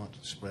talent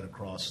spread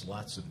across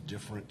lots of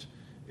different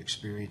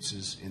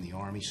experiences in the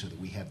Army so that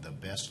we have the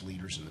best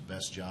leaders and the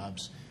best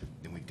jobs,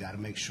 then we've got to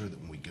make sure that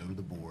when we go to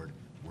the board,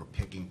 we're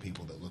picking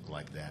people that look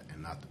like that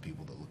and not the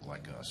people that look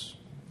like us.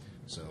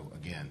 So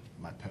again,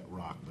 my pet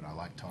rock, but I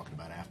like talking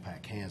about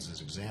AFPAC hands as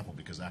an example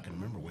because I can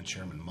remember when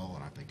Chairman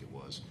Mullen, I think it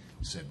was,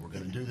 said, we're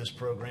going to do this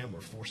program,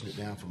 we're forcing it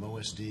down from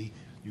OSD,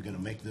 you're going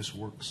to make this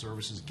work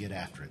services, get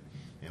after it.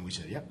 And we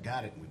said, yep,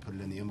 got it. And we put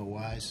it in the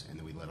MOIs, and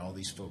then we let all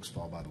these folks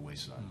fall by the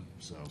wayside.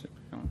 So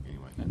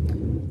anyway.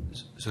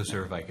 So,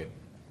 sir, if I could,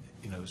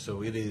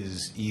 so it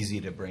is easy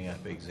to bring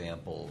up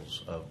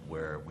examples of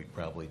where we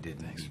probably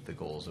didn't meet the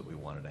goals that we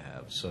wanted to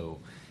have. So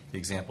the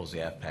examples the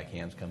AFPAC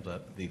hands comes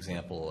up, the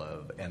example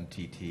of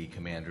MTT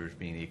commanders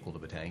being equal to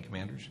battalion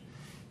commanders.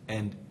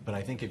 But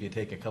I think if you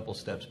take a couple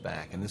steps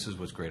back, and this is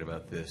what's great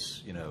about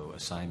this,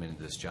 assignment,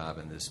 this job,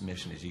 and this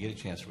mission, is you get a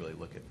chance to really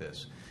look at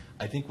this.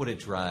 I think what it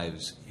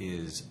drives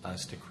is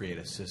us to create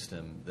a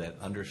system that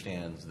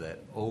understands that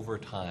over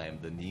time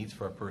the needs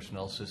for our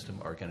personnel system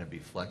are going to be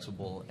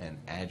flexible and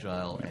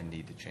agile and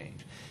need to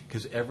change.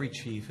 Because every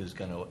chief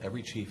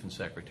and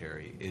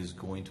secretary is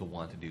going to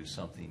want to do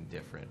something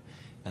different.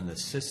 And the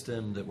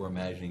system that we're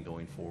imagining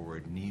going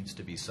forward needs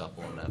to be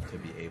supple enough to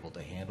be able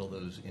to handle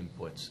those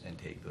inputs and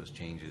take those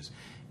changes.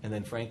 And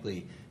then,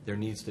 frankly, there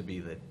needs to be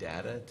the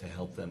data to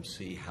help them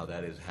see how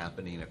that is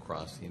happening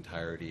across the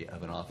entirety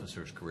of an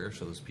officer's career.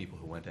 So those people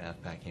who went to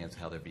AFPAC hands,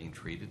 how they're being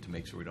treated to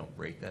make sure we don't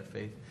break that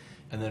faith.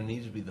 And then there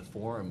needs to be the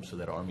forum so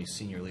that Army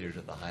senior leaders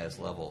at the highest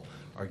level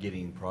are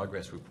getting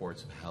progress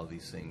reports of how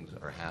these things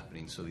are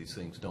happening so these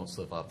things don't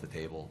slip off the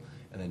table.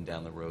 And then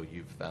down the road,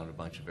 you've found a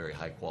bunch of very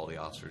high-quality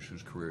officers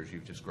whose careers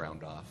you've just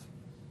ground off,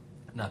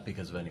 not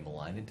because of any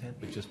malign intent,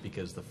 but just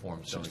because the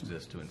forums don't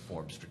exist to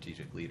inform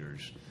strategic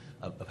leaders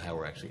of how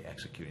we're actually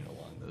executing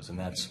along those. And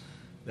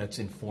that's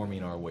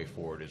informing our way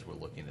forward as we're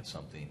looking at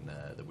something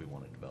that we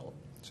want to develop.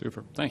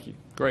 Super. Thank you.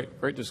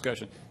 Great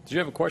discussion. Did you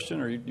have a question,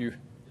 or you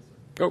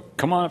go?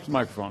 Come on up to the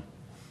microphone.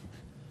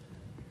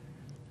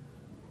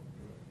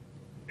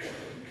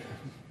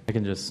 I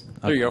can just.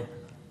 There you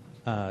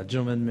go.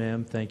 Gentlemen,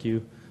 ma'am, thank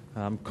you.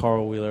 I'm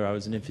Carl Wheeler. I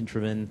was an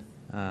infantryman.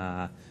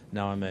 Now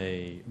I'm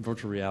a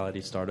virtual reality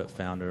startup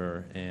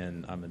founder,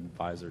 and I'm an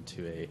advisor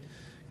to a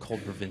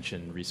cold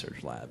prevention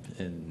research lab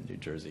in New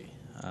Jersey.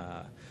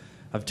 I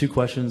have two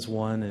questions.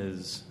 One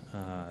is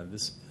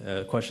this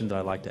question that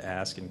I like to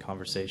ask in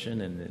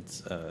conversation, and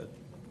it's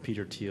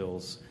Peter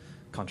Thiel's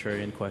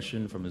contrarian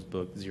question from his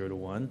book 0 to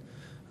 1.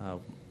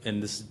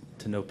 And this is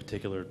to no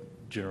particular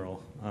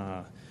general,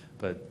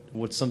 but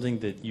what's something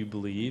that you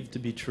believe to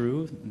be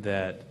true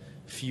that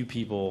few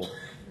people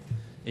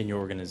in your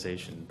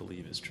organization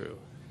believe is true?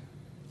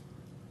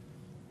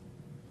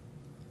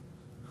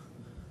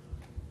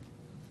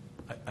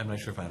 I'm not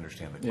sure if I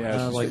understand the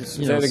question.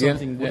 Say that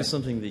again. What is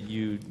something that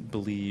you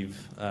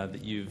believe,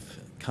 that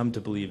you've come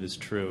to believe is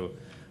true,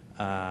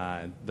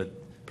 but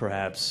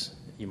perhaps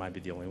you might be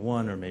the only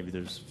one, or maybe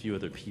there's a few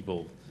other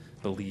people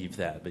believe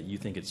that, but you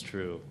think it's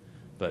true,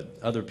 but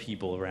other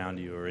people around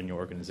you or in your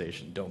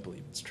organization don't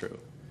believe it's true?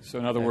 So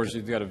in other words,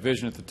 you've got a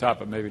vision at the top,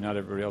 but maybe not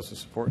everybody else is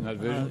supporting that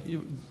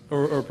vision?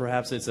 Or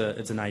perhaps it's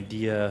an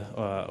idea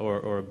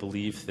or a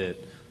belief that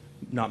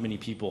not many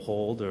people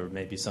hold, or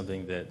maybe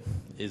something that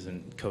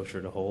isn't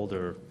kosher to hold,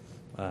 or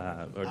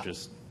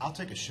just... I'll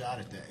take a shot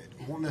at that.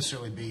 It won't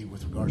necessarily be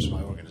with regards to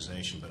my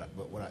organization,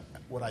 but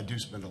what I do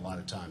spend a lot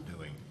of time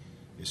doing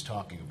is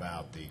talking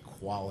about the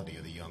quality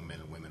of the young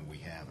men and women we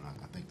have, and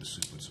I think the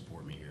SUP would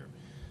support me here.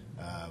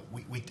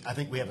 I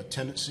think we have a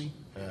tendency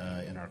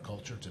in our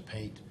culture to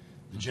paint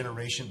the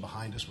generation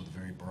behind us with a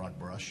very broad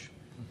brush.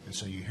 And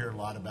so you hear a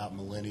lot about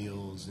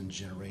millennials and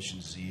Generation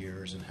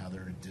Zers and how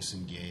they're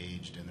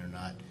disengaged and they're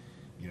not,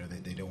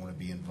 they don't want to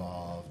be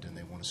involved and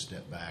they want to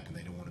step back and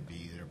they don't want to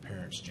be their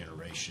parents'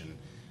 generation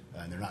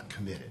and they're not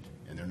committed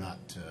and they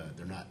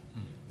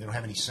don't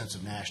have any sense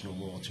of national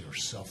loyalty or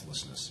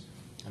selflessness.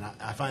 And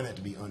I find that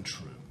to be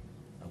untrue.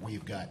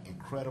 We've got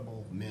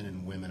incredible men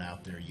and women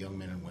out there, young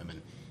men and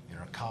women in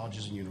our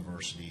colleges and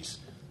universities,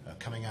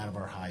 coming out of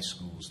our high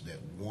schools that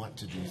want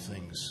to do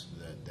things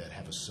that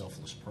have a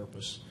selfless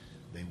purpose.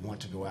 They want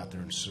to go out there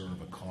and serve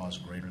a cause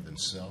greater than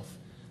self.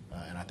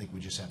 And I think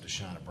we just have to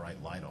shine a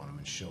bright light on them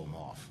and show them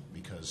off,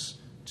 because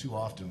too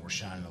often we're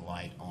shining a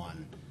light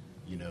on,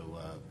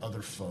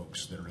 other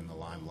folks that are in the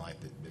limelight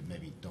that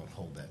maybe don't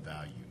hold that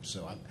value.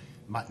 So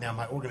now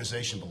my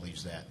organization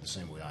believes that the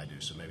same way I do,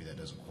 so maybe that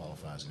doesn't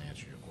qualify as an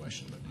answer to your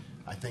question. But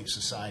I think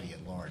society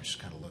at large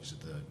kind of looks at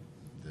the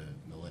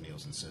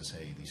millennials and says,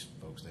 hey, these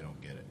folks, they don't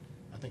get it.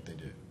 I think they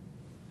do.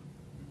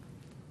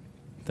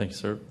 Thank you,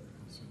 sir.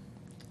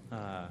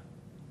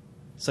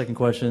 Second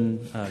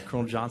question,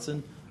 Colonel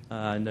Johnson.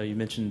 I know you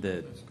mentioned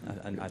that,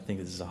 and I think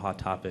this is a hot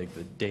topic,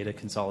 but data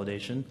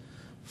consolidation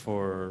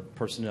for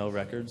personnel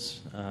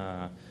records.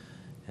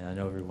 And I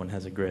know everyone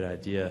has a great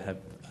idea.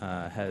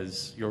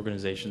 Has your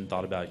organization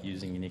thought about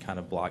using any kind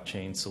of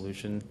blockchain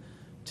solution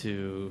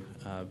to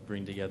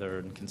bring together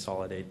and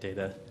consolidate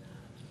data?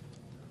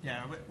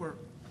 Yeah,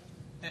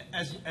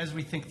 as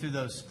we think through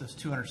those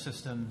 200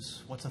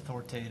 systems, what's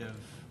authoritative?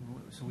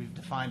 So we've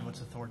defined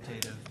what's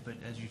authoritative, but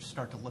as you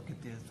start to look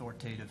at the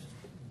authoritative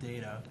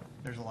data,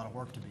 there's a lot of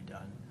work to be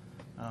done.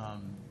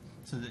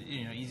 So the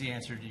easy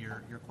answer to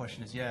your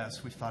question is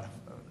yes. We've thought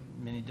of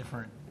many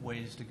different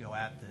ways to go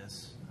at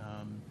this.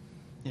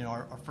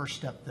 Our first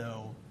step,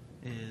 though,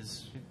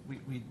 is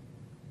we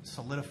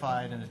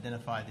solidified and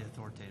identified the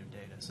authoritative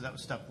data. So that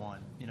was step one,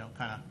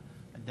 kind of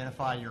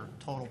identify your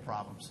total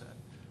problem set.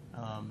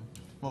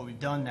 What we've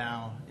done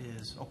now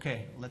is,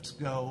 okay, let's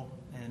go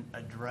and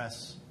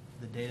address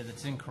the data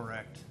that's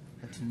incorrect,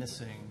 that's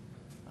missing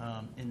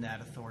in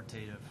that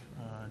authoritative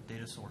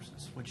data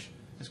sources, which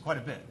is quite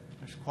a bit.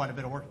 There's quite a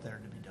bit of work there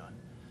to be done.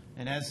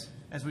 And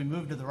as we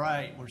move to the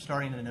right, we're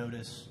starting to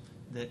notice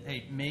that,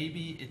 hey,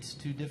 maybe it's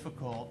too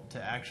difficult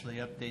to actually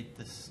update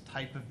this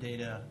type of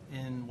data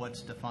in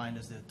what's defined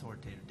as the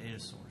authoritative data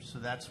source. So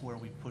that's where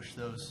we push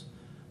those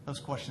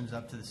questions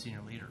up to the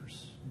senior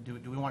leaders. Do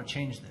we want to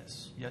change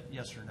this?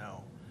 Yes or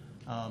no?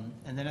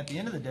 And then at the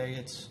end of the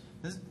day,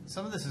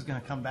 some of this is going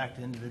to come back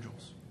to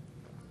individuals.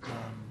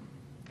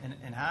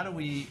 And how do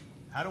we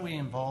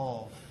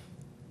involve,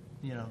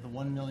 the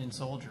 1 million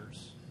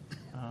soldiers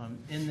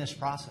in this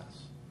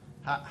process?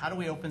 How do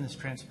we open this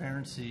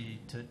transparency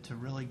to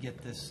really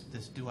get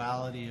this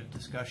duality of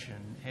discussion?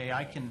 Hey,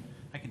 I can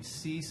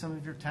see some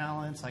of your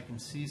talents, I can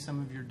see some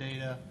of your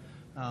data,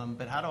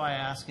 but how do I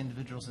ask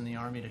individuals in the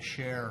Army to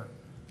share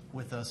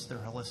with us their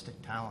holistic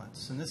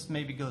talents? And this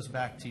maybe goes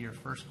back to your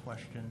first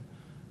question.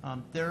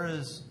 There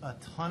is a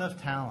ton of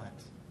talent,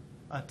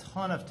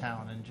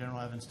 and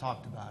General Evans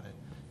talked about it,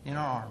 in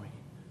our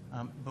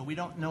Army, but we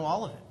don't know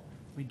all of it.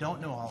 We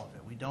don't know all of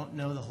it. We don't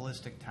know the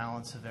holistic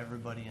talents of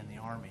everybody in the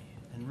Army.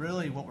 And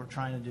really what we're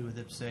trying to do with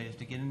IPSA is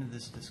to get into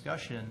this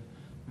discussion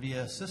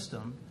via a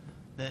system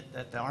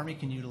that the Army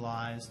can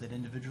utilize, that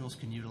individuals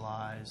can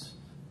utilize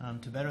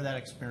to better that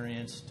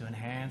experience, to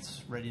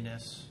enhance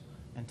readiness,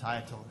 and tie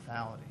it to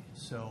lethality.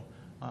 So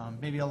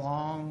maybe a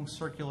long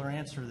circular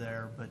answer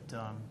there, but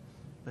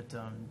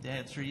the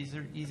answer,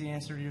 easy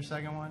answer to your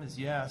second one is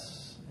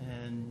yes.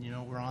 And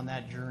we're on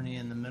that journey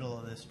in the middle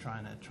of this,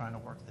 trying to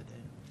work the data.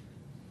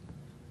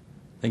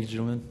 Thank you,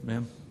 gentlemen.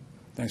 Ma'am.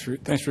 Thanks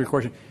for your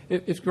question.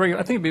 If Greg,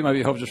 I think it might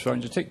be helpful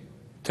just take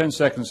 10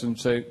 seconds and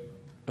say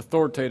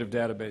authoritative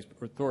database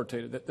or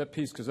authoritative that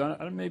piece, because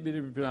I maybe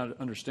didn't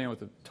understand what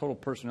the total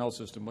personnel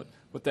system,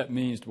 what that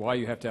means, why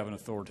you have to have an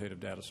authoritative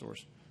data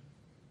source.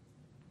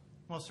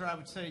 Well, sir, I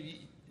would say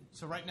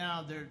so. Right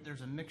now,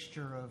 there's a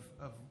mixture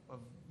of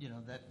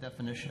that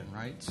definition,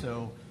 right?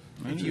 So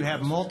if you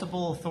have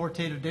multiple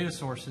authoritative data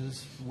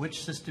sources,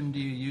 which system do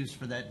you use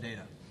for that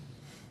data?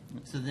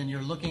 So then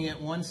you're looking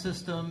at one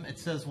system, it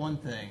says one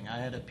thing. I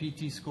had a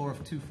PT score of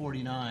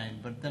 249,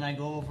 but then I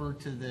go over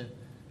to the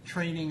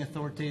training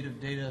authoritative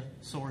data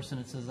source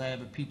and it says I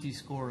have a PT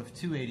score of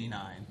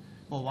 289.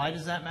 Well, why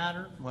does that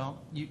matter?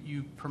 Well,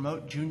 you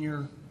promote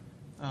junior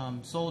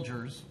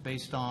soldiers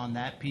based on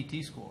that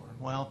PT score.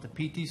 Well, if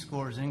the PT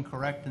score is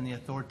incorrect in the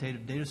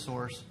authoritative data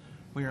source,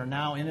 we are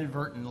now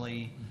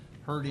inadvertently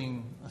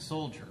hurting a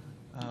soldier.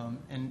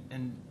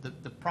 And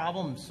the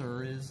problem,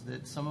 sir, is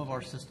that some of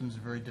our systems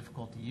are very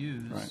difficult to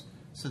use. Right.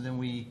 So then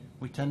we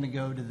tend to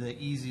go to the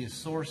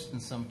easiest source in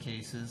some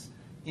cases,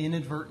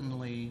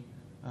 inadvertently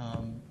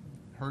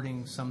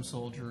hurting some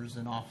soldiers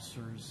and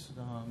officers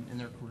in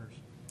their careers.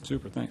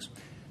 Super, thanks.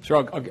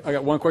 Sure, I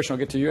got one question. I'll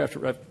get to you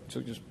after.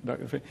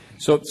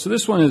 So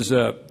this one is,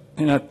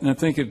 and I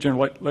think if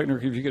General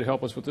Leitner, if you could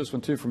help us with this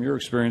one too, from your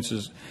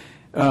experiences.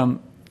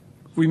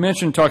 We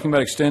mentioned talking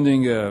about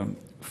extending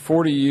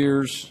 40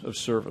 years of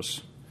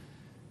service.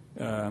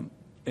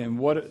 And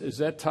what does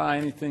that tie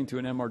anything to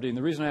an MRD? And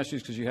the reason I ask you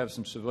is because you have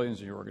some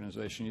civilians in your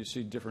organization. You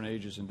see different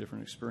ages and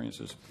different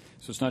experiences.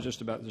 So it's not just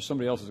about, there's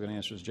somebody else is going to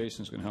answer this.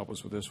 Jason's going to help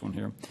us with this one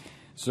here.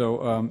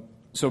 So,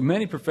 so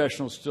many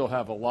professionals still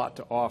have a lot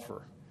to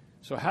offer.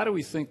 So how do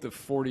we think the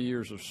 40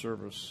 years of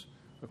service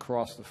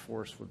across the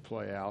force would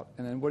play out?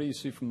 And then what do you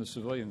see from the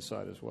civilian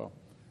side as well?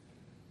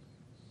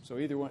 So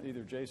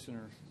either Jason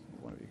or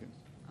one of you can.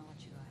 I'll let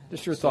you go ahead.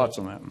 Just your thoughts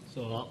on that one.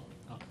 So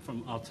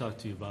I'll talk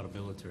to you about a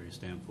military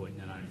standpoint,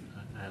 and then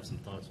I have some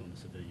thoughts on the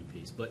civilian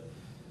piece. But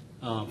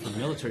from the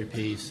military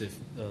piece, if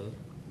the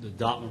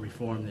DOTMA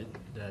reform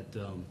that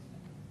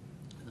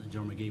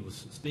General McGee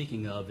was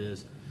speaking of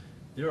is,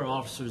 there are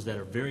officers that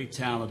are very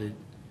talented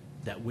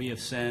that we have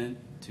sent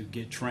to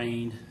get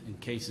trained in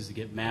cases to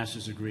get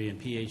master's degree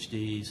and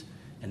PhDs,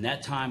 and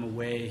that time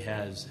away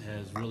has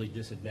really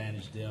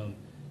disadvantaged them,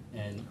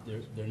 and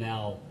they're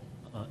now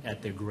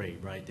at their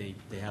grade, right?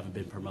 They haven't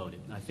been promoted.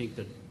 I think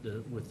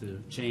that with the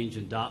change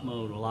in dot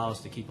mode, will allow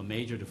us to keep a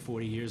major to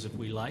 40 years if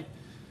we like,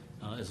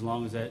 as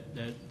long as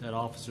that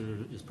officer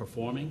is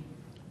performing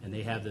and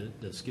they have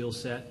the skill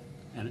set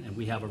and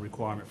we have a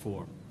requirement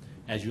for them.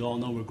 As you all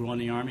know, we're growing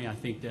the Army. I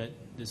think that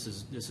this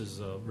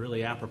is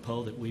really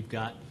apropos that we've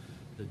got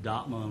the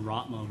DOTMA and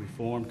ROTMA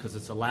reformed, because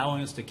it's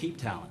allowing us to keep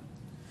talent.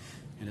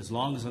 And as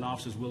long as an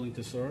officer is willing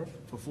to serve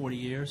for 40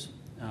 years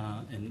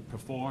and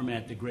perform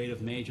at the grade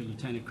of Major,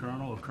 Lieutenant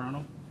Colonel, or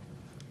Colonel,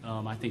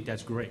 I think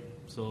that's great.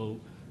 So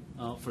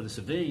for the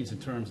civilians in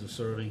terms of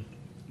serving,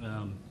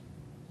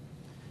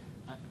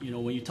 you know,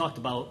 when you talked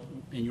about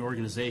in your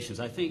organizations,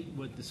 I think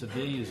what the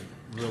civilians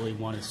really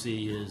want to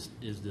see is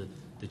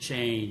the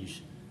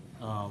change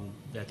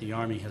that the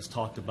Army has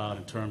talked about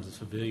in terms of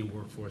civilian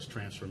workforce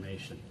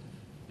transformation,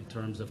 in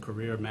terms of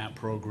career map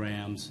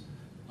programs,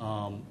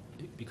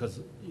 because,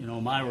 you know,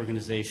 my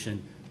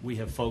organization, we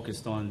have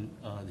focused on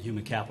the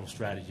human capital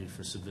strategy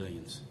for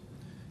civilians.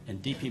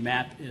 And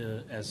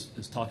DPMAP,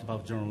 as talked about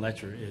with General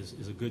Letcher,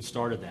 is a good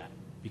start of that,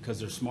 because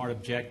they're smart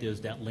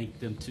objectives that link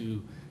them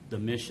to the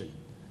mission.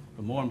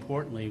 But more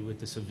importantly,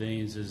 with the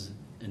civilians is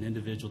an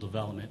individual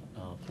development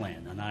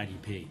plan, an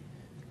IDP,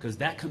 because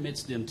that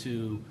commits them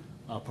to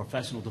a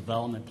professional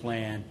development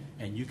plan,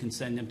 and you can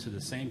send them to the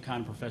same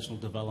kind of professional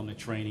development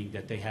training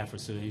that they have for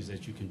civilians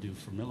that you can do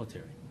for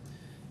military.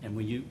 And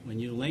when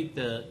you link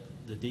the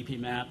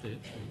DPMAP,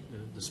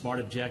 the SMART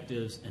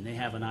objectives, and they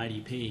have an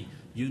IDP,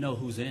 you know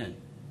who's in,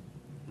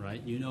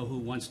 right? You know who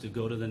wants to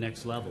go to the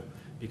next level.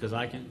 Because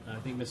I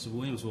think Mr.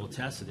 Williams will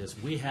attest to this.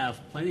 We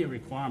have plenty of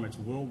requirements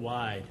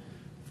worldwide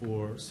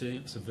for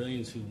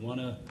civilians who want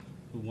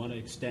to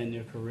extend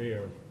their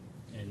career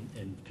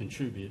and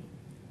contribute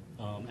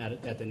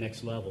at the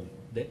next level.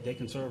 They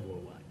can serve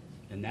worldwide.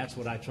 And that's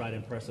what I try to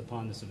impress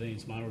upon the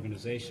civilians, my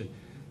organization.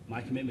 My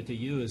commitment to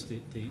you is to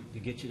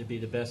get you to be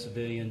the best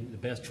civilian, the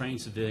best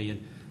trained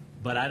civilian,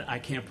 but I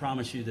can't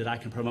promise you that I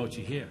can promote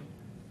you here.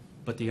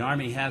 But the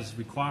Army has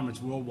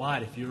requirements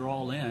worldwide, if you're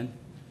all in,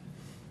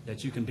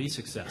 that you can be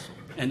successful.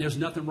 And there's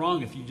nothing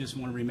wrong if you just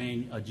want to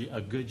remain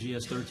a good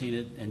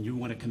GS-13 and you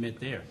want to commit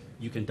there.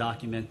 You can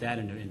document that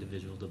in your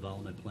individual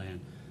development plan.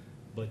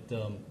 But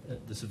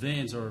the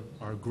civilians are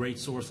a great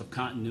source of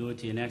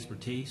continuity and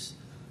expertise.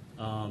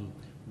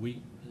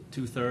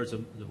 Two-thirds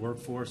of the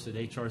workforce at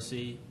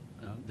HRC,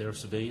 they're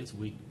civilians.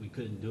 We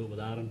couldn't do it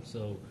without them.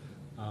 So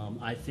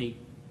I think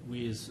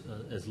we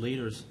as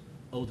leaders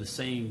owe the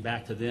same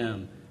back to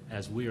them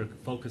as we are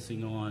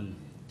focusing on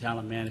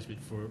talent management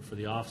for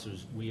the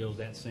officers. We owe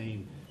that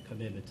same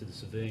commitment to the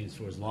civilians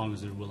for as long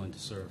as they're willing to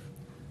serve.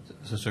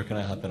 So sir, can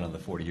I hop in on the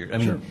 40 years? I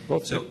mean, sure. Well,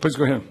 so, please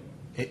go ahead.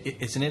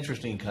 It's an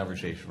interesting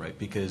conversation, right?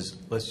 Because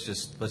let's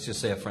just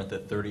say up front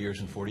that 30 years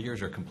and 40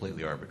 years are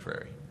completely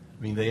arbitrary.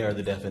 I mean, they are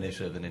the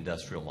definition of an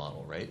industrial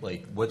model, right?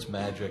 Like, what's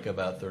magic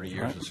about 30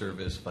 years of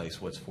service, vice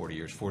what's 40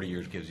 years? 40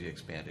 years gives you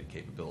expanded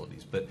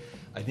capabilities. But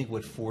I think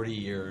what 40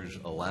 years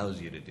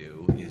allows you to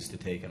do is to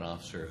take an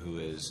officer who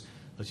is,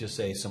 let's just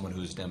say, someone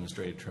who's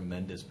demonstrated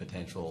tremendous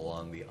potential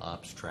along the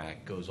ops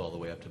track, goes all the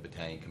way up to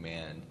battalion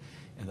command,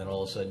 and then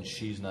all of a sudden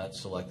she's not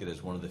selected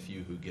as one of the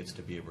few who gets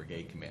to be a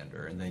brigade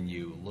commander. And then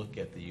you look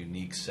at the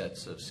unique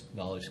sets of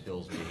knowledge,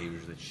 skills,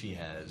 behaviors that she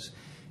has,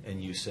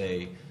 and you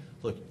say,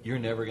 look, you're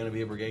never going to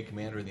be a brigade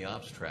commander in the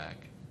ops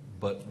track,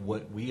 but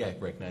what we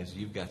recognize is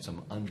you've got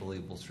some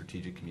unbelievable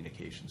strategic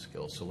communication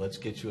skills. So let's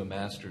get you a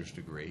master's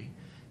degree,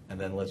 and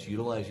then let's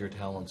utilize your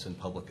talents in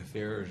public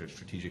affairs or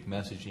strategic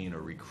messaging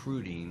or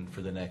recruiting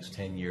for the next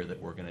 10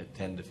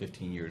 to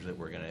 15 years that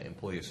we're going to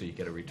employ you, so you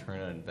get a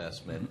return on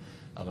investment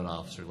of an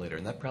officer later.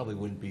 And that probably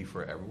wouldn't be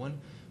for everyone,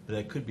 but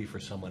that could be for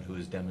someone who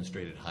has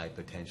demonstrated high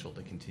potential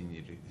to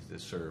continue to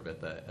serve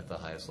at the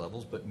highest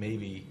levels, but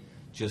maybe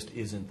just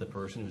isn't the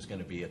person who's going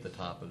to be at the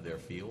top of their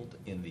field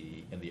in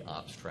the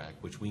ops track,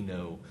 which we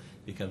know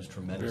becomes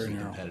tremendously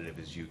competitive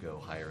as you go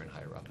higher and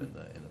higher up in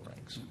the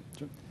ranks.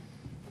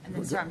 And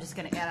then, sir, I'm just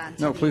going to add on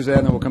to No, please add,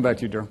 and then we'll come back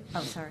to you, Daryl.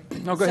 Oh, sorry.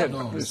 No, go ahead.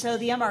 So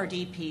the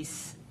MRD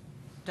piece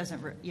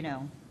doesn't,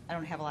 I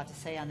don't have a lot to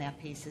say on that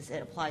piece.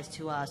 It applies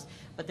to us.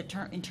 But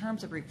in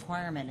terms of in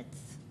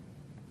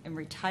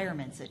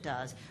retirements, it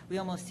does. We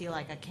almost see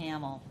like a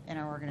camel in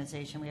our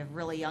organization. We have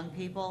really young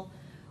people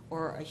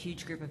or a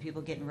huge group of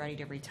people getting ready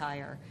to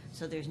retire.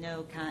 So there's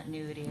no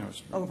continuity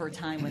over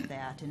time with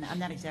that. And I'm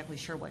not exactly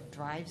sure what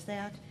drives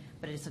that,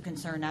 but it's a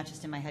concern not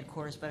just in my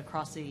headquarters, but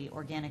across the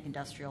organic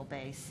industrial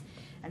base.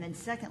 And then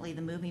secondly,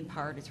 the moving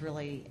part is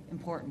really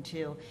important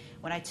too.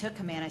 When I took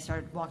command, I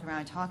started walking around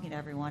and talking to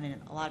everyone,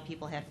 and a lot of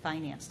people had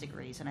finance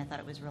degrees, and I thought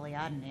it was really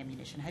odd in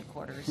ammunition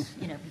headquarters,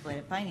 people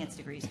had finance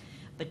degrees.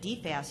 But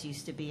DFAS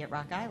used to be at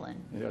Rock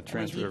Island. Yeah,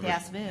 transfer. When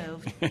DFAS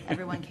moved,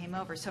 everyone came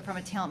over. So from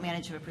a talent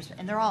management perspective,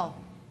 and they're all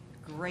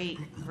great,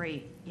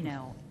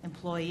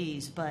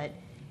 employees, but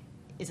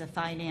is a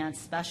finance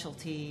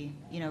specialty,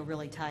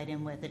 really tied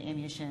in with an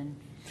ammunition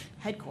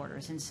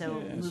headquarters. And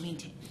so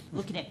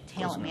looking at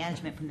talent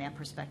management from that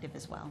perspective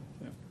as well.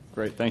 Yeah.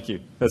 Great, thank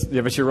you.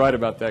 But you're right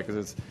about that,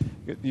 because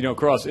You know,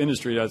 across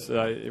industry, that's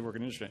work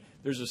in industry.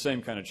 There's the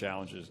same kind of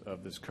challenges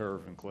of this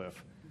curve and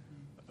cliff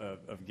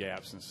of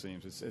gaps and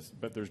seams.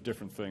 But there's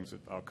different things that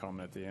I'll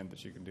comment at the end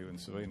that you can do in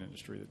the civilian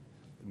industry that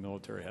the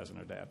military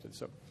hasn't adapted.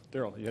 So,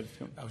 Daryl, you had to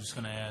come. I was just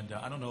going to add,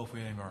 I don't know if we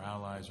have any of our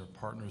allies or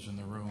partners in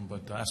the room,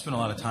 but I spent a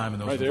lot of time in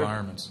those right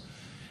environments.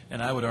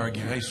 And I would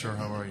argue, hey, sir,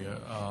 how are you?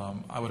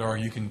 I would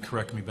argue, you can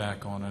correct me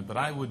back on it, but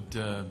I would,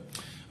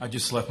 I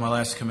just left, my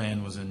last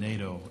command was in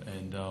NATO,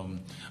 and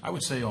I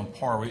would say on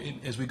par,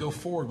 as we go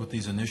forward with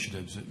these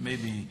initiatives, it may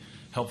be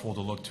helpful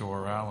to look to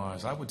our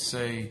allies. I would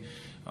say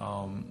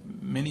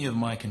many of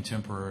my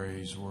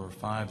contemporaries were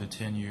 5 to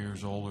 10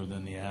 years older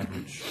than the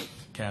average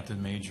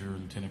captain, major,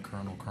 lieutenant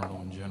colonel,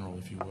 colonel in general,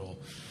 if you will.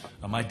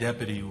 My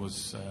deputy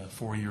was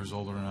 4 years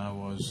older than I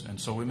was, and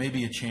so it may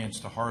be a chance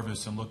to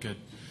harvest and look at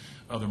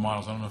other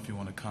models. I don't know if you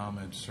want to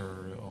comment,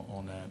 sir,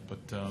 on that, but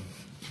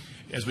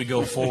as we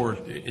go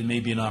forward, it may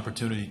be an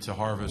opportunity to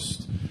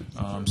harvest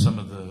some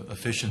of the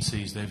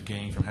efficiencies they've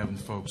gained from having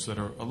folks that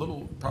are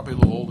probably a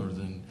little older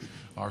than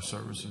our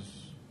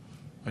services.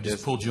 I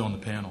just pulled you on the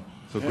panel.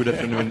 So good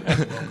afternoon,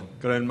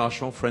 Colonel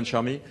Marchand, French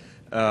Army.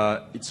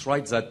 It's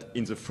right that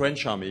in the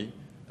French Army,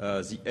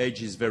 the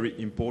age is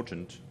very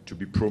important to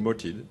be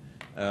promoted.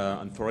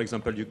 And for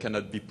example, you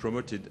cannot be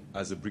promoted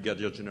as a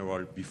brigadier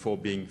general before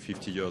being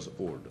 50 years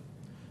old.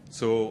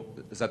 So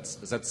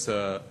that's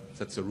a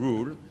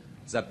rule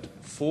that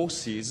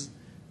forces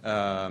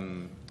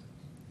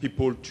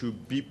people to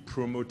be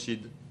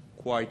promoted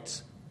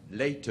quite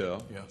later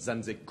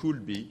than they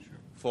could be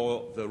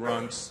for the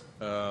ranks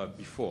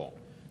before.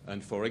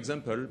 And for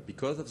example,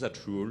 because of that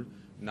rule,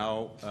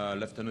 now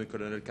lieutenant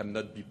colonel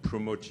cannot be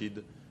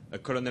promoted, a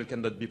colonel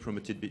cannot be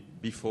promoted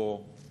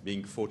before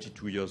being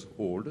 42 years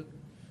old,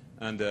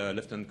 and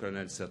lieutenant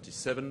colonel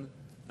 37,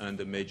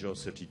 and a major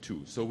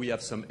 32. So we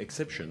have some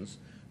exceptions,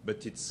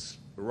 but it's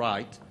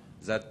right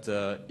that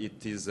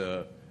it is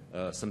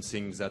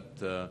something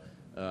that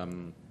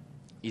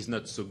is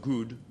not so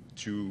good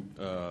to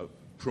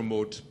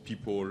promote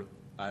people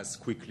as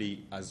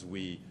quickly as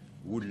we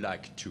would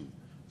like to.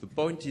 The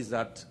point is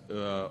that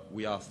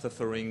we are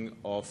suffering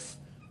of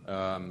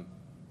a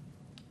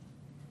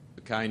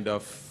kind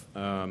of,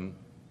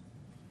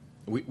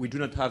 we do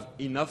not have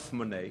enough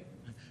money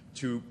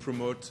to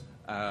promote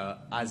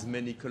as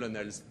many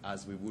colonels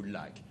as we would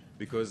like,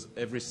 because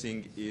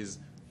everything is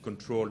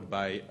controlled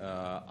by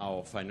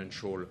our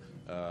financial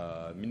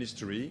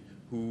ministry,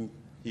 who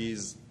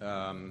is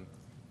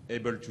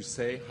able to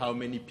say how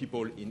many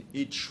people in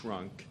each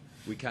rank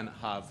we can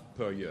have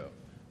per year.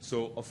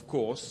 So, of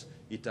course,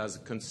 it has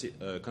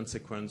a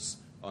consequence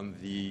on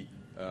the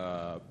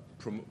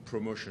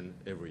promotion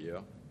every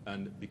year,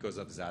 and because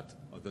of that,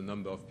 the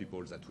number of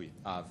people that we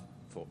have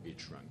for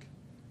each rank.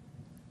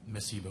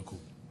 Merci beaucoup.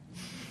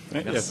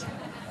 Yes.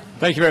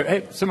 Thank you very much.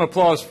 Hey, some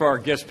applause for our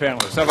guest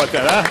panelists. How about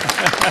that,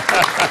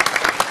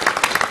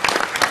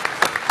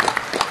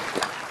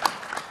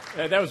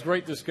 huh? That was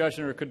great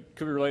discussion, or it could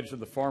be related to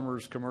the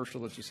farmers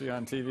commercial that you see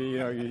on TV.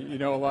 You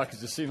know a lot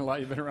because you've seen a lot.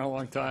 You've been around a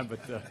long time, but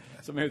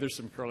so maybe there's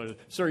some correlated.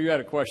 Sir, you had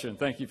a question.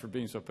 Thank you for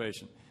being so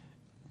patient.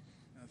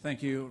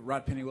 Thank you.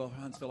 Rod Pennywell,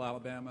 Huntsville,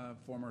 Alabama,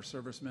 former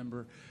service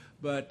member.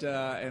 But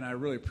and I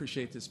really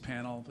appreciate this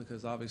panel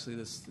because obviously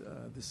this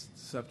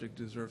subject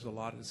deserves a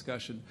lot of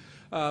discussion.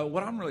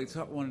 What I'm really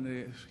wanting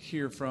to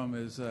hear from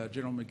is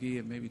General McGee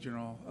and maybe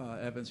General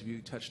Evans, if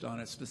you touched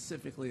on it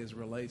specifically as it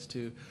relates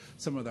to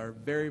some of our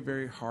very,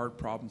 very hard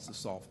problems to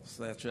solve,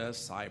 such as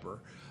cyber.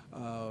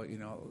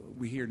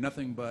 We hear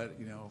nothing but,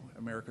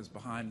 America's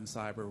behind in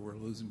cyber. We're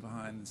losing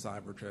behind in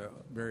cyber to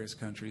various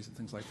countries and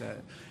things like that.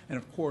 And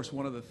of course,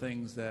 one of the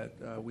things that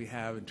we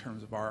have in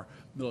terms of our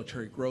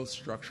military growth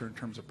structure, in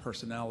terms of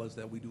personnel, is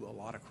that we do a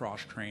lot of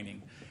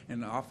cross-training.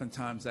 And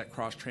oftentimes that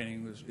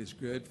cross-training is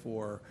good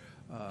for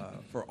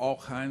all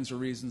kinds of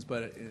reasons,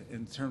 but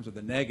in terms of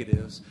the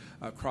negatives,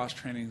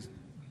 cross-trainings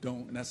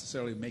don't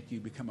necessarily make you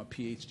become a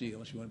PhD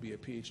unless you want to be a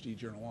PhD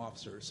journal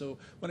officer. So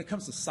when it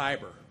comes to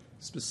cyber,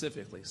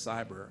 specifically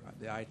cyber,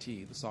 the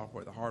IT, the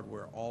software, the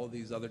hardware, all of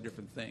these other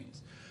different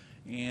things,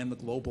 and the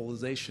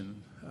globalization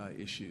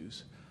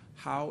issues,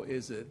 how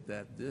is it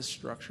that this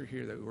structure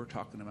here that we're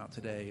talking about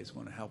today is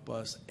going to help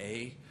us,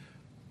 A,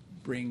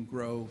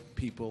 grow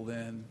people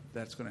then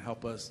that's going to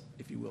help us,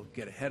 if you will,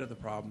 get ahead of the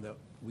problem that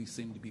we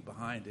seem to be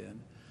behind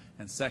in,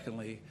 and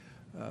secondly,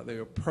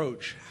 the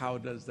approach, how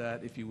does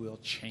that, if you will,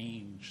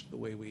 change the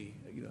way we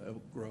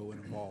grow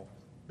and evolve,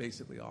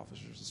 basically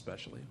officers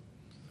especially?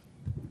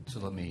 So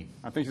let me.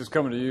 I think it's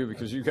coming to you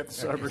because you got the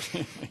cyber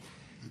team.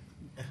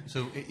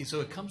 So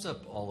it comes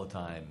up all the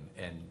time,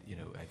 and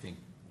I think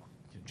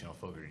General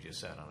Fogarty just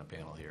sat on a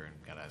panel here and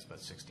got asked about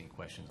 16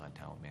 questions on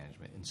talent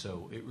management, and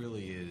so it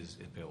really is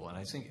pivotal. And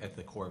I think at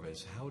the core of it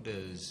is how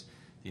does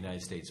the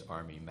United States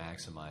Army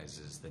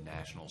maximizes the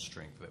national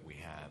strength that we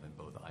have in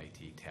both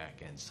IT,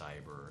 tech, and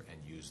cyber, and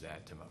use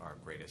that to our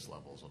greatest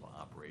levels of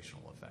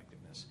operational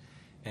effectiveness.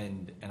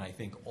 And I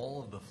think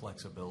all of the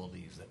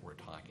flexibilities that we're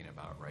talking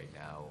about right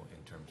now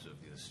in terms of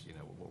this,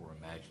 what we're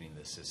imagining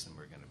this system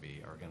are going to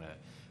be,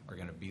 are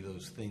going to be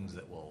those things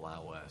that will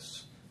allow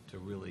us to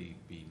really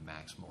be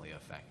maximally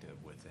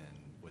effective within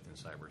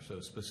cyber. So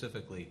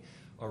specifically,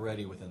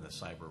 already within the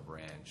cyber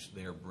branch,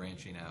 they're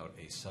branching out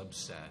a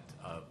subset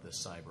of the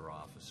cyber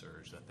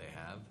officers that they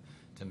have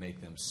to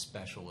make them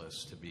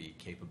specialists to be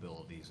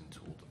capabilities and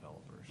tool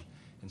developers.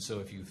 And so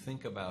if you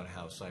think about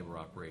how cyber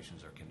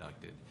operations are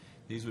conducted,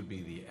 these would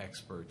be the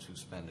experts who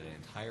spend an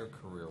entire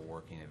career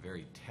working a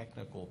very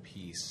technical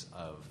piece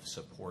of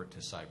support to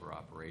cyber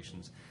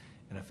operations.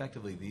 And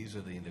effectively, these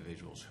are the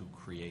individuals who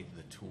create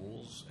the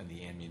tools and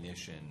the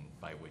ammunition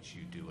by which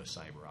you do a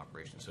cyber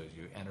operation. So as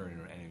you enter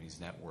into an enemy's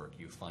network,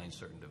 you find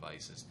certain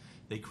devices.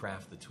 They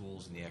craft the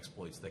tools and the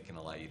exploits that can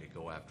allow you to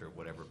go after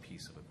whatever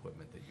piece of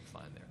equipment that you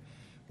find there.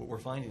 What we're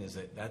finding is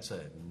that that's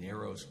a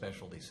narrow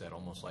specialty set,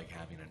 almost like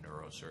having a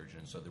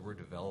neurosurgeon, so that we're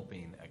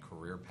developing a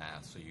career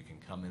path so you can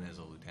come in as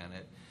a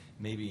lieutenant,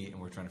 maybe, and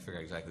we're trying to figure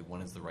out exactly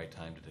when is the right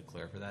time to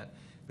declare for that,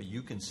 but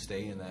you can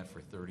stay in that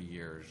for 30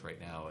 years right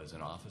now as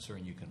an officer,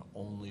 and you can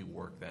only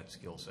work that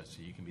skill set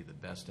so you can be the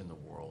best in the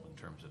world in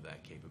terms of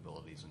that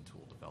capabilities and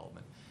tool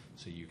development,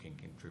 so you can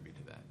contribute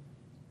to that.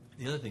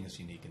 The other thing that's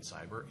unique in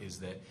cyber is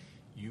that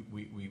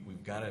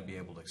we've got to be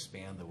able to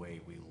expand the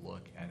way we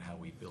look at how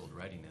we build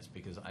readiness,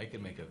 because I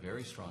could make a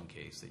very strong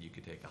case that you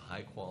could take a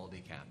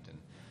high-quality captain,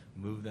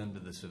 move them to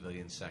the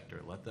civilian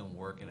sector, let them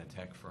work in a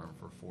tech firm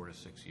for 4 to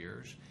 6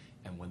 years,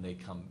 and when they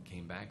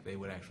came back, they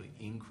would actually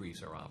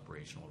increase our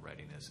operational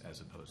readiness as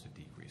opposed to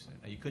decreasing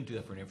it. Now, you couldn't do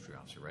that for an infantry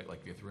officer, right?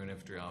 Like if you threw an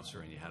infantry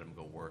officer and you had them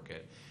go work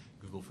at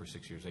Google for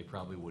 6 years, they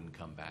probably wouldn't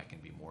come back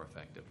and be more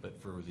effective.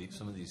 But for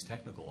some of these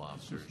technical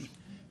officers,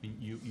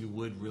 you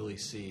would really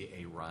see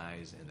a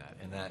rise in that.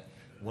 And that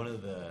one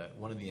of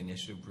the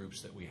initiative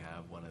groups that we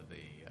have, one of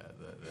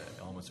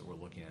the elements that we're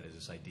looking at is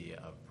this idea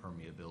of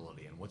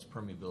permeability. And what's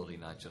permeability?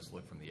 Not just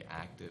look from the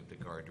active to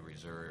guard to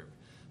reserve,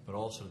 but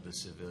also the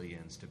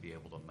civilians to be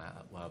able to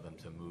allow them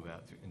to move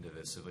out into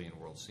the civilian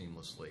world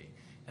seamlessly,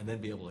 and then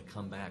be able to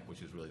come back,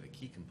 which is really the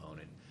key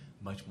component,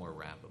 much more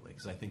rapidly.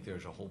 Because I think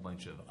there's a whole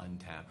bunch of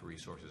untapped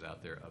resources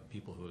out there of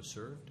people who have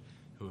served,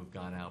 who have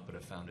gone out but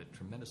have found it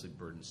tremendously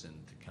burdensome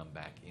to come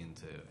back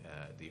into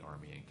the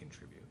Army and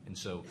contribute. And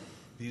so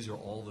these are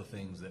all the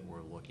things that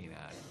we're looking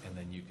at, and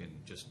then you can,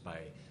 just by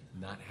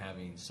not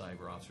having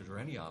cyber officers or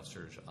any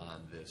officers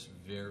on this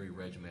very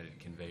regimented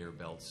conveyor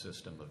belt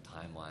system of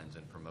timelines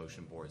and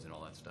promotion boards and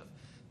all that stuff,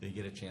 they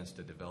get a chance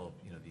to develop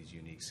these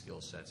unique skill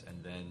sets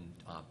and then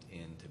opt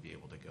in to be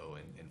able to go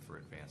in for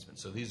advancement.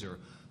 So these are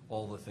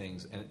all the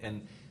things,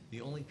 and the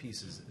only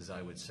piece is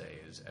I would say,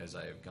 is as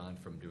I have gone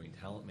from doing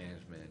talent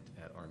management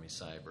at Army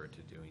Cyber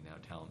to doing now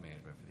talent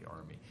management for the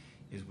Army,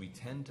 is we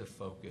tend to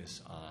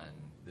focus on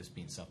this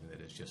being something that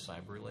is just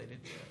cyber related.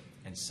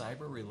 And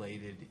cyber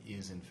related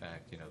is in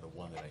fact, the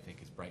one that I think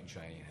is bright and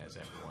shiny and has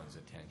everyone's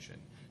attention.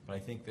 But I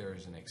think there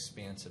is an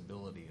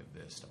expansibility of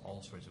this to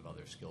all sorts of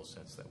other skill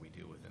sets that we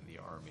do within the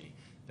Army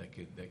that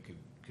could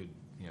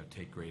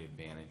take great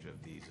advantage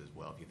of these as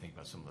well, if you think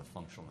about some of the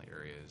functional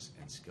areas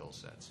and skill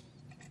sets.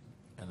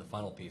 And the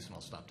final piece, and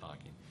I'll stop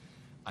talking,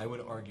 I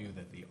would argue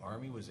that the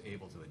Army was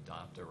able to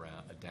adapt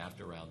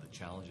around the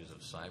challenges of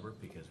cyber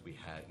because we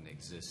had an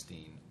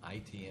existing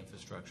IT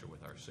infrastructure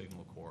with our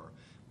Signal Corps.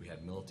 We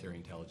had military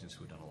intelligence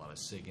who had done a lot of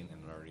SIGINT,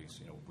 and an already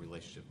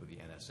relationship with the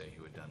NSA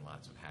who had done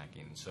lots of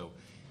hacking. And so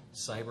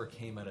cyber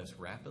came at us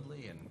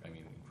rapidly, and I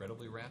mean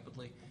incredibly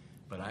rapidly.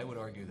 But I would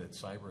argue that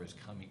cyber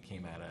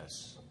came at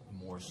us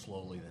more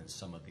slowly than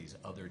some of these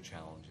other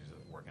challenges that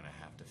we're going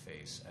to have to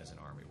face as an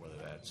Army, whether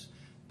that's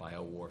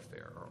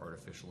biowarfare or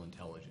artificial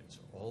intelligence,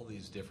 or all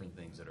these different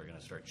things that are going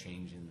to start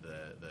changing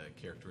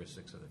the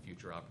characteristics of the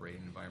future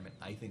operating environment.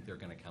 I think they're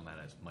going to come at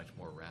us much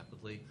more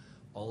rapidly,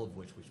 all of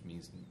which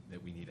means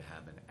that we need to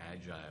have an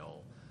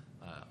agile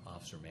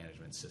officer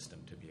management system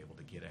to be able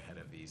to get ahead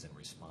of these and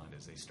respond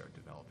as they start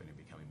developing and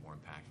becoming more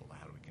impactful to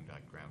how do we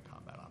conduct ground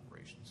combat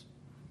operations.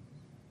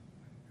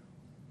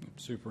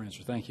 Super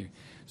answer. Thank you.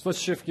 So let's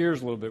shift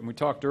gears a little bit. And we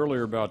talked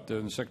earlier about,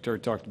 the Secretary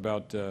talked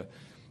about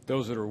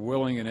those that are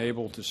willing and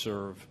able to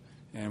serve.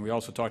 And we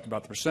also talked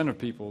about the percent of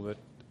people that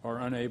are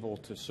unable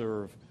to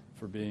serve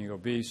for being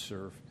obese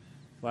or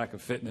lack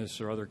of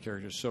fitness or other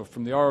characters. So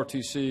from the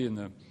ROTC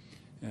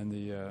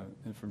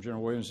and from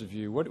General Williams'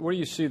 view, what do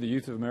you see the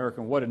youth of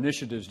America, and what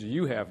initiatives do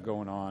you have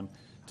going on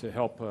to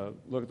help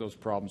look at those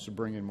problems to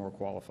bring in more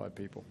qualified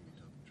people?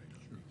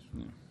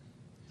 Yeah.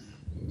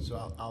 So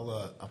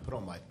I'll put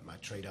on my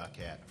TRADOC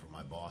hat for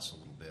my boss a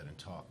little bit and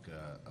talk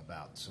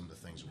about some of the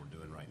things that we're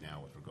doing right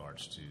now with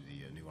regards to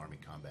the new Army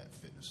Combat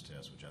Fitness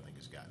Test, which I think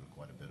has gotten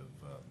quite a bit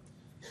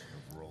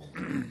of role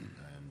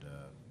and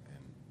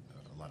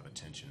a lot of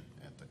attention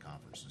at the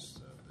conference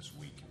this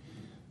week.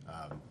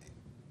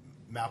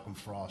 Malcolm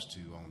Frost,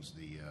 who owns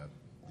the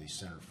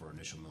Center for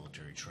Initial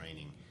Military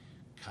Training,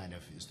 kind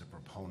of is the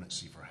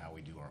proponency for how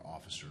we do our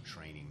officer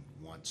training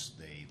once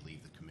they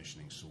leave the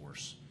commissioning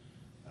source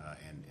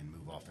and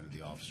move off into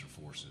the officer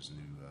force as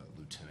new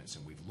lieutenants.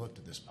 And we've looked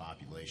at this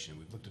population.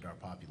 We've looked at our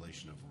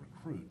population of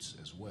recruits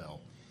as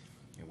well.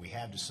 And we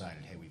have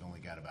decided, hey, we've only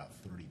got about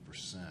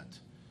 30%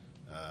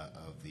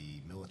 of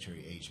the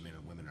military-aged men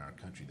and women in our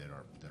country that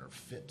are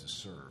fit to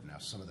serve. Now,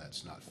 some of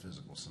that's not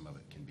physical, some of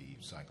it can be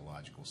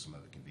psychological, some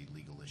of it can be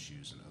legal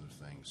issues and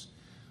other things.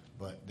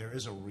 But there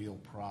is a real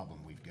problem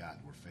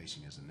we're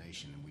facing as a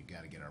nation, and we've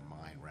got to get our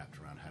mind wrapped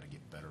around how to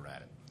get better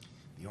at it.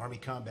 The Army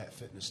Combat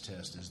Fitness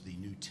Test is the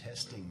new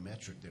testing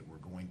metric that we're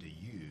going to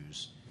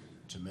use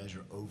to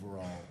measure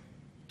overall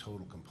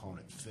total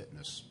component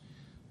fitness.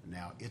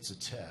 Now, it's a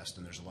test,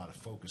 and there's a lot of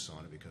focus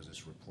on it because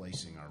it's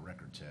replacing our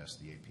record test,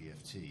 the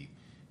APFT.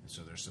 And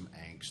so there's some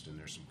angst, and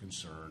there's some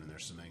concern, and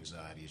there's some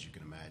anxiety, as you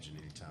can imagine,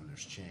 anytime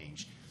there's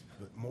change.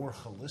 But more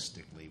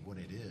holistically, what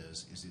it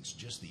is it's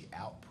just the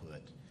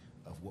output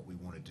of what we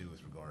want to do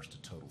with regards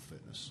to total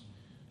fitness.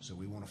 So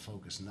we want to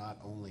focus not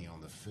only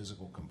on the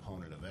physical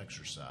component of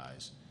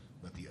exercise,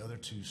 but the other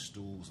two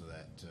stools of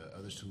that,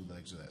 other two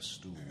legs of that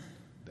stool,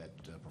 that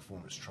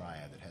performance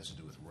triad that has to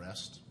do with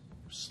rest,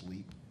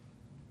 sleep.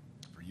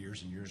 For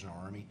years and years in our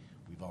Army,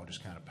 we've all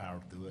just kind of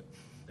powered through it.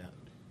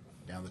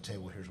 Down the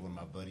table, here's one of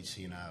my buddies.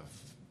 He and I have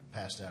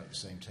passed out at the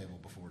same table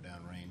before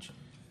downrange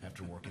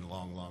after working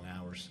long, long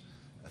hours,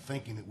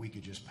 thinking that we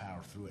could just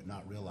power through it,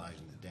 not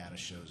realizing that data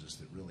shows us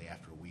that really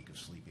after a week of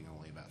sleeping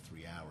only about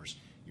 3 hours,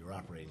 you're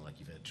operating like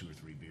you've had 2 or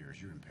 3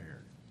 beers. You're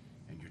impaired.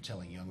 And you're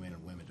telling young men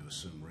and women to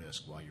assume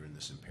risk while you're in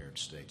this impaired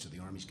state. So the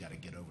Army's got to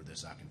get over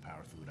this, I can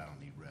power through it, I don't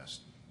need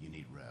rest. You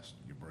need rest.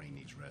 Your brain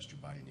needs rest. Your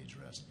body needs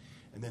rest.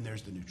 And then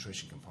there's the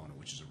nutrition component,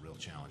 which is a real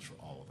challenge for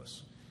all of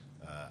us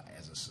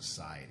as a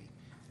society.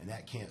 And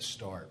that can't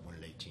start when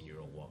an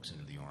 18-year-old walks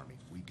into the Army.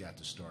 We've got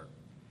to start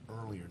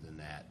earlier than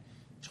that,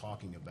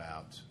 talking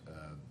about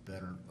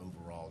better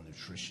overall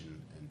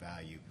nutrition and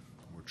value.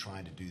 We're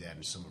trying to do that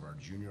in some of our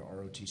junior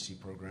ROTC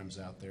programs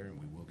out there, and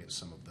we will get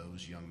some of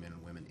those young men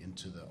and women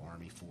into the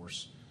Army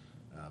force,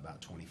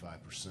 about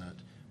 25%.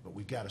 But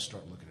we've got to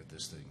start looking at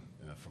this thing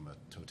from a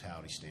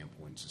totality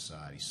standpoint in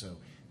society. So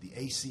the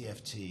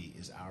ACFT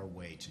is our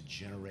way to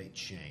generate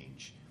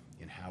change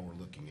in how we're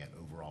looking at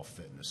overall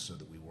fitness so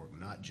that we work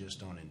not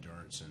just on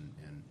endurance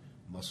and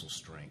muscle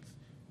strength,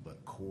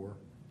 but core,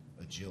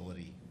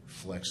 agility,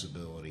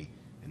 flexibility,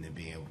 and then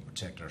being able to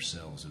protect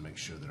ourselves and make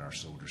sure that our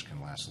soldiers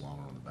can last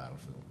longer on the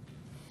battlefield.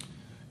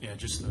 Yeah,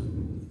 just to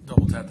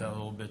double tap that a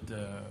little bit,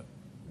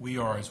 we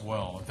are as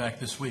well. In fact,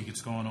 this week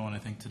it's going on, I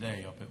think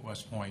today, up at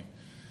West Point,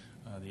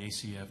 the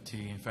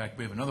ACFT. In fact,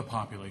 we have another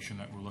population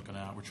that we're looking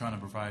at. We're trying to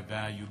provide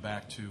value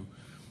back to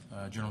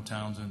General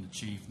Townsend, the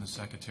chief, and the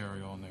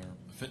secretary on their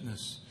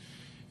fitness.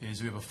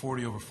 Is we have a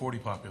 40 over 40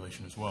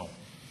 population as well.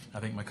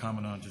 I think my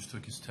commandant just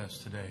took his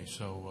test today.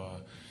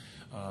 So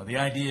the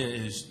idea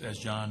is, as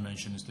John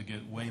mentioned, is to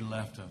get way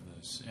left of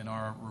this. In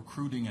our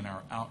recruiting and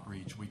our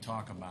outreach, we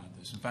talk about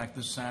this. In fact,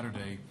 this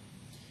Saturday,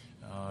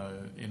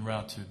 en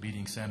route to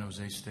beating San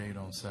Jose State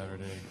on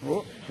Saturday,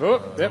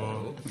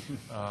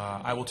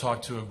 I will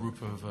talk to a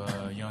group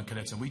of young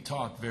cadets, and we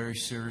talk very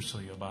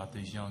seriously about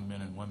these young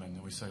men and women.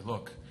 And we say,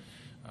 look,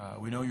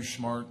 we know you're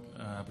smart,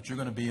 but you're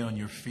going to be on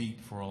your feet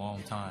for a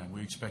long time.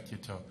 We expect you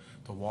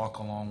to walk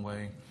a long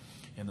way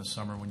in the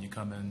summer when you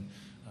come in.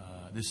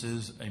 This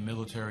is a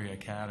military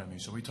academy,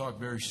 so we talk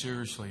very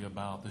seriously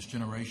about this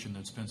generation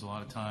that spends a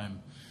lot of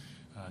time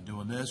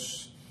doing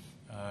this.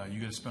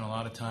 You're going to spend a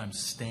lot of time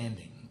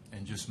standing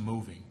and just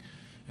moving,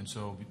 and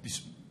so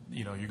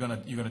you're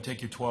going to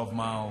take your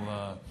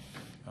 12-mile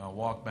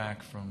walk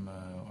back from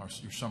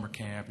your summer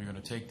camp. You're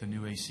going to take the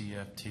new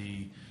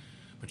ACFT,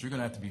 but you're going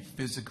to have to be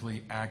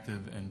physically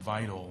active and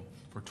vital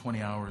for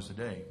 20 hours a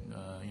day,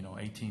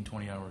 18,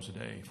 20 hours a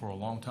day for a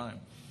long time.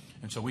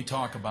 And so we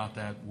talk about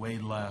that way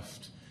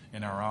left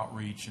in our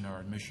outreach and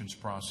our admissions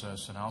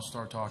process, and I'll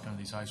start talking to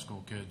these high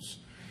school kids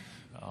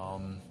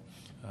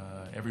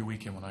every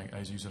weekend when I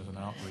use it as an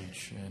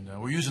outreach.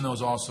 And we're using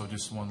those also,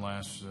 just one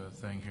last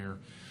thing here.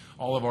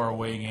 All of our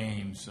away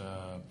games,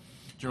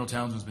 General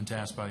Townsend's been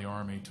tasked by the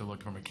Army to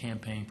look from a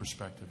campaign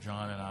perspective,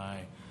 John and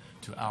I,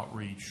 to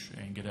outreach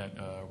and get at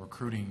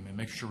recruiting and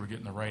make sure we're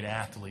getting the right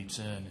athletes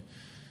in.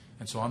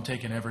 And so I'm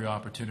taking every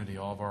opportunity,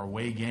 all of our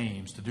away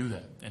games, to do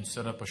that and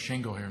set up a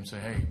shingle here and say,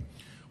 hey,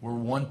 we're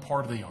one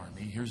part of the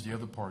Army. Here's the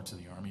other parts of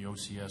the Army,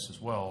 OCS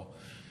as well.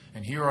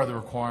 And here are the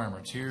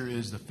requirements. Here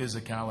is the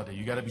physicality.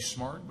 You got to be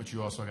smart, but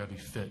you also got to be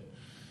fit,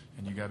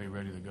 and you got to be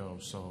ready to go.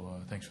 So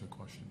thanks for the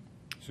question.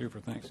 Super,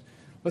 thanks.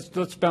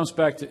 Let's bounce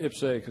back to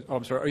IPSA. Oh,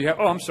 I'm sorry.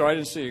 I'm sorry. I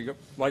didn't see you.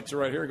 Lights are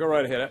right here. Go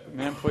right ahead,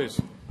 ma'am, please.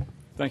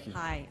 Thank you.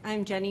 Hi,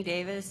 I'm Jenny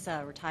Davis,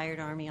 retired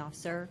Army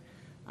officer.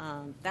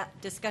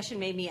 That discussion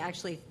made me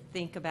actually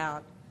think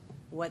about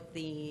what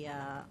the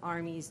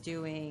Army is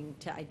doing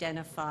to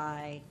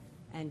identify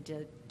and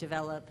to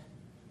develop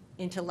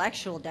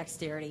intellectual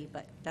dexterity,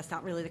 but that's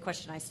not really the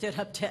question I stood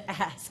up to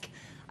ask.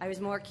 I was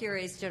more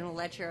curious, General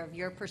Letcher, of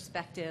your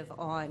perspective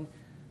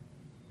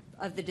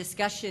of the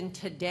discussion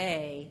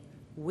today,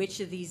 which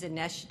of these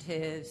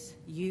initiatives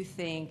you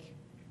think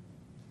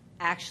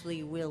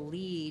actually will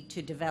lead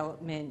to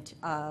development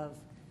of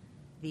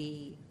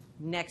the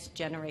next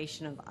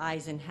generation of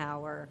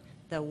Eisenhower,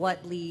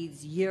 what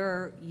leads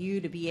you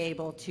to be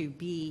able to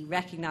be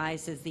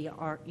recognized as to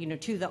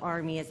the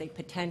Army as a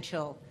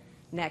potential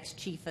next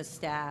chief of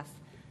staff,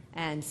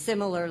 and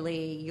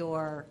similarly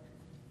your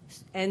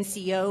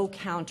NCO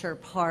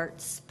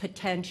counterparts'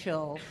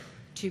 potential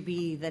to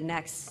be the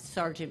next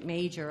sergeant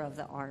major of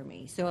the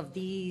Army. So of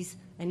these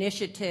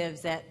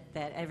initiatives that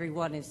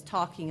everyone is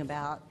talking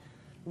about,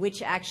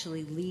 which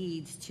actually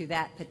leads to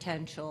that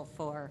potential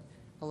for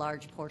a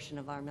large portion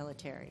of our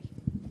military?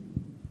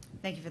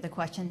 Thank you for the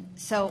question.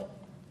 So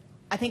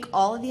I think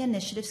all of the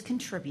initiatives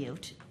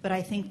contribute, but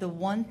I think the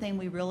one thing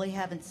we really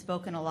haven't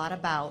spoken a lot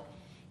about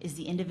is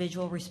the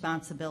individual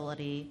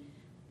responsibility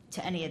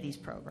to any of these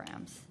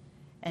programs.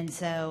 And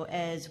so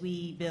as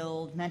we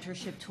build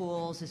mentorship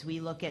tools, as we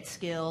look at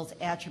skills,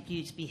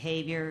 attributes,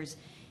 behaviors,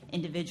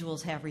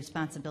 individuals have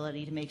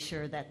responsibility to make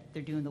sure that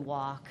they're doing the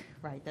walk,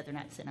 right, that they're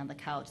not sitting on the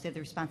couch. They have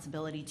the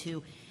responsibility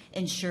to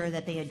ensure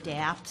that they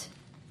adapt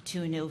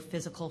to a new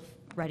physical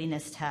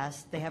readiness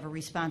test. They have a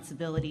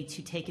responsibility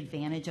to take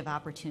advantage of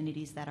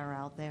opportunities that are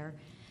out there.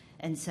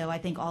 And so I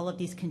think all of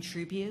these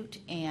contribute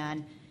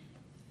and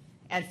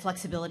add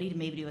flexibility to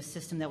maybe do a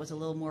system that was a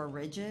little more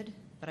rigid,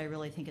 but I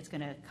really think it's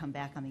going to come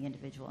back on the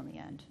individual in the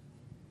end.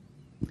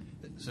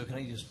 So can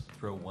I just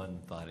throw one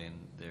thought in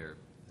there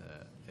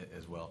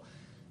as well?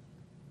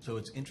 So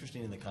it's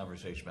interesting in the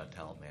conversation about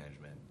talent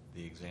management,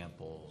 the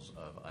examples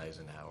of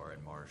Eisenhower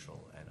and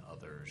Marshall and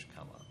others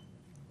come up.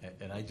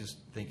 And I just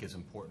think it's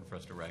important for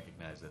us to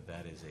recognize that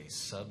that is a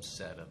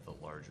subset of the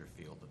larger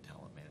field of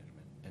talent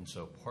management. And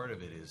so part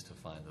of it is to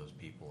find those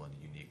people and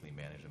uniquely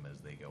manage them as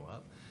they go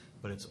up.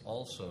 But it's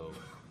also,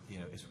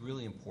 it's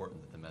really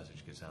important that the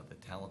message gets out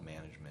that talent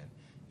management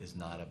is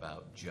not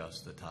about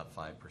just the top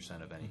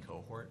 5% of any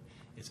cohort.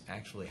 It's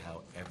actually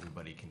how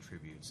everybody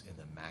contributes in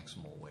the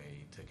maximal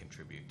way to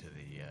contribute to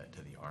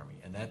the Army.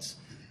 And that's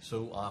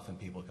so often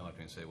people come up to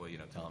me and say, well,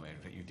 talent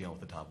management, you're dealing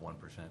with the top 1%.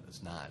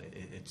 It's not.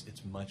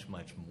 It's much,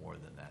 much more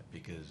than that,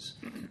 because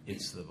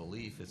it's the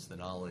belief, it's the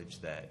knowledge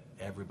that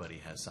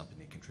everybody has something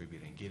to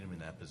contribute, and get them in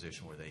that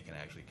position where they can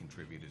actually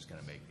contribute is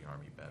going to make the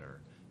Army better,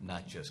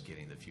 not just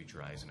getting the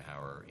future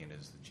Eisenhower in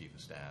as the Chief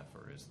of Staff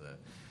or as the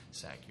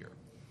SACEUR.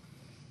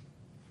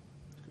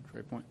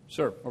 Great point.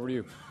 Sir, over to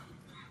you.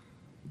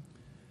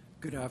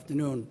 Good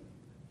afternoon.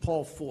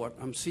 Paul Fort.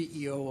 I'm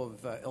CEO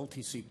of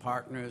LTC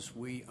Partners.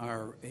 We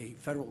are a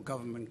federal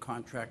government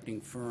contracting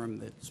firm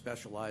that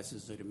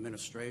specializes in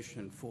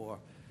administration for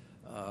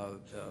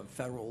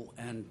federal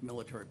and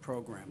military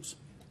programs,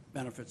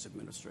 benefits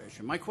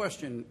administration. My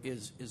question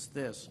is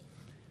this.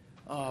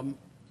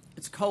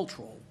 It's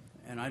cultural,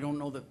 and I don't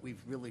know that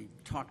we've really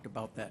talked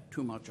about that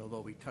too much,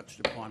 although we touched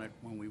upon it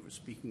when we were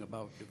speaking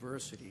about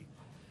diversity.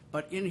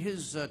 But in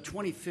his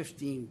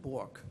 2015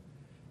 book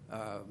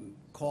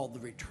called The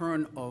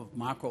Return of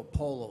Marco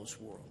Polo's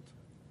World,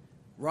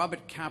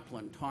 Robert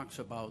Kaplan talks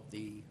about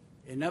the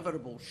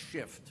inevitable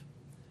shift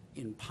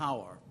in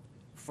power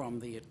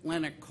from the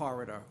Atlantic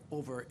corridor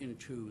over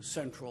into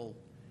Central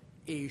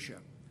Asia,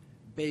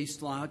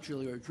 based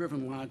largely or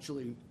driven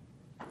largely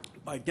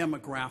by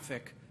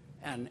demographic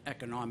and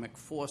economic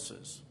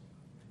forces.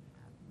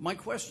 My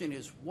question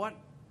is, what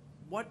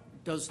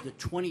does the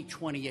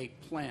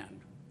 2028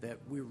 plan that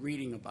we're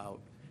reading about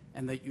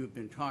and that you've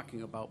been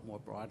talking about more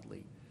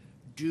broadly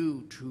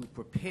do to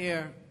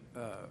prepare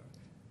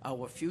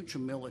our future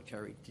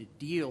military to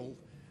deal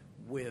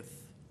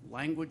with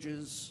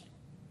languages,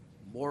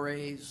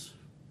 mores,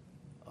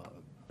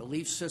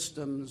 belief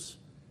systems,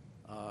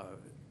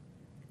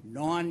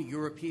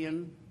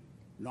 non-European,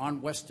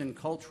 non-Western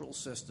cultural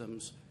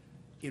systems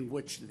in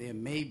which there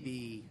may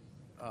be,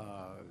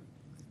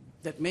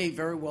 that may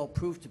very well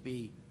prove to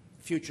be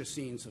future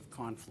scenes of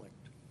conflict?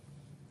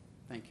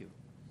 Thank you.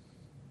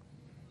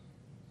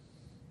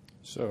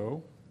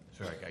 So,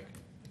 sorry,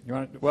 you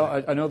want?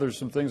 Well, I know there's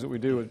some things that we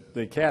do at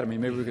the Academy.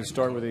 Maybe we can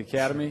start with the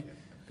Academy,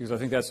 because I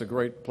think that's a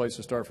great place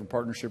to start, from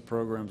partnership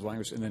programs,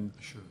 language, and then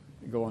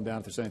go on down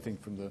if there's anything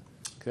from the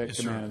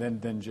command,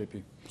 and then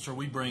JP. So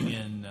we bring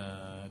in,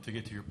 to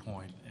get to your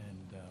point,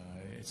 and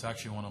it's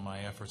actually one of my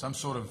efforts. I'm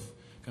sort of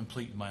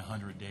completing my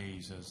 100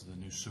 days as the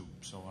new soup,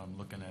 so I'm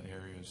looking at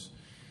areas.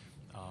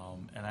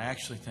 And I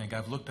actually think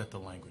I've looked at the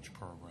language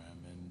program,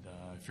 and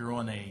if you're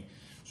on a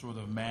sort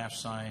of math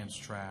science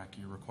track,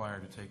 you're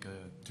required to take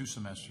 2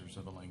 semesters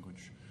of a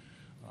language.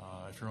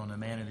 If you're on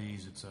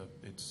humanities,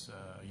 it's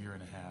a year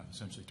and a half,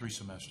 essentially 3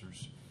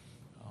 semesters.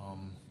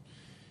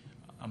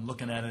 I'm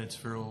looking at it. It's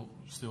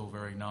still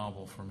very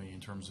novel for me in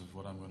terms of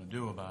what I'm going to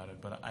do about it.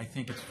 But I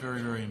think it's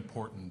very, very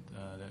important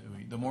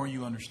that the more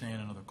you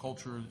understand another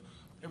culture,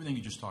 everything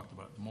you just talked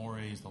about, the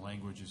mores, the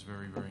language is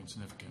very, very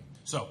significant.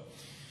 So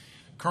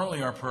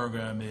currently our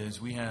program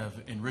is we have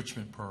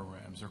enrichment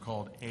programs. They're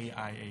called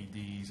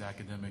AIADs,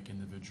 Academic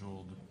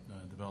Individual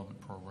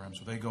Development Programs.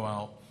 So they go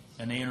out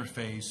and they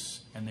interface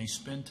and they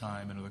spend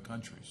time in other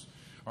countries.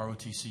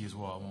 ROTC as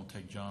well. I won't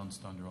take John's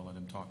thunder. I'll let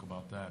him talk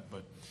about that.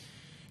 But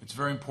it's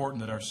very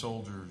important that our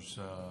soldiers,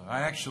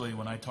 I actually,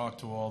 when I talked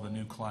to all the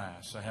new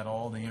class, I had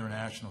all the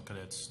international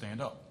cadets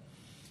stand up.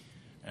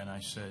 And I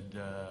said,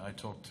 I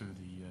talked to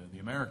the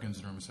Americans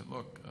in the room and said,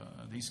 look,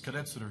 these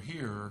cadets that are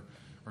here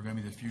are going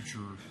to be the future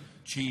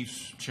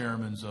chiefs,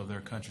 chairmen of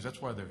their countries.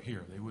 That's why they're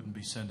here. They wouldn't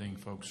be sending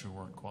folks who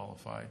weren't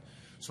qualified.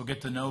 So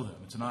get to know them.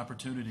 It's an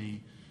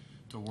opportunity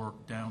to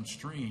work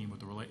downstream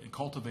with and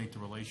cultivate the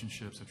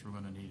relationships that you're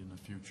going to need in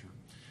the future.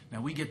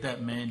 Now, we get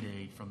that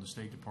mandate from the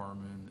State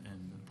Department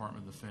and the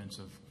Department of Defense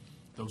of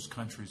those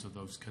countries, of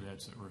those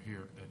cadets that were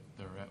here,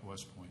 that are at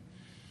West Point.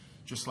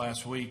 Just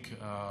last week,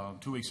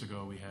 2 weeks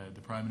ago, we had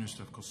the Prime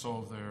Minister of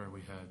Kosovo there, we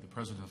had the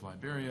President of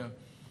Liberia,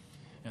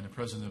 and the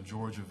President of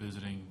Georgia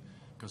visiting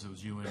because it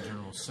was UN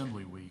General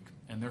Assembly Week,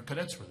 and their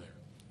cadets were there.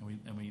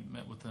 And we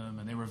met with them,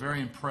 and they were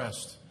very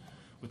impressed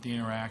with the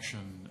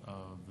interaction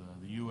of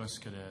the U.S.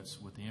 cadets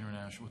with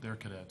their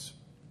cadets.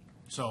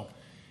 So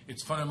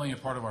it's fundamentally a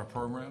part of our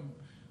program,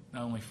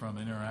 not only from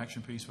an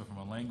interaction piece, but from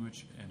a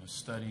language and a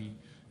study,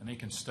 and they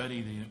can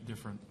study the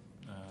different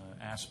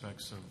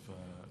aspects of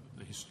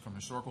from a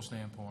historical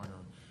standpoint,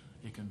 or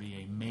it can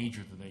be a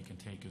major that they can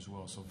take as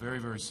well. So very,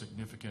 very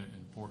significant and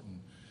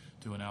important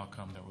to an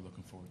outcome that we're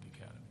looking forward to the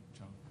Academy.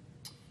 John?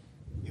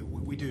 Yeah,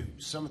 we do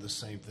some of the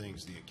same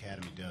things the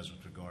Academy does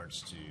with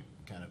regards to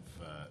kind of,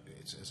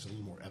 it's a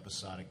little more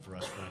episodic for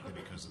us, frankly,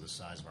 because of the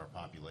size of our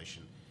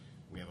population.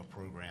 We have a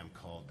program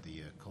called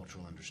the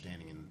Cultural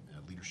Understanding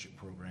and Leadership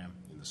Program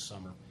in the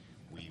summer.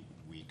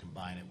 We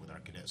combine it with our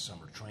cadet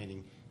summer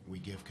training. We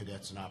give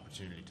cadets an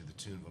opportunity to the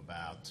tune of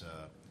about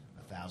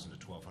 1,000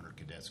 to 1,200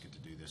 cadets get to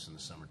do this in the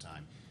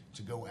summertime,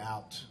 to go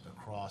out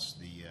across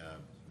the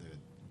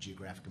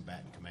geographic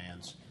combatant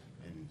commands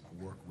and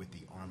work with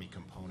the Army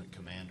component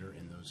commander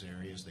in those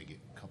areas. They get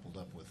coupled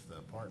up with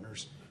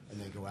partners, and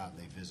they go out and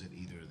they visit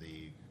either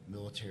the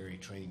military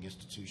training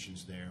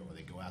institutions there, or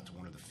they go out to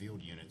one of the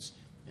field units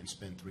and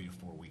spend 3 to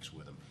 4 weeks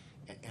with them.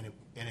 And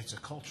it's a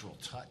cultural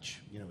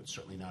touch. You know, it's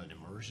certainly not an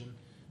immersion.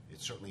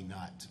 It's certainly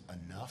not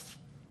enough.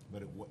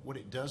 But what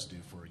it does do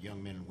for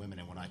young men and women,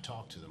 and when I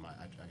talk to them,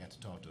 I got to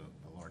talk to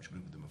a large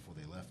group of them before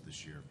they left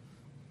this year.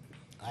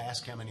 I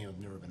asked how many of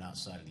them have never been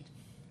outside of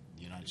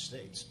the United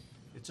States.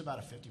 It's about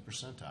a 50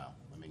 percentile.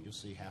 I mean, you'll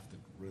see half the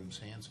room's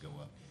hands go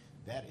up.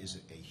 That is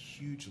a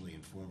hugely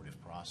informative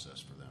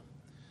process for them.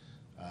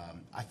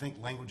 I think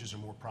languages are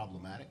more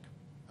problematic,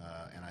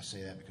 and I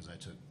say that because I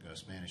took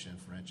Spanish and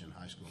French in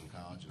high school and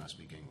college, and I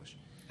speak English.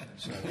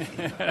 So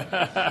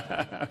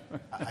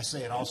I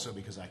say it also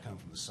because I come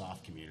from the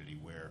SOF community,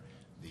 where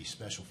the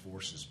Special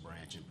Forces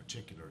branch in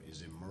particular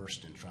is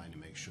immersed in trying to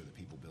make sure that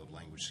people build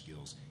language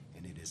skills,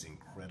 and it is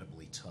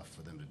incredibly tough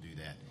for them to do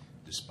that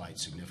despite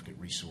significant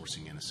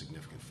resourcing and a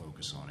significant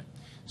focus on it.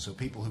 So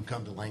people who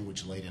come to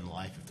language late in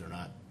life, if they're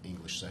not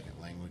English second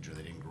language, or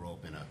they didn't grow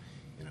up in a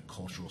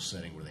cultural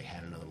setting where they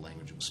had another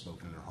language that was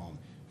spoken in their home,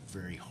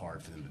 very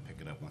hard for them to pick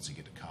it up once they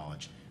get to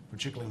college,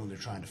 particularly when they're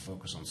trying to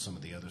focus on some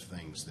of the other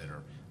things that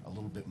are a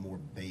little bit more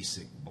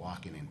basic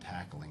blocking and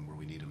tackling where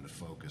we need them to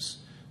focus.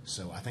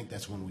 So I think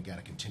that's one we got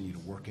to continue to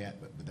work at,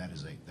 but that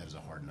is a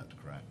hard nut to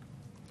crack.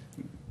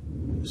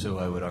 So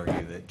I would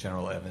argue that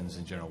General Evans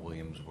and General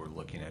Williams were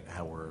looking at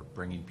how we're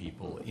bringing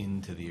people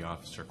into the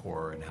officer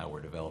corps and how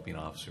we're developing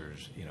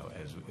officers, you know,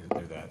 as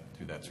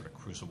through that sort of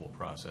crucible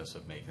process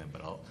of making them.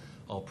 But I'll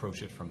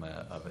approach it from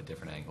a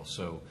different angle.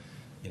 So,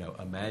 you know,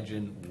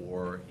 imagine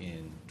war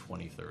in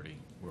 2030,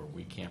 where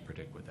we can't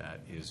predict what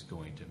that is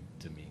going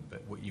to mean.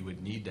 But what you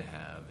would need to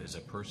have is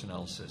a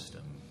personnel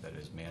system that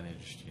is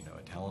managed, you know,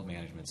 a talent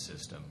management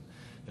system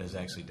that is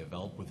actually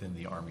developed within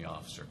the Army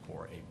Officer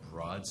Corps, a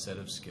broad set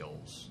of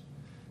skills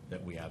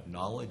that we have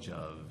knowledge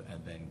of,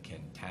 and then can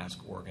task,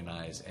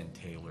 organize, and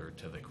tailor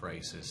to the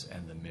crisis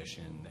and the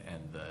mission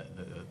and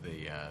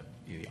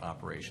the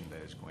operation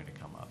that is going to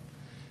come up.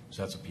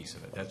 So that's a piece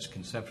of it. That's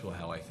conceptual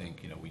how I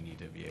think, you know, we need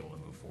to be able to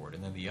move forward.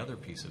 And then the other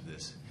piece of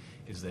this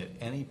is that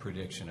any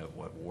prediction of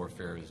what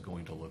warfare is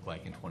going to look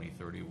like in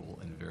 2030 will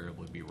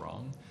invariably be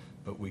wrong,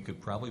 but we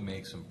could probably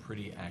make some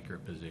pretty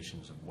accurate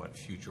positions of what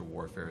future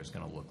warfare is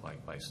going to look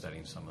like by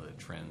studying some of the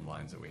trend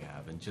lines that we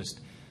have. And just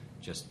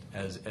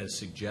as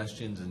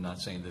suggestions, and not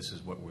saying this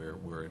is what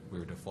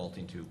we're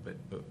defaulting to, but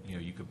you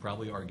know, you could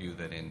probably argue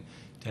that in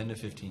 10 to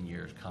 15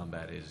 years,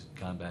 combat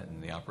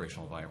in the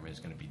operational environment is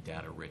going to be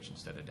data rich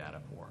instead of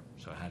data poor.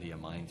 So how do you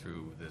mine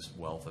through this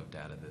wealth of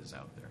data that is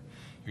out there?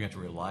 You're going to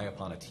have to rely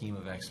upon a team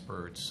of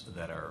experts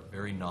that are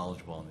very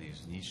knowledgeable in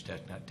these niche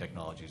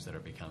technologies that are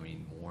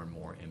becoming more and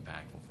more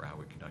impactful for how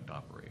we conduct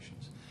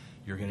operations.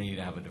 You're going to need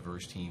to have a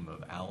diverse team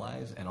of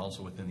allies and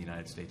also within the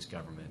United States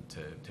government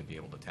to be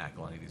able to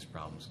tackle any of these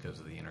problems because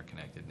of the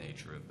interconnected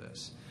nature of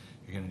this.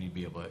 You're going to need to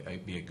be able to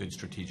be a good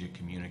strategic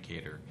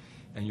communicator,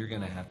 and you're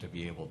going to have to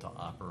be able to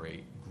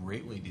operate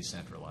greatly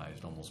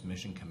decentralized, almost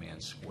mission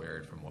command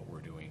squared from what we're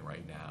doing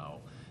right now,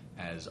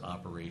 as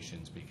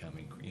operations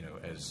becoming, you know,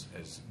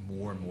 as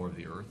more and more of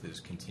the Earth is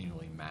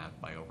continually mapped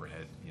by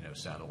overhead, you know,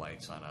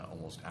 satellites on an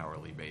almost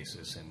hourly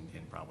basis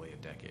in probably a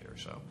decade or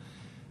so.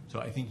 So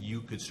I think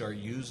you could start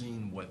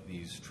using what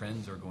these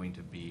trends are going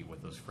to be,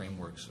 what those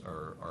frameworks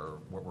are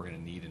what we're going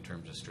to need in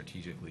terms of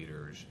strategic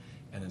leaders,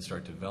 and then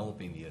start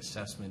developing the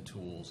assessment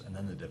tools and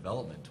then the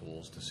development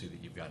tools to see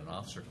that you've got an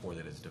officer corps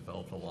that is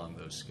developed along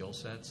those skill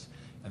sets,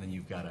 and then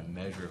you've got a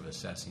measure of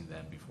assessing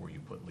them before you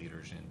put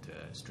leaders into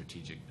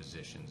strategic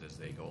positions as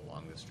they go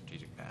along the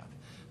strategic path.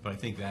 But I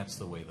think that's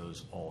the way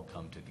those all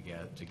come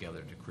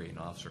together to create an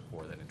officer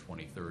corps that in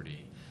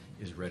 2030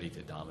 is ready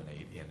to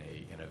dominate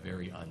in a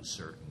very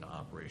uncertain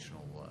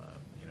operational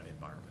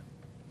environment.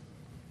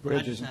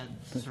 I just add,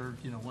 sir,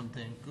 one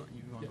thing. You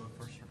want to go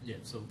first, sir? Yeah,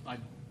 so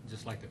I'd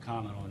just like to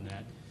comment on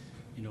that.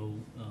 The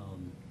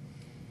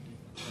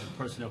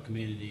personnel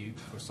community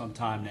for some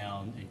time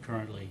now and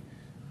currently,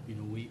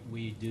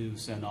 we do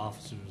send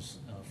officers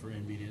for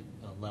intermediate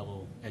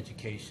level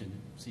education,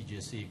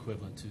 CGSC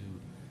equivalent to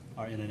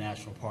our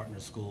international partner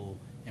school,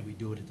 and we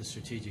do it at the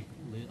strategic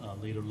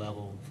leader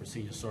level for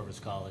senior service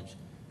college.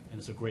 And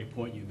it's a great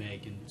point you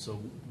make. And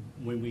so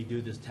when we do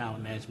this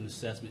talent management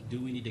assessment, do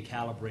we need to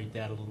calibrate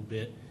that a little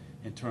bit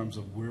in terms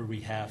of where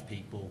we have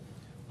people?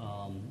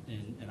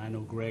 And I know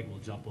Greg will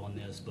jump on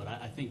this, but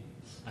I think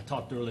I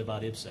talked earlier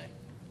about IPSA,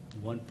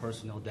 one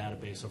personnel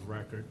database of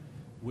record.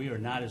 We are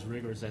not as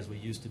rigorous as we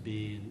used to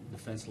be in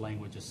defense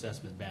language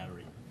assessment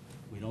battery.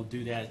 We don't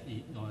do that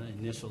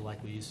initial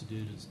like we used to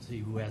do to see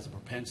who has a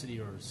propensity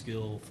or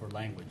skill for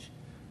language.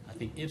 I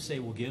think IPSA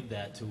will give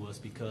that to us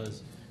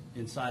because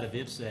inside of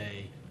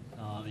IPSA,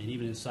 and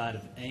even inside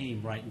of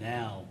AIM right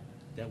now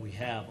that we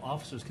have,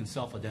 officers can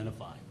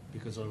self-identify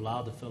because they're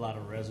allowed to fill out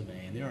a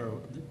resume. And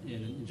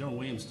and General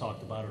Williams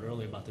talked about it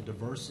earlier, about the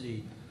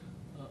diversity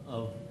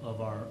of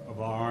our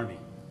Army.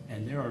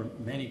 And there are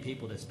many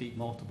people that speak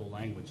multiple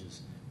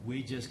languages.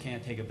 We just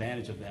can't take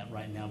advantage of that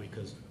right now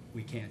because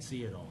we can't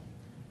see it all.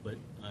 But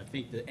I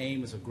think the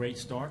AIM is a great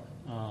start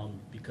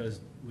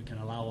because we can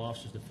allow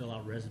officers to fill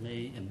out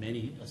resume and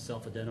many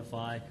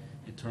self-identify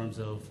in terms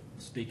of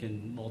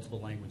speaking multiple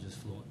languages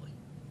fluently.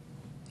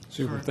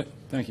 Super.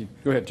 Thank you.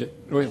 Go ahead,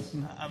 William.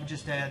 I would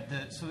just add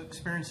that so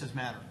experiences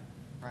matter,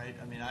 right?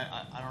 I mean,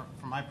 I don't.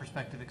 From my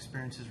perspective,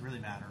 experiences really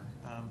matter,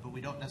 but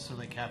we don't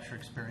necessarily capture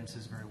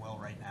experiences very well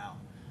right now.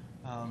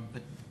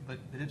 But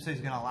IPSA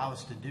is going to allow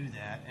us to do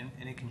that,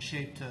 and it can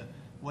shape to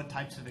what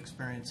types of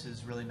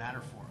experiences really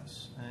matter for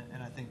us.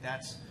 And I think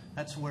that's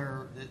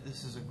where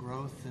this is a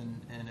growth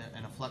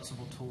and a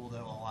flexible tool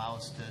that will allow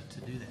us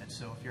to do that.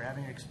 So if you're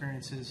having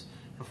experiences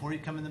before you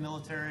come in the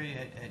military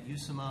at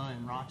USMA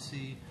and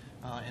ROTC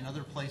and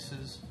other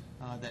places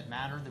that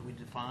matter, that we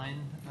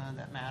define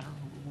that matter,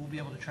 we'll be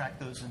able to track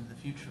those into the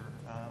future,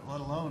 let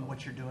alone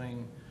what you're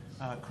doing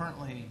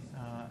currently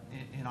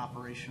in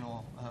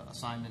operational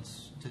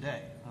assignments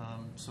today.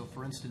 So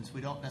for instance,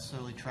 we don't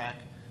necessarily track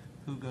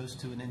who goes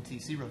to an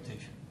NTC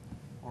rotation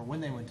or when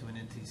they went to an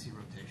NTC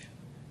rotation.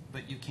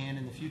 But you can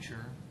in the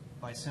future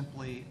by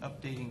simply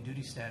updating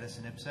duty status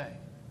in IPSA.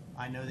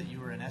 I know that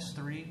you were an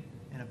S3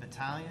 in a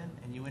battalion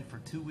and you went for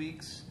 2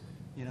 weeks,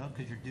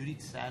 because your duty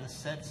status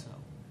said so.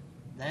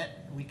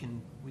 That we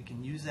can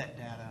use that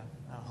data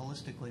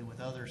holistically with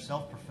other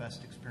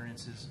self-professed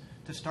experiences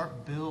to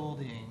start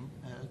building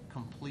a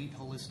complete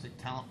holistic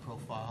talent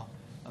profile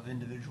of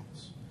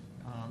individuals.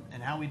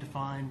 And how we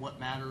define what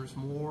matters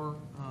more,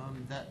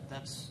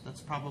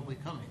 that's probably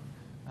coming.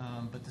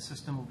 But the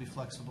system will be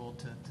flexible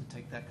to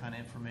take that kind of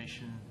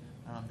information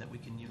that we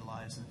can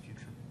utilize in the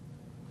future.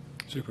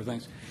 Super,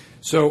 thanks.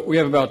 So we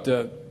have about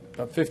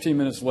 15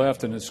 minutes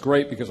left, and it's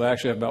great because I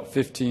actually have about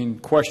 15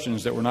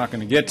 questions that we're not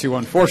going to get to,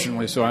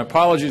 unfortunately. So I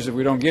apologize if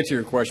we don't get to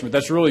your question, but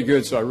that's really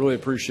good, so I really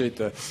appreciate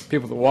the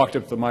people that walked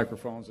up to the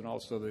microphones and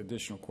also the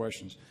additional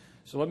questions.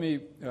 So let me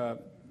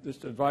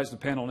just advise the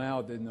panel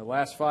now that in the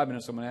last 5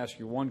 minutes I'm going to ask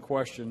you one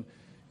question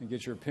and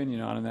get your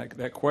opinion on it. And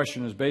that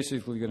question is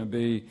basically going to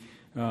be,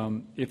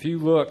 if you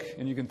look,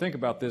 and you can think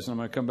about this, and I'm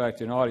going to come back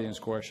to an audience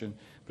question,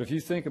 but if you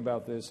think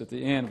about this at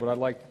the end, what I'd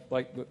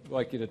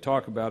like you to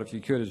talk about, if you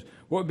could, is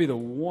what would be the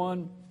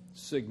one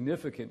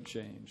significant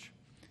change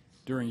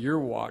during your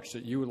watch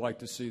that you would like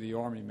to see the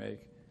Army make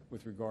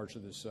with regards to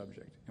this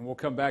subject? And we'll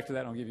come back to that,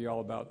 and I'll give you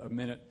all about a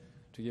minute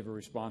to give a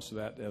response to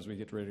that as we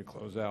get ready to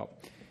close out.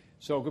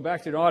 So I'll go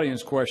back to an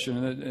audience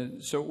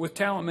question. So with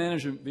talent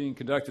management being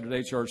conducted at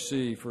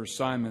HRC for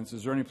assignments,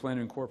 is there any plan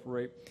to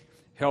incorporate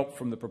help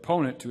from the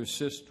proponent to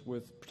assist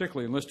with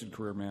particularly enlisted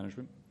career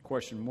management?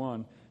 Question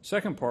one.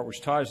 Second part,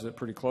 which ties to that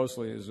pretty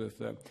closely, is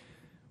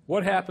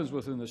what happens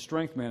within the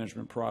strength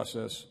management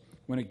process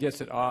when it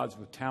gets at odds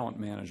with talent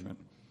management,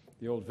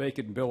 the old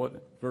vacant billet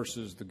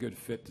versus the good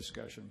fit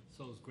discussion?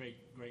 So it's great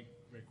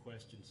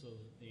question. So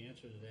the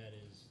answer to that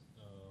is,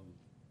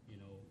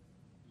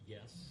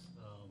 yes.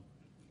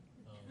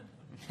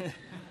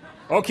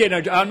 Okay, now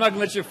I'm not going to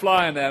let you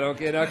fly on that.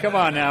 Okay, now come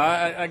on. Now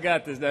I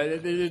got this.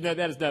 That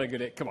is not a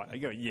good. Come on, you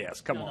go.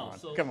 Yes, come on.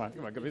 Come on.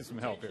 Give me some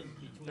help here.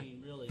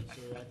 Between really,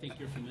 sir, I think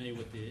you're familiar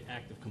with the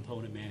active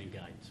component manning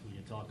guidance when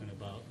you're talking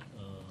about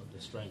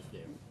the strength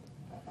there.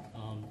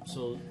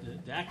 So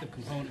the active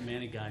component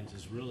manning guidance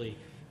is really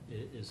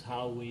is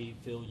how we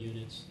fill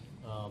units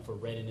for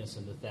readiness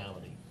and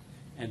lethality.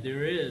 And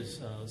there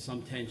is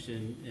some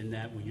tension in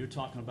that when you're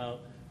talking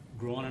about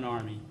growing an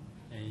Army,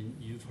 and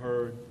you've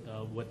heard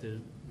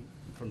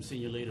from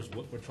senior leaders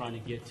what we're trying to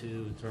get to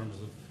in terms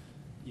of,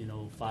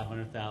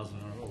 500,000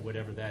 or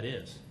whatever that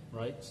is,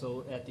 right?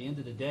 So at the end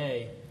of the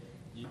day,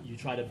 you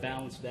try to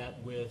balance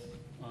that with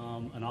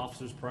an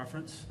officer's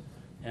preference.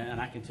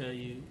 And I can tell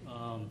you,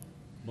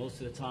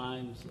 most of the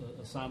times,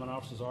 assignment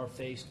officers are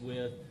faced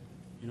with,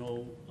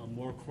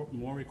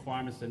 more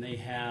requirements than they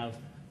have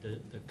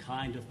the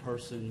kind of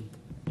person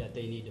that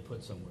they need to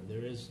put somewhere.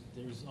 There's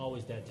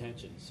always that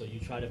tension. So you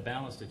try to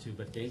balance the two.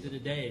 But at the end of the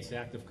day, it's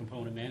active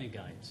component manning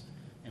guidance.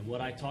 And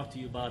what I talked to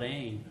you about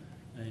AIM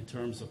in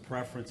terms of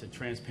preference and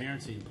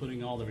transparency and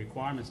putting all the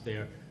requirements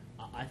there,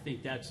 I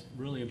think that's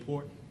really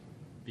important,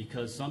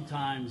 because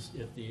sometimes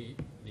if the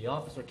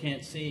officer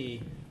can't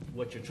see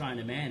what you're trying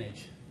to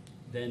manage,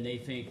 then they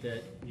think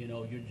that,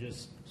 you're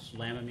just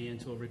slamming me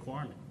into a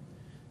requirement.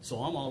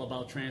 So I'm all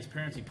about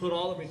transparency. Put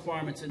all the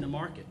requirements in the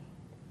market,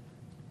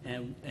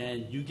 and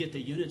you get the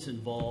units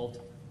involved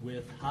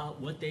with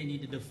what they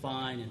need to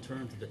define in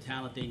terms of the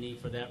talent they need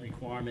for that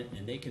requirement,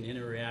 and they can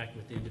interact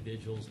with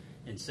individuals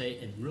and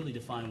really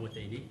define what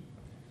they need.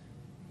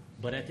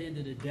 But at the end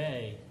of the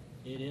day,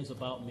 it is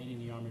about meeting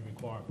the Army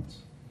requirements.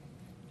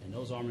 And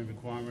those Army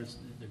requirements,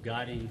 the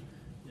guiding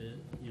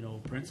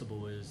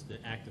principle is the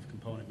active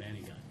component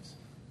manning guidance.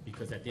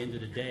 Because at the end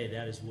of the day,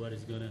 that is what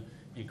is going to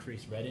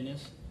increase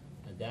readiness,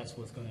 and that's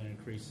what's going to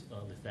increase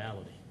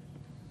lethality.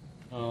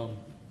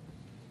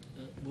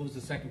 What was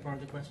the second part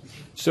of the question?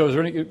 So, is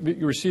there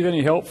you receive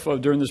any help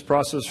during this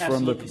process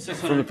from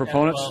the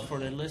proponents? For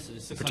the enlisted,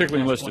 it's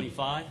particularly enlisted.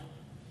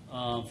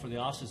 600-25. For the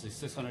officers,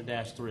 it's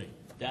 600-3.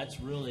 That's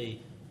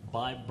really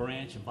by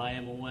branch and by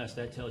MOS.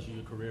 That tells you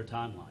your career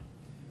timeline.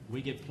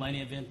 We get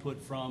plenty of input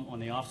on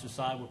the officer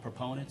side with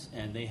proponents,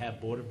 and they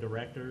have board of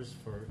directors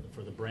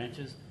for the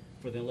branches.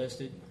 For the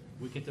enlisted,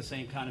 we get the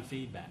same kind of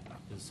feedback.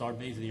 The Sergeant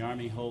Major of the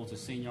Army holds a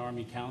senior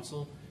Army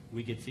council.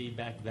 We get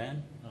feedback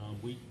then.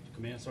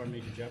 Command Sergeant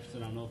Major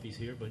Jefferson, I don't know if he's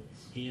here, but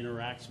he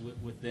interacts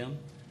with them,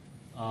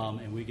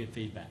 and we get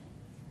feedback.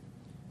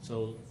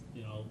 So,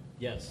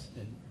 yes.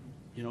 And,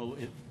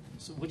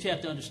 so what you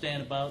have to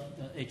understand about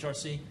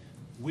HRC,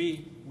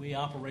 we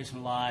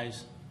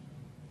operationalize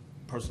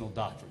personal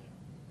doctrine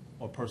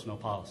or personal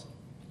policy.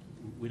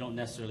 We don't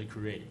necessarily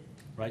create it,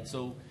 right?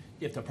 So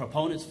if the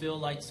proponents feel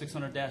like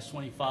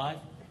 600-25,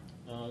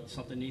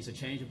 something needs to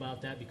change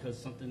about that because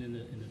something in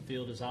the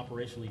field is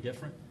operationally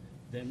different,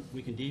 then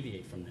we can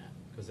deviate from that,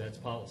 because that's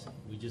policy.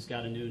 We just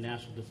got a new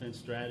national defense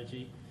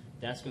strategy.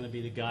 That's going to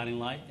be the guiding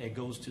light. It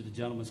goes to the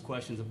gentleman's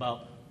questions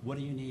about what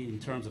do you need in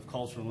terms of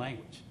culture and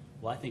language.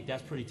 Well, I think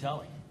that's pretty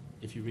telling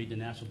if you read the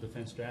national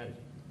defense strategy,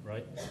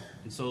 right?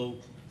 And so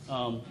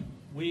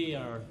we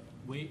are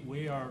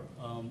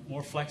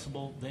more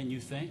flexible than you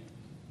think,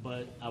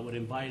 but I would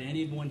invite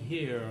anyone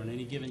here on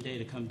any given day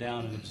to come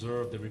down and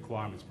observe the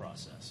requirements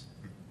process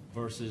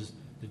versus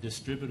the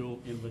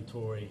distributable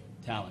inventory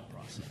talent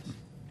process.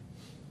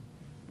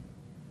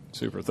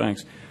 Super,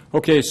 thanks.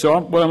 Okay, so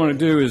what I'm going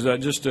to do is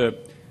just a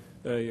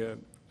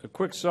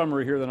quick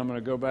summary here, then I'm going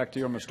to go back to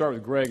you. I'm going to start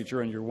with Greg at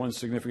your end, your one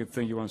significant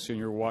thing you want to see in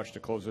your watch to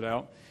close it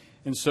out.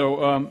 And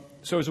so,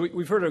 as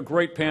we've heard a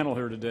great panel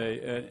here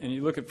today, and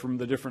you look at from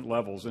the different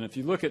levels, and if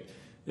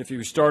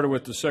you started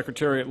with the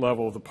Secretariat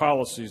level, the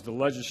policies, the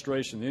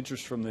legislation, the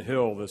interest from the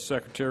Hill, the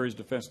Secretary's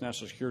Defense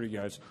National Security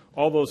Guides,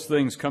 all those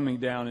things coming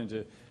down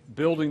into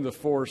building the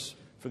force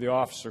for the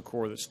officer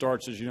corps that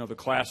starts, as you know, the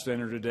class to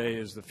enter today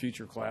is the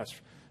future class.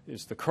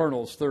 It's the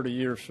colonels 30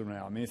 years from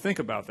now. I mean, think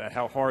about that,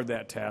 how hard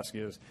that task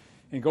is.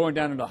 And going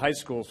down into high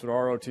schools to the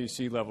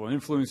ROTC level,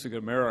 influencing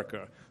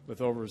America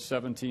with over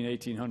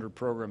 1,800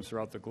 programs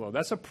throughout the globe.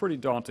 That's a pretty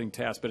daunting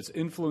task, but it's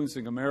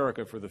influencing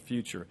America for the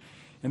future.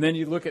 And then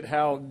you look at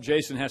how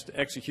Jason has to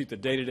execute the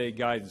day-to-day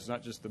guidance,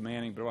 not just the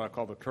manning, but what I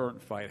call the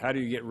current fight. How do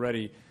you get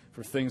ready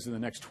for things in the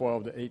next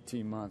 12 to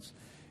 18 months?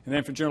 And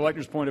then for General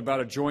Lechner's point about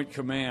a joint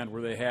command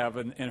where they have,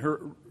 and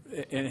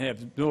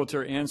have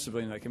military and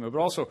civilian that came up, but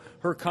also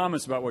her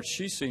comments about what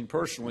she's seen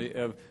personally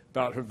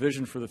about her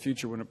vision for the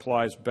future when it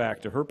applies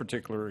back to her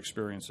particular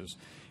experiences.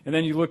 And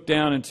then you look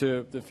down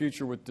into the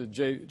future with the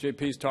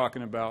JP's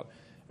talking about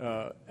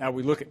how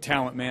we look at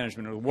talent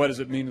management, or what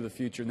does it mean to the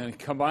future, and then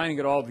combining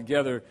it all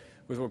together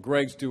with what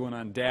Greg's doing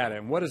on data.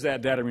 And what does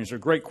that data mean? There's a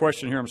great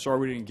question here. I'm sorry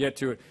we didn't get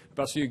to it.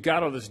 But so you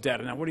got all this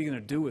data. Now what are you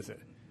going to do with it?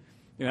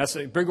 You know,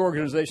 big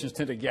organizations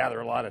tend to gather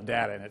a lot of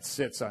data, and it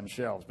sits on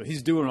shelves. But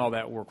he's doing all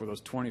that work with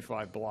those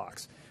 25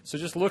 blocks. So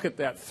just look at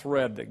that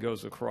thread that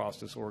goes across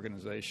this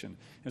organization.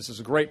 And this is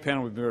a great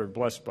panel. We've been very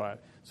blessed by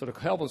it. So to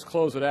help us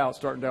close it out,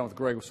 starting down with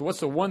Greg, so what's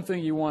the one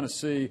thing you want to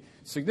see,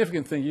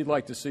 significant thing you'd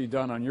like to see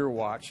done on your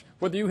watch?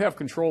 Whether you have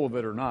control of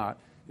it or not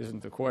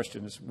isn't the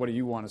question. It's what do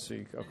you want to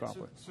see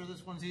accomplished? So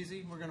this one's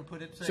easy. We're going to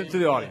put it to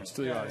the audience.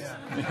 To the audience.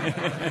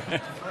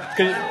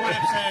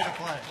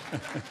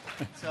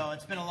 So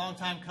it's been a long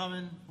time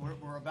coming.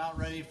 We're about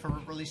ready for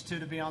Release 2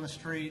 to be on the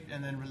street,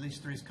 and then Release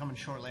 3 is coming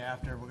shortly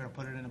after. We're going to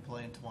put it into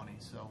play in 20.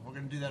 So we're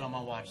going to do that on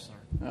my watch,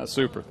 sir.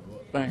 Super.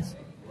 Thanks.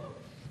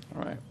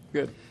 All right,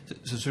 good.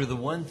 So sort of the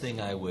one thing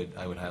I would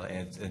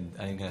highlight, and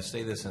I'm going to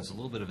say this, and it's a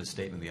little bit of a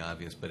statement of the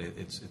obvious, but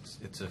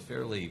it's a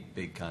fairly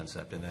big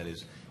concept, and that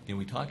is,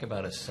 we talk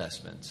about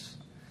assessments,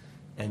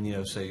 and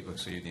say, look,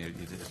 so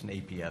it's an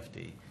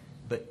APFD,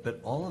 but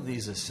all of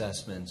these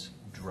assessments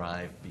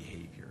drive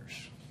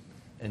behaviors.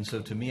 And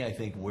so to me, I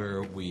think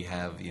where we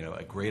have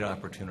a great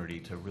opportunity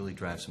to really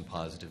drive some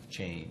positive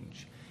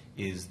change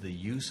is the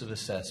use of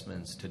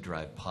assessments to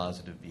drive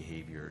positive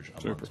behaviors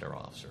amongst our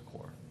officer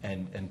corps.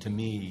 And to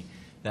me,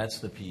 that's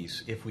the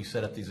piece. If we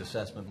set up these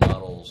assessment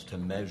models to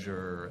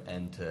measure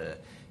and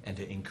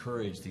to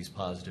encourage these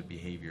positive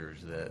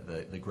behaviors,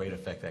 the great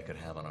effect that could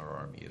have on our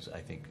Army is, I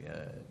think,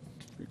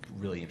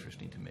 really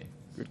interesting to me.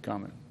 Good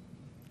comment.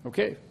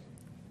 Okay.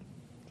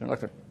 General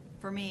Elector.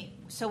 For me,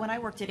 so when I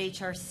worked at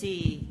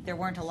HRC, there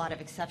weren't a lot of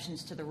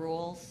exceptions to the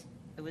rules.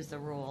 It was the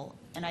rule.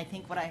 And I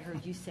think what I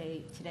heard you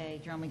say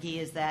today, General McGee,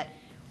 is that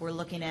we're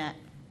looking at,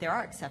 there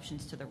are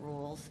exceptions to the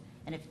rules,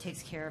 and if it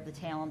takes care of the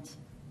talent,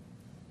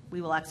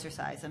 we will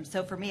exercise them.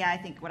 So for me, I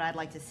think what I'd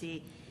like to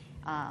see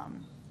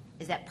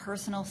is that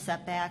personal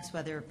setbacks,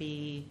 whether it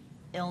be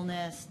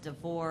illness,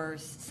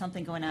 divorce,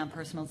 something going on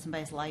personal in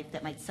somebody's life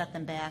that might set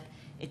them back,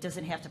 it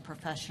doesn't have to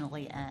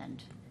professionally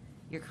end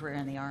your career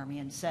in the Army.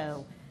 And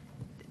so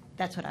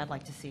that's what I'd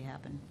like to see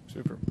happen.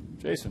 Super.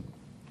 Jason.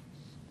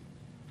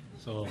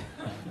 So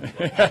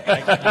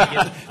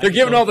they're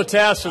giving all the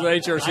tasks to the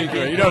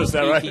HRC. You notice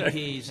that, right?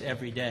 PTPs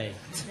every day.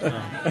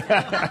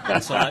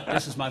 So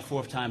this is my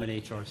 4th time at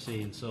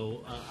HRC, and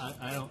so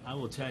I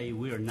will tell you,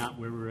 we are not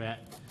where we were at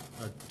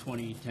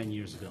 10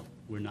 years ago.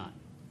 We're not.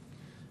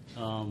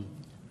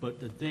 But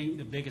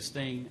the biggest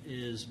thing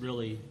is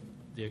really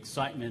the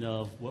excitement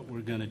of what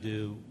we're going to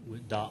do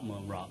with DOTMA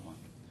and ROTMA.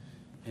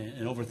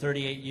 And over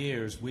 38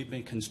 years, we've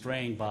been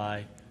constrained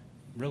by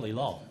really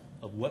law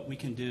of what we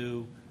can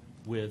do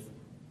with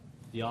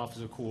the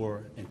officer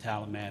corps and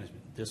talent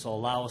management. This will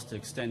allow us to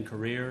extend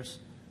careers,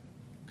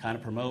 kind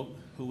of promote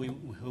who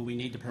we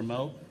need to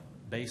promote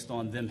based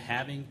on them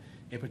having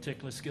a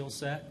particular skill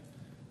set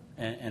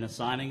and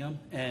assigning them,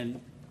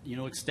 and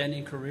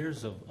extending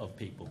careers of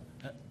people.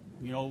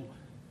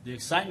 The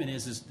excitement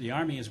is the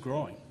Army is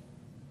growing,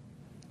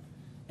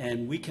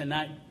 and we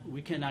cannot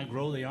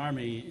grow the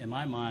Army, in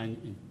my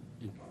mind,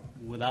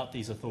 without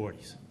these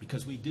authorities,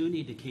 because we do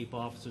need to keep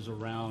officers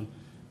around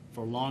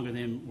for longer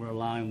than we're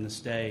allowing them to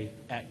stay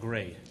at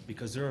grade,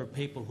 because there are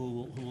people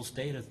who will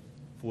stay to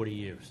 40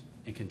 years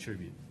and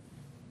contribute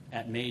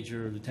at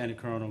major, lieutenant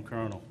colonel,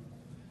 colonel.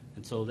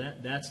 And so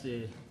that's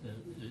the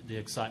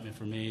excitement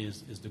for me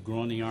is the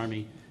growing the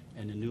Army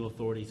and the new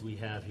authorities we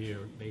have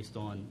here based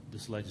on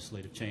this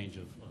legislative change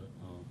of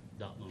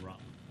DOTMA and ROTMA.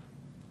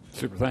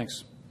 Super,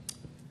 thanks.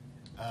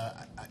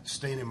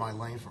 Staying in my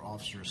lane for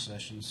officer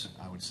sessions,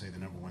 I would say the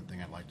number one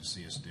thing I'd like to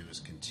see us do is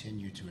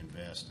continue to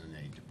invest in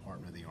a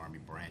Department of the Army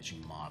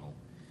branching model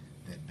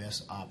that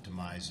best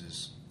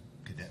optimizes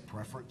cadet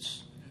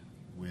preference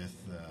with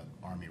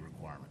Army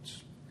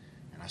requirements.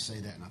 And I say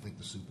that, and I think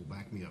the soup will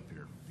back me up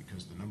here,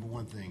 because the number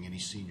one thing any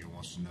senior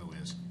wants to know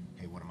is,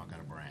 hey, what am I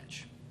going to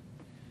branch?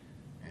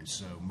 And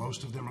so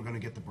most of them are going to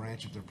get the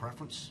branch of their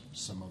preference.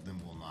 Some of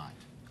them will not.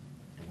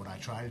 And what I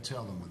try to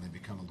tell them when they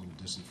become a little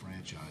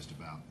disenfranchised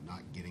about not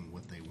getting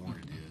what they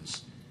wanted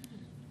is,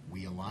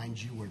 we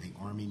aligned you where the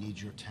Army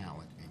needs your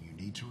talent, and you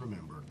need to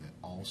remember that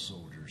all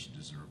soldiers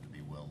deserve to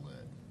be well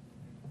led.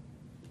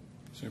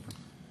 Super.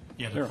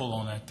 Yeah, to pull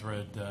on that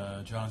thread,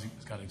 John's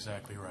got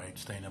exactly right,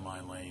 staying in my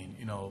lane.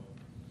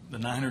 The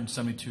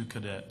 972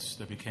 cadets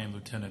that became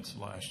lieutenants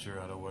last year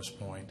out of West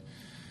Point,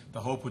 the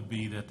hope would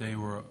be that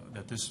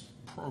that this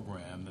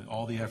program, that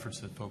all the efforts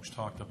that folks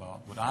talked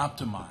about, would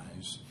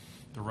optimize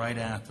the right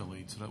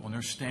athletes, so that when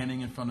they're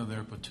standing in front of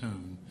their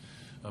platoon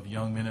of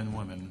young men and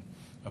women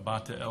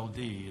about the LD,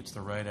 it's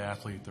the right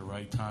athlete at the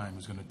right time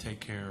who's going to take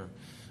care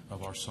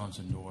of our sons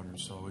and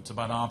daughters. So it's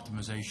about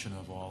optimization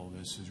of all of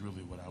this is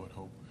really what I would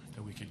hope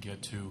that we could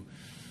get to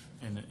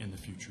in the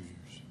future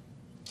years.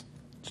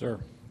 Sir,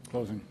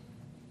 closing.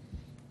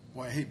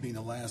 Well, I hate being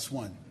the last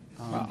one.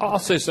 I'll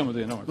say some of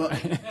the annoying. But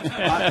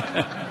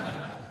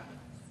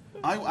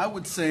I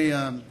would say,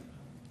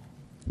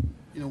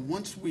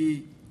 once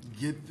we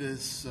get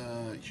this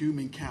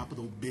human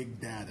capital big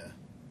data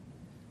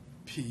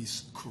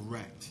piece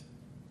correct,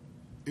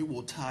 it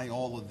will tie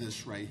all of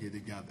this right here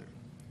together.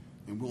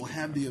 And we'll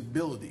have the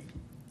ability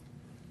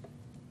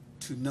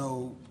to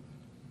know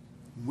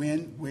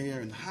when, where,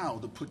 and how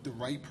to put the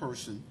right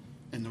person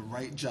in the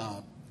right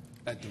job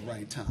at the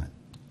right time.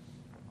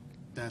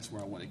 That's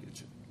where I want to get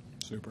you.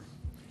 Super.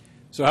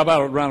 So how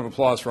about a round of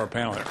applause for our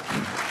panel here?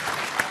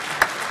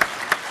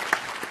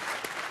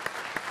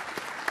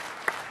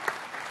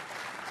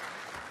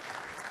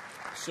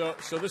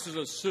 So this is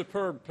a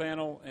superb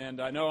panel,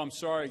 and I know, I'm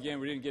sorry, again,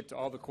 we didn't get to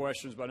all the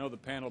questions, but I know the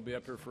panel will be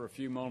up here for a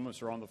few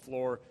moments or on the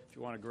floor if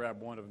you want to grab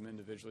one of them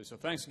individually. So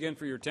thanks again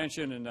for your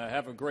attention, and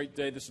have a great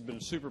day. This has been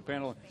a super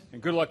panel,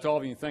 and good luck to all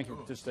of you, and thank you for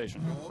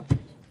participation.